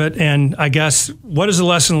element of it, and I guess what is the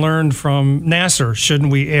lesson learned from Nassar?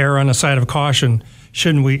 Shouldn't we err on the side of caution?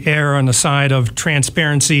 Shouldn't we err on the side of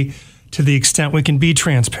transparency to the extent we can be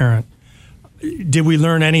transparent? Did we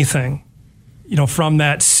learn anything, from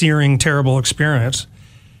that searing, terrible experience?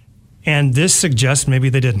 And this suggests maybe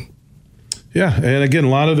they didn't. Yeah, and again, a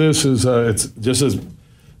lot of this is it's just as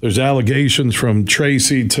there's allegations from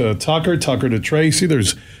Tracy to Tucker to Tracy.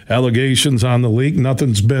 There's allegations on the leak.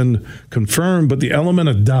 Nothing's been confirmed, but the element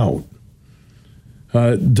of doubt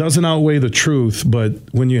doesn't outweigh the truth. But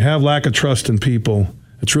when you have lack of trust in people,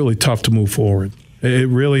 it's really tough to move forward. It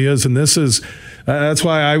really is, and this is that's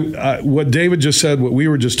why I what David just said, what we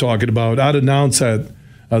were just talking about. I'd announce that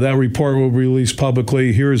that report will be released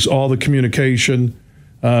publicly. Here's all the communication.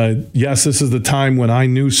 Yes, this is the time when I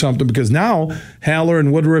knew something, because now Haller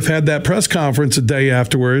and Woodruff had that press conference a day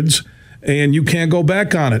afterwards, and you can't go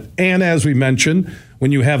back on it. And as we mentioned,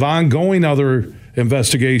 when you have ongoing other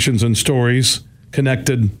investigations and stories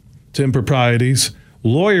connected to improprieties,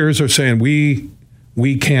 lawyers are saying we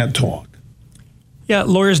can't talk. Yeah,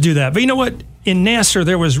 lawyers do that. But you know what? In Nassar,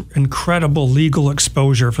 there was incredible legal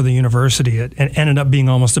exposure for the university. It ended up being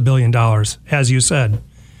almost $1 billion, as you said.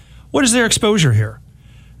 What is their exposure here?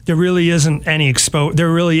 There really isn't any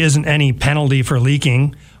penalty for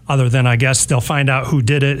leaking, other than I guess they'll find out who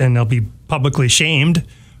did it and they'll be publicly shamed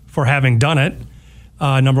for having done it.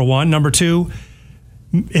 Number one. Number two,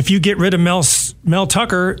 if you get rid of Mel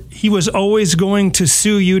Tucker, he was always going to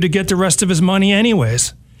sue you to get the rest of his money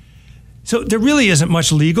anyways. So there really isn't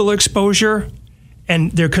much legal exposure,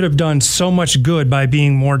 and there could have done so much good by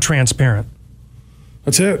being more transparent.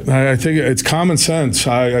 That's it. I think it's common sense.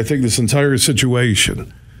 I think this entire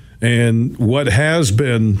situation and what has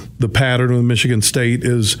been the pattern with Michigan State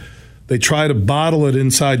is they try to bottle it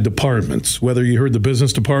inside departments, whether you heard the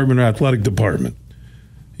business department or athletic department.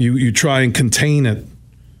 You try and contain it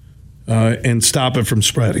and stop it from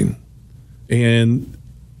spreading. And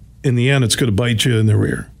in the end, it's going to bite you in the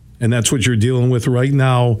rear. And that's what you're dealing with right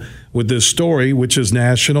now with this story, which is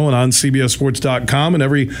national and on CBSSports.com. And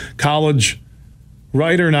every college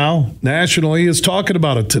writer now nationally is talking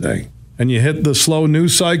about it today. And you hit the slow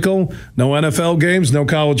news cycle, no NFL games, no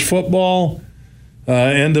college football,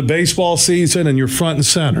 end of baseball season, and you're front and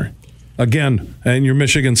center again, and you're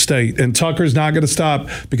Michigan State. And Tucker's not going to stop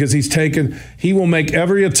because he will make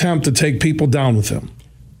every attempt to take people down with him.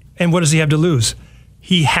 And what does he have to lose?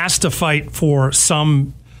 He has to fight for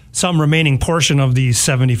some remaining portion of the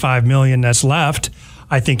 $75 million that's left.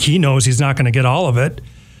 I think he knows he's not going to get all of it,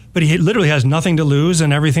 but he literally has nothing to lose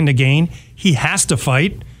and everything to gain. He has to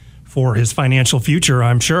fight for his financial future,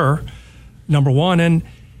 I'm sure, number one. And,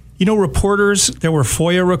 reporters, there were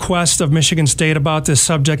FOIA requests of Michigan State about this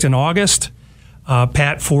subject in August.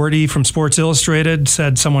 Pat Forty from Sports Illustrated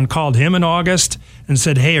said someone called him in August and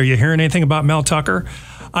said, hey, are you hearing anything about Mel Tucker?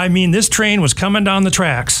 I mean, this train was coming down the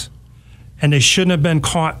tracks, and they shouldn't have been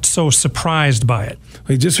caught so surprised by it.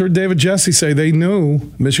 We just heard David Jesse say they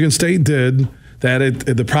knew, Michigan State did, that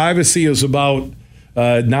the privacy is about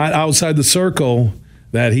not outside the circle,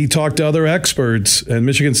 that he talked to other experts, and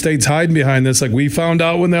Michigan State's hiding behind this, like we found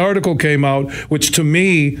out when the article came out, which to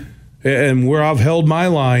me, and where I've held my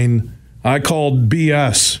line, I called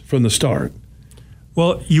BS from the start.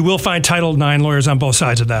 Well, you will find Title IX lawyers on both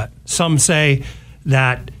sides of that. Some say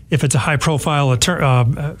that if it's a high-profile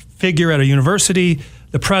figure at a university,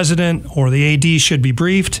 the president or the AD should be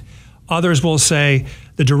briefed. Others will say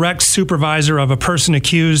the direct supervisor of a person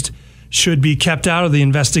accused should be kept out of the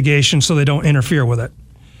investigation so they don't interfere with it.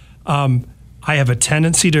 I have a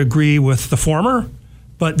tendency to agree with the former,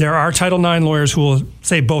 but there are Title IX lawyers who will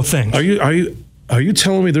say both things. Are you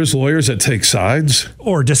telling me there's lawyers that take sides?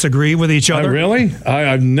 Or disagree with each other? Really?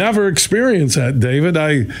 I've never experienced that, David.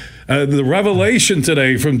 The revelation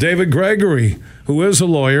today from David Gregory, who is a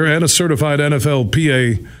lawyer and a certified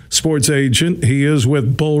NFLPA sports agent. He is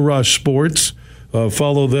with Bull Rush Sports.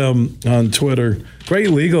 Follow them on Twitter.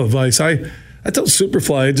 Great legal advice. I tell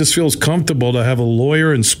Superfly it just feels comfortable to have a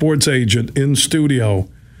lawyer and sports agent in studio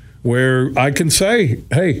where I can say,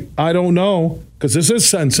 hey, I don't know, because this is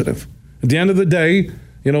sensitive. At the end of the day,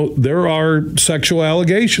 there are sexual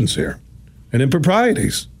allegations here and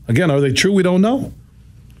improprieties. Again, are they true? We don't know.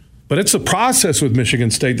 But it's the process with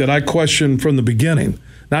Michigan State that I question from the beginning,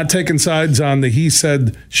 not taking sides on the he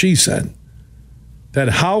said, she said. That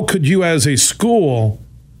how could you as a school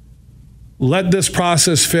let this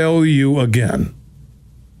process fail you again?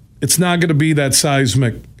 It's not going to be that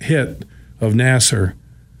seismic hit of Nassar,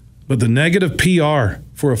 but the negative PR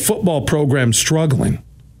for a football program struggling.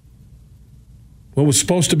 What was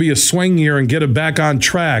supposed to be a swing year and get it back on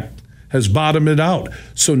track has bottomed it out.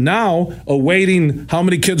 So now, awaiting how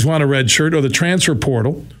many kids want a red shirt or the transfer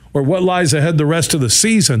portal or what lies ahead the rest of the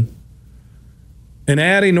season, and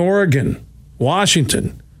adding Oregon,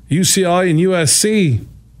 Washington, UCLA, and USC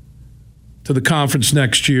to the conference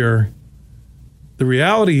next year, the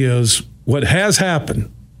reality is what has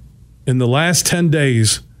happened in the last 10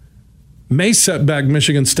 days may set back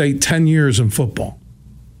Michigan State 10 years in football.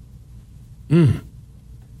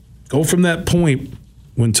 Go from that point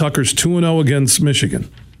when Tucker's 2-0 against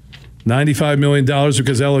Michigan, $95 million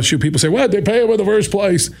because LSU people say, well, they pay him in the first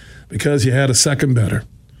place because you had a second bidder.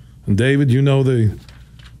 And David, you know the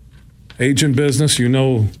agent business, you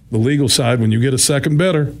know the legal side when you get a second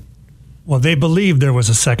bidder. Well, they believed there was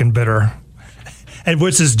a second bidder, and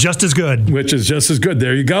which is just as good. Which is just as good.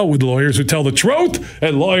 There you go, with lawyers who tell the truth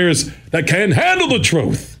and lawyers that can handle the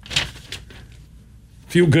truth.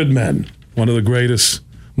 Few Good Men, one of the greatest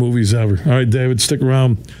movies ever. All right, David, stick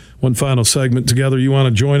around. One final segment together. You want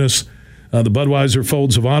to join us? The Budweiser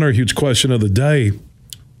Folds of Honor, huge question of the day.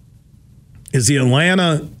 Is the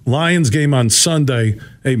Atlanta Lions game on Sunday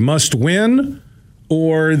a must-win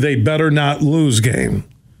or they better not lose game?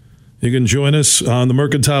 You can join us on the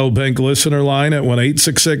Mercantile Bank listener line at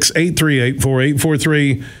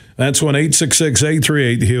 1-866-838-4843. That's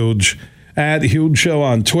 1-866-838-HUGE. At Huge Show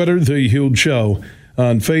on Twitter, The Huge Show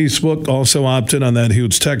on Facebook. Also opt in on that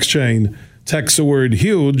huge text chain. Text the word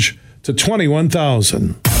HUGE to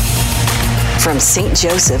 21,000. From St.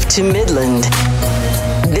 Joseph to Midland,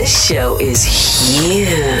 this show is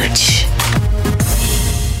huge.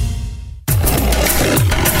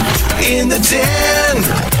 In the den.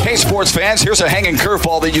 Hey, sports fans, here's a hanging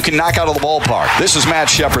curveball that you can knock out of the ballpark. This is Matt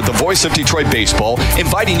Shepard, the voice of Detroit baseball,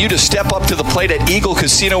 inviting you to step up to the plate at Eagle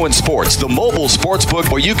Casino and Sports, the mobile sports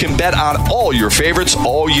book where you can bet on all your favorites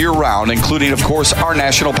all year round, including, of course, our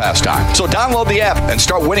national pastime. So download the app and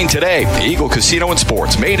start winning today. Eagle Casino and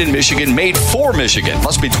Sports, made in Michigan, made for Michigan.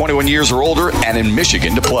 Must be 21 years or older and in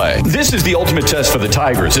Michigan to play. This is the ultimate test for the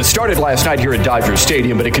Tigers. It started last night here at Dodger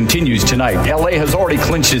Stadium, but it continues tonight. LA has already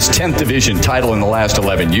clinched its 10th division title in the last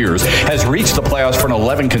 11 years, has reached the playoffs for an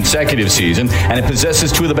 11 consecutive season, and it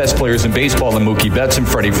possesses two of the best players in baseball in Mookie Betts and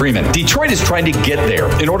Freddie Freeman. Detroit is trying to get there.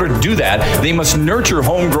 In order to do that, they must nurture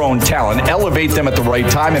homegrown talent, elevate them at the right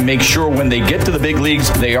time, and make sure when they get to the big leagues,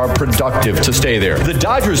 they are productive to stay there. The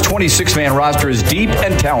Dodgers' 26-man roster is deep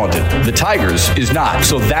and talented. The Tigers is not,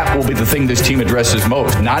 so that will be the thing this team addresses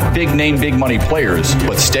most. Not big name, big money players,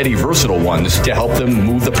 but steady, versatile ones to help them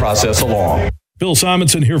move the process along. Bill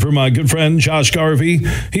Simonson here for my good friend Josh Garvey.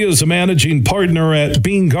 He is a managing partner at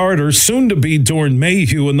Beene Garter, soon to be Doeren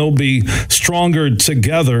Mayhew, and they'll be stronger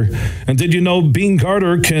together. And did you know Beene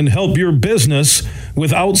Garter can help your business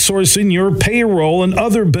with outsourcing your payroll and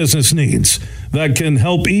other business needs that can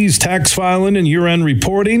help ease tax filing and year-end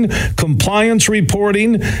reporting, compliance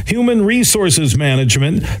reporting, human resources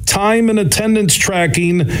management, time and attendance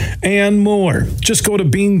tracking, and more. Just go to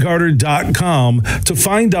BeanCarter.com to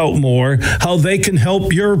find out more how they can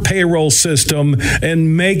help your payroll system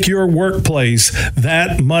and make your workplace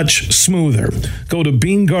that much smoother. Go to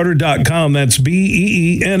BeanCarter.com. That's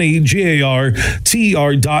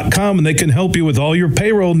BeanEnergar.com, and they can help you with all your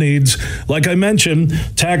payroll needs. Like I mentioned,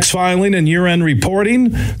 tax filing and year-end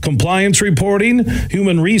reporting, compliance reporting,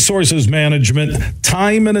 human resources management,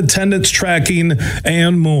 time and attendance tracking,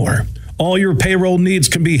 and more. All your payroll needs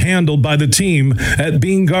can be handled by the team at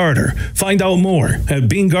Bean Garter. Find out more at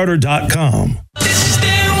BeanCarter.com.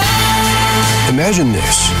 Imagine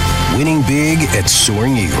this, winning big at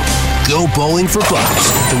Soaring Eagle. Go bowling for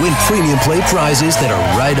bucks to win premium play prizes that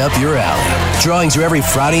are right up your alley. Drawings are every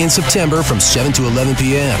Friday in September from 7 to 11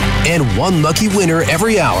 p.m. And one lucky winner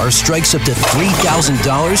every hour strikes up to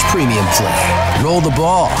 $3,000 premium play. Roll the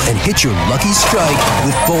ball and hit your lucky strike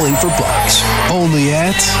with Bowling for Bucks. Only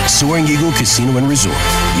at Soaring Eagle Casino and Resort.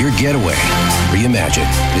 Your getaway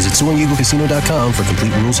reimagined. Visit SoaringEagleCasino.com for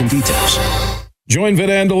complete rules and details. Join Van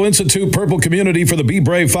Andel Institute Purple Community for the Be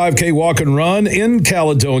Brave 5K Walk and Run in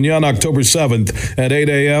Caledonia on October 7th at 8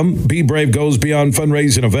 a.m. Be Brave goes beyond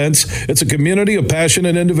fundraising events. It's a community of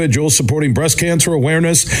passionate individuals supporting breast cancer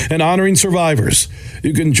awareness and honoring survivors.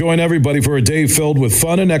 You can join everybody for a day filled with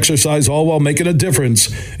fun and exercise, all while making a difference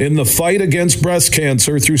in the fight against breast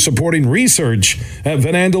cancer through supporting research at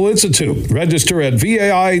Van Andel Institute. Register at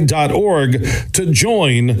vai.org to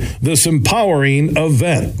join this empowering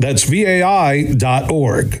event. That's vai.org.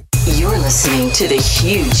 You're listening to The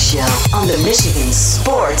Huge Show on the Michigan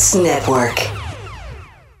Sports Network.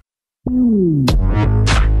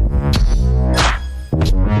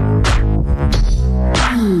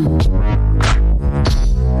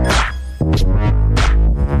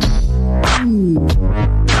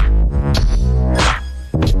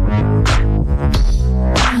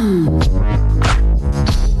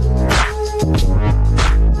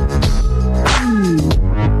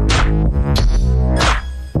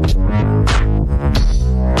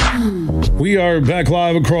 We are back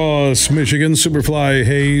live across Michigan. Superfly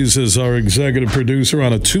Hayes is our executive producer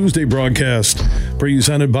on a Tuesday broadcast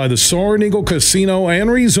presented by the Soaring Eagle Casino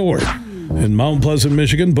and Resort in Mount Pleasant,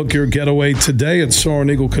 Michigan. Book your getaway today at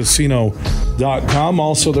SoaringEagleCasino.com.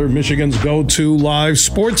 Also, they're Michigan's go-to live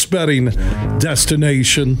sports betting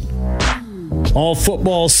destination. All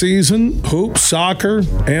football season, hoops, soccer,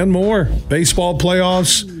 and more. Baseball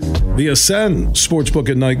playoffs. The Ascend Sportsbook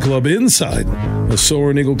and Nightclub inside the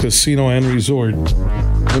Soaring Eagle Casino and Resort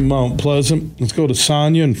in Mount Pleasant. Let's go to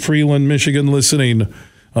Sonia in Freeland, Michigan, listening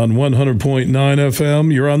on 100.9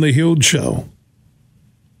 FM. You're on The Huge Show.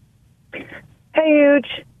 Hey,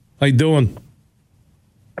 Huge. How you doing?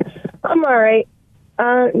 I'm all right.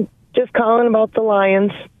 Just calling about the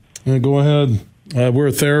Lions. Go ahead. We're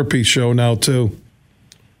a therapy show now, too.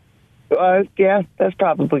 Yeah, that's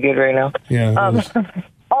probably good right now. Yeah.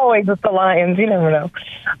 Always with the Lions. You never know.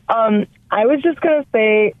 I was just going to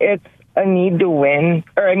say it's a need to win.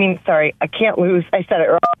 I can't lose. I said it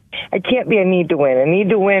wrong. I can't be a need to win. A need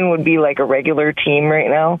to win would be like a regular team right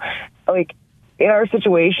now. Like, in our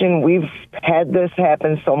situation, we've had this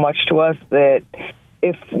happen so much to us that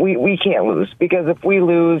if we can't lose. Because if we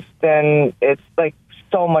lose, then it's like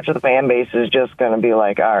so much of the fan base is just going to be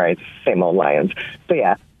like, all right, same old Lions. So,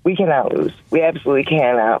 yeah, we cannot lose. We absolutely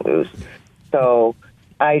cannot lose. So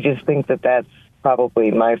I just think that that's probably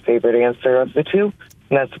my favorite answer of the two,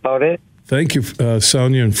 and that's about it. Thank you,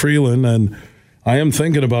 Sonia and Freeland. And I am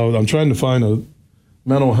thinking about, I'm trying to find a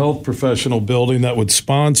mental health professional building that would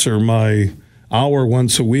sponsor my hour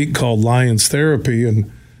once a week called Lions Therapy.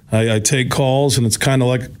 And I take calls, and it's kind of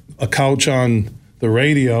like a couch on the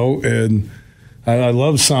radio. And I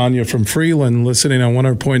love Sonia from Freeland listening on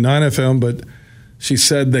 100.9 FM, but she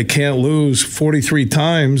said they can't lose 43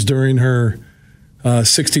 times during her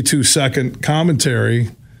 62-second commentary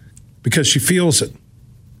because she feels it.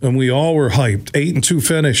 And we all were hyped. 8-2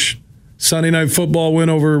 finish. Sunday Night Football win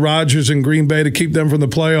over Rodgers and Green Bay to keep them from the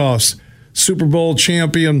playoffs. Super Bowl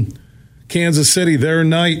champion Kansas City, their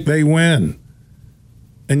night, they win.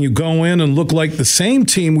 And you go in and look like the same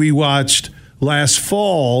team we watched last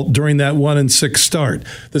fall during that 1-6 start.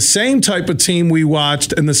 The same type of team we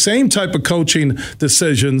watched and the same type of coaching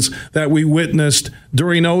decisions that we witnessed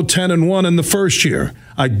during 0-10-1 in the first year.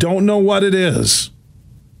 I don't know what it is.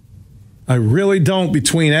 I really don't,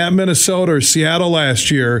 between at Minnesota or Seattle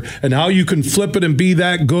last year and how you can flip it and be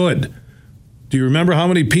that good. Do you remember how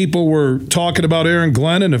many people were talking about Aaron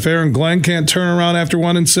Glenn? And if Aaron Glenn can't turn around after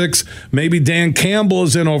 1-6, maybe Dan Campbell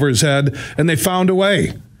is in over his head, and they found a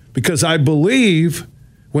way. Because I believe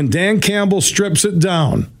when Dan Campbell strips it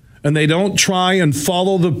down and they don't try and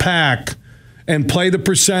follow the pack and play the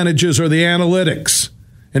percentages or the analytics,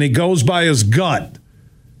 and he goes by his gut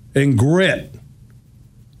and grit,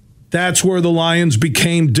 that's where the Lions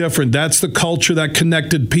became different. That's the culture that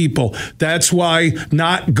connected people. That's why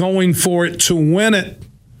not going for it to win it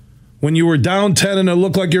when you were down 10 and it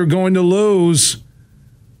looked like you were going to lose,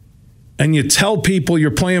 and you tell people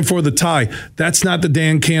you're playing for the tie, that's not the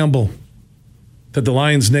Dan Campbell that the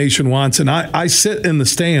Lions Nation wants. And I sit in the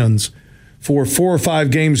stands for 4 or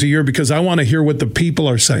 5 games a year because I want to hear what the people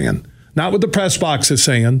are saying, not what the press box is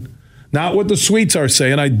saying, not what the suites are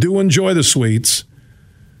saying. I do enjoy the suites.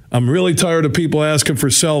 I'm really tired of people asking for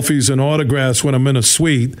selfies and autographs when I'm in a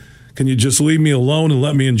suite. Can you just leave me alone and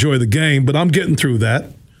let me enjoy the game? But I'm getting through that.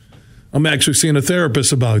 I'm actually seeing a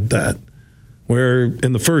therapist about that, where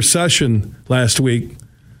in the first session last week,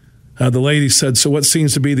 the lady said, so what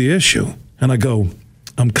seems to be the issue? And I go,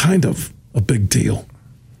 I'm kind of a big deal.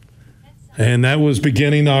 And that was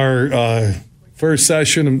beginning our first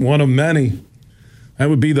session, and one of many. That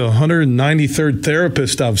would be the 193rd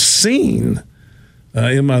therapist I've seen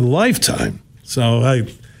in my lifetime. So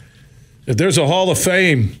if there's a Hall of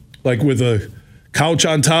Fame, like with a couch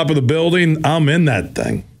on top of the building, I'm in that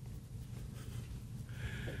thing.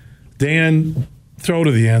 Dan, throw to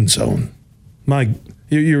the end zone.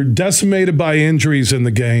 You're decimated by injuries in the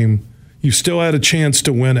game. You still had a chance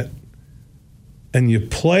to win it. And you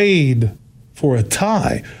played for a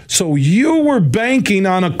tie. So you were banking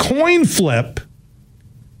on a coin flip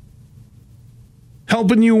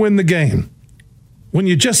helping you win the game. When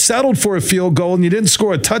you just settled for a field goal and you didn't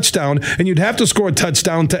score a touchdown, and you'd have to score a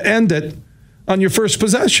touchdown to end it on your first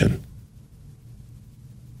possession.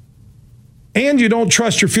 And you don't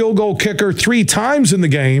trust your field goal kicker 3 times in the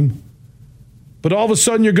game, but all of a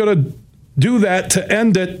sudden you're going to do that to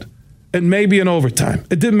end it and maybe in overtime.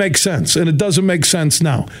 It didn't make sense, and it doesn't make sense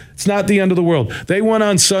now. It's not the end of the world. They went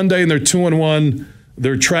on Sunday and they're 2-1.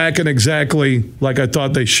 They're tracking exactly like I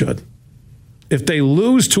thought they should. If they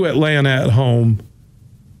lose to Atlanta at home,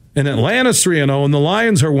 and Atlanta's 3-0, and the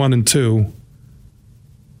Lions are 1-2,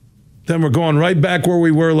 then we're going right back where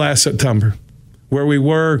we were last September, where we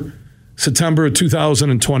were September of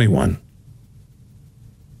 2021.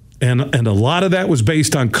 And a lot of that was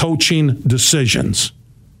based on coaching decisions.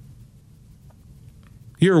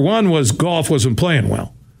 Year 1 was Goff wasn't playing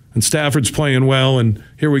well, and Stafford's playing well, and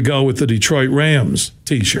here we go with the Detroit Rams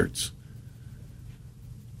T-shirts.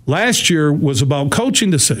 Last year was about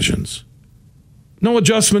coaching decisions. No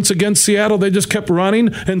adjustments against Seattle. They just kept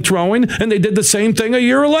running and throwing, and they did the same thing a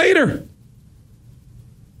year later.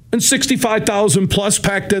 And 65,000 plus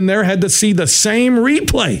packed in there had to see the same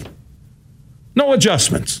replay. No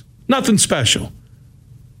adjustments. Nothing special.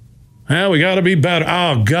 Well, we got to be better.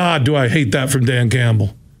 Oh, God, do I hate that from Dan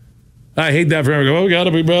Campbell. I hate that from him. Oh, we got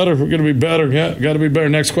to be better. We're going to be better. Yeah, got to be better.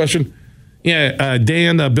 Next question. Yeah,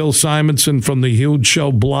 Dan, Bill Simonson from the Huge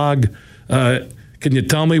Show blog. Can you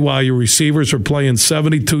tell me why your receivers are playing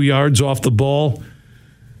 72 yards off the ball?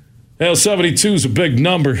 Well, 72 is a big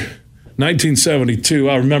number. 1972,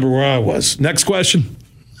 I remember where I was. Next question.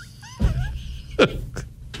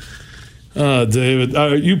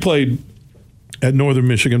 David, you played at Northern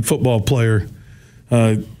Michigan, football player.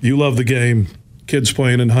 You love the game, kids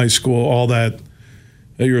playing in high school, all that.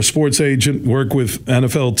 You're a sports agent, work with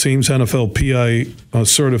NFL teams, NFLPA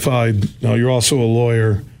certified. You're also a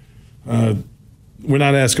lawyer. We're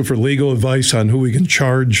not asking for legal advice on who we can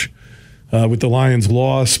charge with the Lions'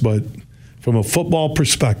 loss, but from a football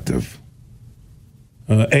perspective,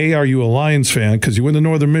 A, are you a Lions fan? Because you went to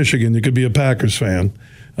Northern Michigan, you could be a Packers fan.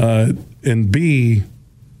 And B,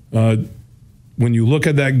 when you look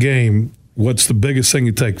at that game, what's the biggest thing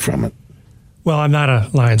you take from it? Well, I'm not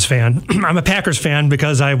a Lions fan. I'm a Packers fan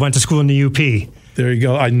because I went to school in the UP. There you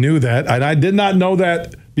go. I knew that. And I did not know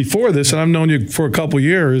that before this, and I've known you for a couple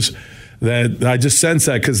years, that I just sensed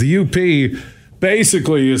that because the UP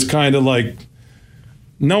basically is kind of like,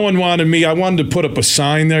 no one wanted me. I wanted to put up a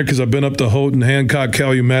sign there because I've been up to Houghton, Hancock,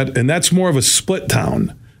 Calumet, and that's more of a split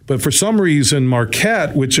town. But for some reason,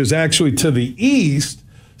 Marquette, which is actually to the east,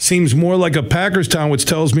 seems more like a Packers town, which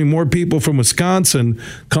tells me more people from Wisconsin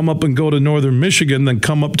come up and go to Northern Michigan than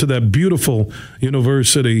come up to that beautiful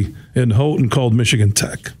university in Houghton called Michigan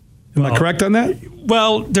Tech. Am I correct on that?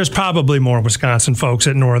 Well, there's probably more Wisconsin folks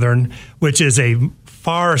at Northern, which is a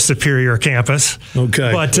far superior campus.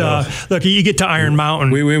 Okay. But look, you get to Iron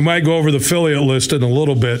Mountain. We might go over the affiliate list in a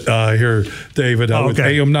little bit here, David, with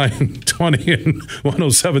AM 920 and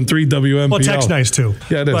 107.3 WMPL. Well, Tech's nice too.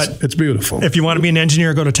 Yeah, it is. But it's beautiful. If you want to be an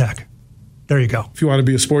engineer, go to Tech. There you go. If you want to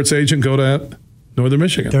be a sports agent, go to Northern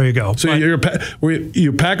Michigan. There you go. So you're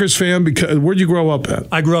a Packers fan because where'd you grow up at?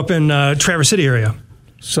 I grew up in Traverse City area.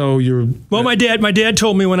 So you're my dad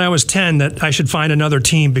told me when I was 10 that I should find another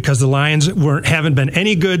team because the Lions haven't been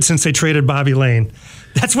any good since they traded Bobby Lane.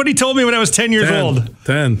 That's what he told me when I was 10 years old.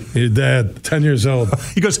 10. Your dad, 10 years old.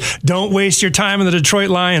 He goes, "Don't waste your time in the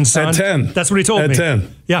Detroit Lions, son." At 10. That's what he told me. At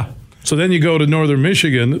 10. Yeah. So then you go to Northern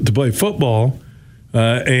Michigan to play football,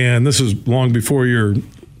 and this is long before your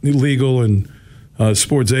legal and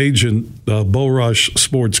sports agent, Bull Rush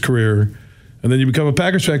sports career. And then you become a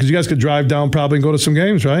Packers fan because you guys could drive down probably and go to some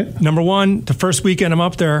games, right? Number one, the first weekend I'm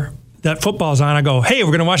up there, that football's on. I go, "Hey,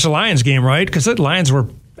 we're going to watch the Lions game, right?" Because the Lions were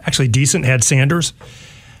actually decent, had Sanders.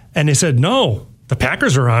 And they said, "No, the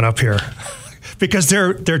Packers are on up here." Because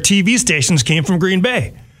their TV stations came from Green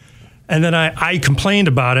Bay. And then I complained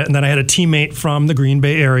about it, and then I had a teammate from the Green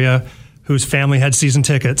Bay area whose family had season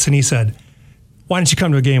tickets, and he said, "Why don't you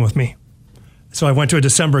come to a game with me?" So I went to a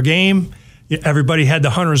December game. Everybody had the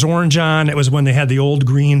Hunter's orange on. It was when they had the old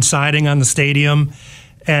green siding on the stadium,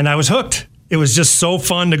 and I was hooked. It was just so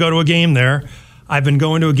fun to go to a game there. I've been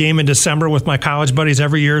going to a game in December with my college buddies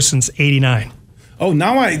every year since '89. Oh,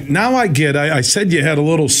 now I get. I said you had a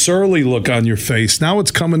little surly look on your face. Now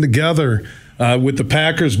it's coming together with the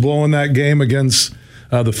Packers blowing that game against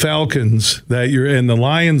the Falcons that you're in, the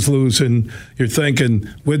Lions losing. You're thinking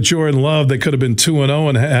with Jordan Love they could have been 2-0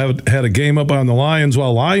 and had a game up on the Lions,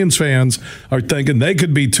 while Lions fans are thinking they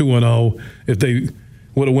could be 2-0 if they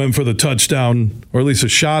would have went for the touchdown or at least a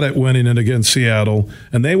shot at winning it against Seattle,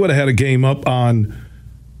 and they would have had a game up on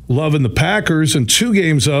Love and the Packers and 2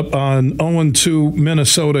 games up on 0-2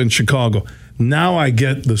 Minnesota and Chicago. Now I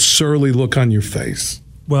get the surly look on your face.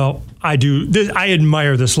 Well, I do. I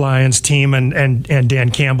admire this Lions team and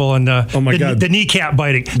Dan Campbell and the kneecap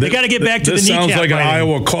biting. They got to get back to the kneecap biting. This sounds like an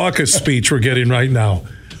Iowa caucus speech we're getting right now.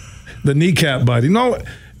 The kneecap biting. No,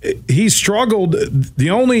 he struggled. The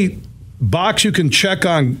only box you can check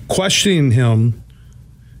on questioning him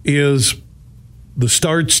is the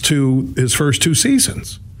starts to his first 2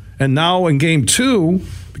 seasons. And now in game 2,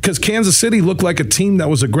 because Kansas City looked like a team that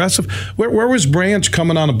was aggressive. Where was Branch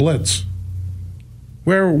coming on a blitz?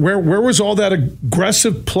 Where was all that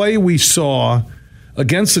aggressive play we saw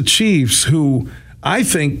against the Chiefs, who I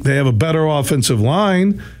think they have a better offensive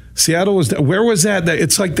line? Seattle was – where was that?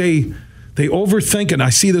 It's like they overthink it. I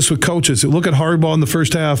see this with coaches. Look at Harbaugh in the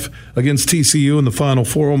first half against TCU in the Final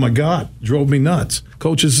Four. Oh, my God. Drove me nuts.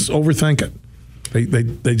 Coaches overthink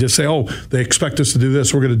it. They just say, oh, they expect us to do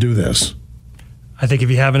this. We're going to do this. I think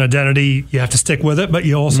if you have an identity, you have to stick with it, but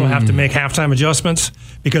you also have to make halftime adjustments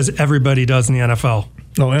because everybody does in the NFL.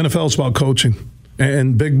 No, NFL is about coaching,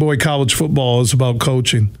 and big boy college football is about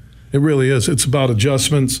coaching. It really is. It's about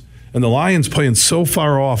adjustments, and the Lions playing so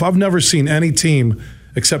far off. I've never seen any team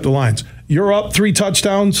except the Lions. You're up 3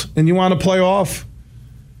 touchdowns, and you want to play off?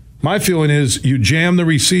 My feeling is you jam the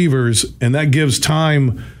receivers, and that gives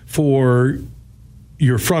time for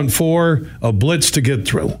your front 4, a blitz to get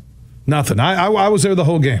through. Nothing. I was there the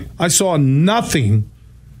whole game. I saw nothing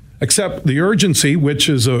except the urgency, which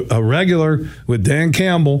is a regular with Dan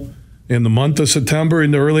Campbell in the month of September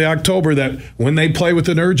into early October, that when they play with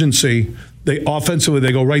an urgency, they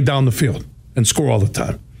go right down the field and score all the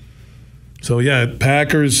time. So, yeah,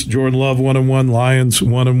 Packers, Jordan Love 1-1, Lions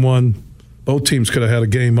 1-1. Both teams could have had a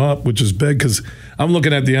game up, which is big because I'm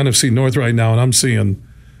looking at the NFC North right now and I'm seeing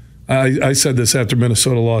 – I said this after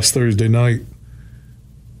Minnesota lost Thursday night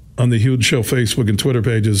on the Huge Show Facebook and Twitter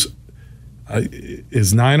pages.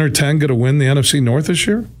 Is 9 or 10 going to win the NFC North this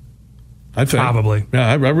year? I think. Probably. Yeah,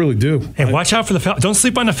 I really do. And watch out for the Falcons. Don't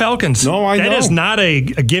sleep on the Falcons. No, I know. That is not a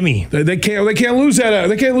gimme. They can't lose that.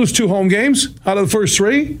 They can't lose 2 home games out of the first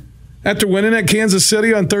 3 after winning at Kansas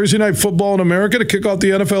City on Thursday Night Football in America to kick off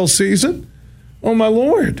the NFL season. Oh, my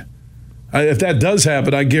Lord. If that does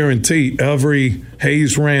happen, I guarantee every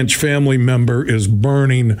Hayes Ranch family member is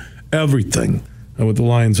burning everything with the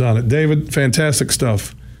Lions on it. David, fantastic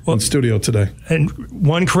stuff in studio today. And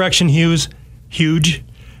one correction, Hughes, huge.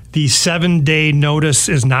 The 7-day notice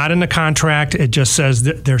is not in the contract. It just says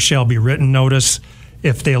that there shall be written notice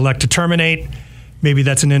if they elect to terminate. Maybe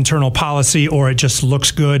that's an internal policy, or it just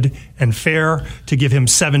looks good and fair to give him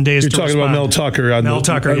 7 days to respond. You're talking about Mel Tucker. Mel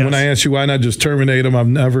Tucker, yes. When I asked you why not just terminate him, I've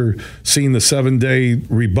never seen the 7-day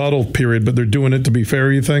rebuttal period, but they're doing it to be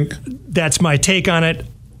fair, you think? That's my take on it.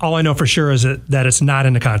 all I know for sure is that it's not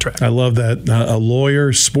in the contract. I love that. A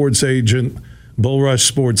lawyer, sports agent, Bull Rush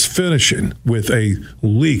Sports finishing with a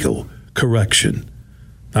legal correction.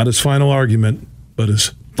 Not his final argument, but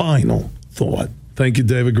his final thought. Thank you,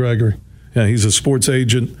 David Gregory. Yeah, he's a sports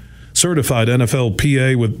agent, certified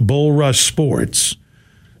NFLPA with Bull Rush Sports,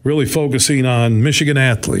 really focusing on Michigan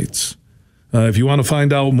athletes. If you want to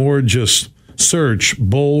find out more, just search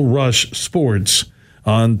Bull Rush Sports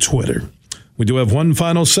on Twitter. We do have one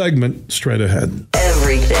final segment straight ahead.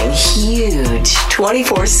 Everything huge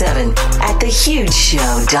 24/7 at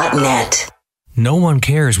thehugeshow.net. No one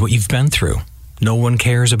cares what you've been through. No one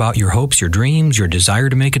cares about your hopes, your dreams, your desire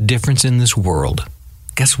to make a difference in this world.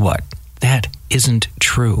 Guess what? That isn't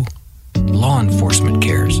true. Law enforcement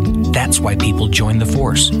cares. That's why people join the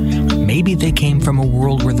force. Maybe they came from a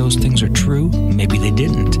world where those things are true. Maybe they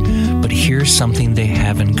didn't. But here's something they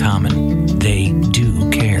have in common. They do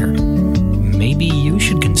care. Maybe you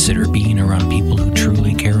should consider being around people who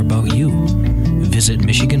truly care about you. Visit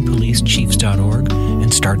MichiganPoliceChiefs.org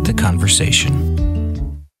and start the conversation.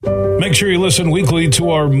 Make sure you listen weekly to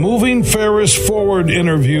our Moving Ferris Forward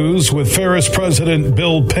interviews with Ferris President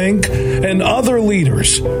Bill Pink and other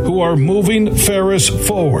leaders who are moving Ferris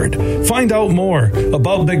forward. Find out more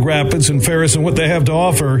about Big Rapids and Ferris and what they have to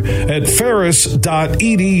offer at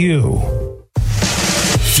ferris.edu.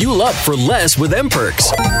 Fuel up for less with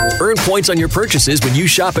M-Perks. Earn points on your purchases when you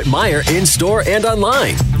shop at Meijer in-store and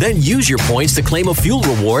online. Then use your points to claim a fuel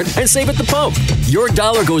reward and save at the pump. Your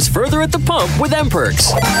dollar goes further at the pump with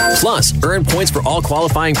M-Perks. Plus, earn points for all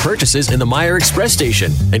qualifying purchases in the Meijer Express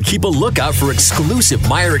station. And keep a lookout for exclusive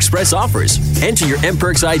Meijer Express offers. Enter your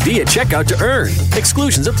M-Perks ID at checkout to earn.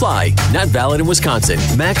 Exclusions apply. Not valid in Wisconsin.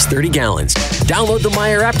 Max 30 gallons. Download the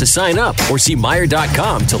Meijer app to sign up or see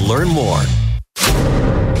Meijer.com to learn more.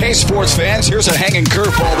 Hey, sports fans, here's a hanging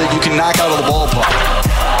curveball that you can knock out of the ballpark.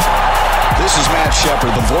 This is Matt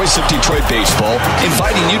Shepard, the voice of Detroit baseball,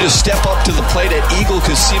 inviting you to step up to the plate at Eagle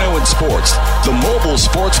Casino and Sports, the mobile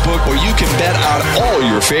sports book where you can bet on all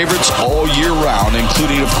your favorites all year round,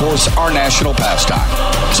 including, of course, our national pastime.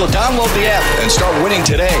 So download the app and start winning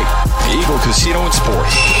today. Eagle Casino and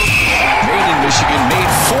Sports. Made in Michigan, made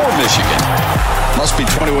for Michigan. Must be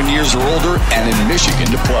 21 years or older and in Michigan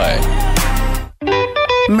to play.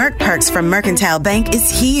 Merc Perks from Mercantile Bank is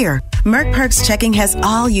here. Merc Perks checking has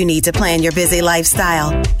all you need to plan your busy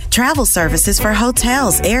lifestyle. Travel services for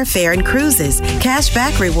hotels, airfare, and cruises, cash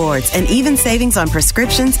back rewards, and even savings on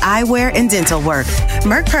prescriptions, eyewear, and dental work.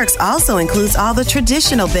 Merc Perks also includes all the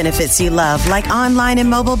traditional benefits you love, like online and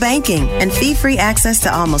mobile banking, and fee-free access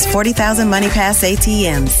to almost 40,000 MoneyPass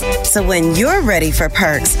ATMs. So when you're ready for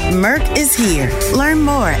perks, Merc is here. Learn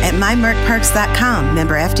more at mymercperks.com.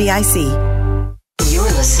 Member FDIC. You're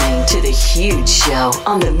listening to The Huge Show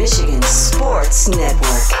on the Michigan Sports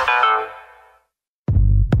Network.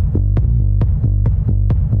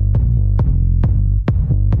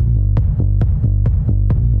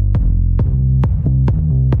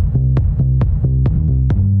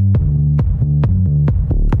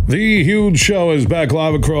 The Huge Show is back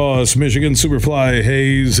live across Michigan. Superfly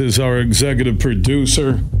Hayes is our executive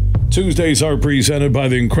producer. Tuesdays are presented by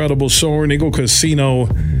the incredible Soaring Eagle Casino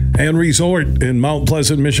and Resort in Mount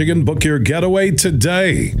Pleasant, Michigan. Book your getaway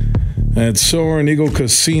today at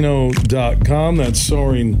SoaringEagleCasino.com. That's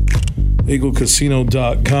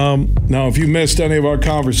SoaringEagleCasino.com. Now, if you missed any of our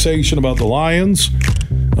conversation about the Lions,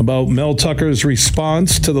 about Mel Tucker's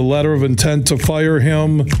response to the letter of intent to fire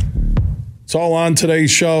him, it's all on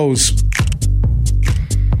today's shows.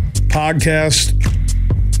 Podcast,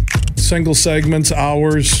 single segments,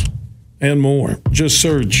 hours, and more. Just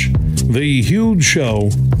search The Huge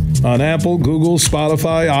Show on Apple, Google,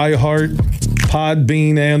 Spotify, iHeart,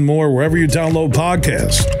 Podbean, and more. Wherever you download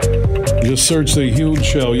podcasts, just search The Huge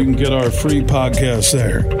Show. You can get our free podcast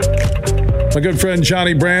there. My good friend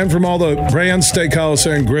Johnny Brand from all the Brand Steakhouse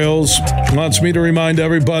and Grills wants me to remind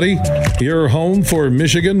everybody you're home for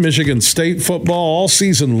Michigan State football all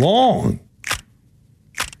season long.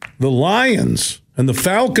 The Lions and the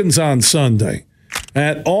Falcons on Sunday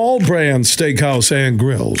at all Brand Steakhouse and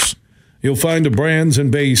Grills. You'll find the Brands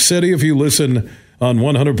in Bay City if you listen on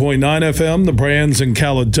 100.9 FM, the Brands in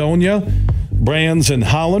Caledonia, Brands in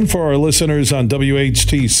Holland for our listeners on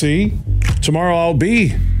WHTC. Tomorrow I'll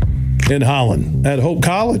be in Holland at Hope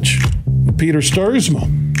College with Peter Sturzma.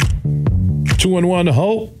 2-1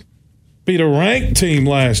 Hope beat a ranked team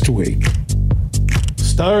last week.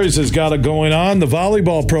 Stars has got it going on. The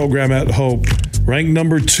volleyball program at Hope, ranked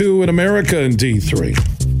number 2 in America in D3.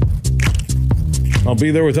 I'll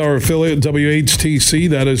be there with our affiliate WHTC.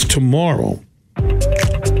 That is tomorrow.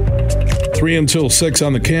 3 until 6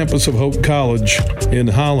 on the campus of Hope College in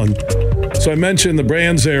Holland. So I mentioned the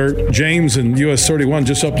Brands there, James and US 31,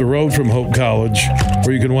 just up the road from Hope College,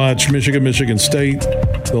 where you can watch Michigan State,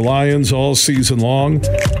 the Lions all season long.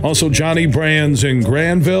 Also, Johnny Brands in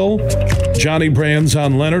Granville, Johnny Brands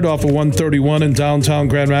on Leonard off of 131 in downtown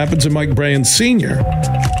Grand Rapids, and Mike Brands Sr.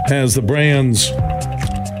 has the Brands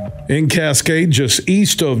in Cascade, just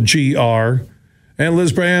east of GR, and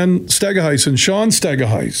Liz Brand Stegaheis and Sean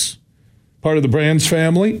Stegaheis, part of the Brands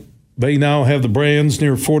family. They now have the Brands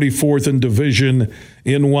near 44th and Division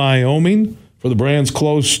in Wyoming. For the Brands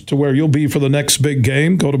close to where you'll be for the next big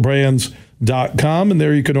game, go to brands.com, and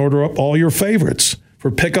there you can order up all your favorites for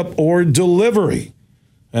pickup or delivery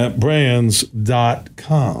at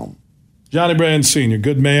brands.com. Johnny Brand Sr.,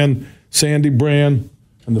 good man, Sandy Brand,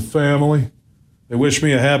 and the family. They wish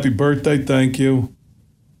me a happy birthday. Thank you.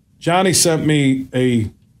 Johnny sent me a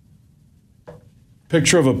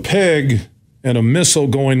picture of a pig and a missile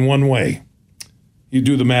going one way. You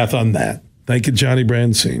do the math on that. Thank you, Johnny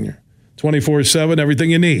Brand Sr. 24/7,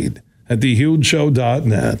 everything you need at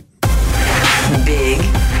thehugeshow.net. Big,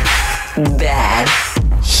 bad,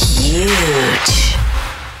 huge.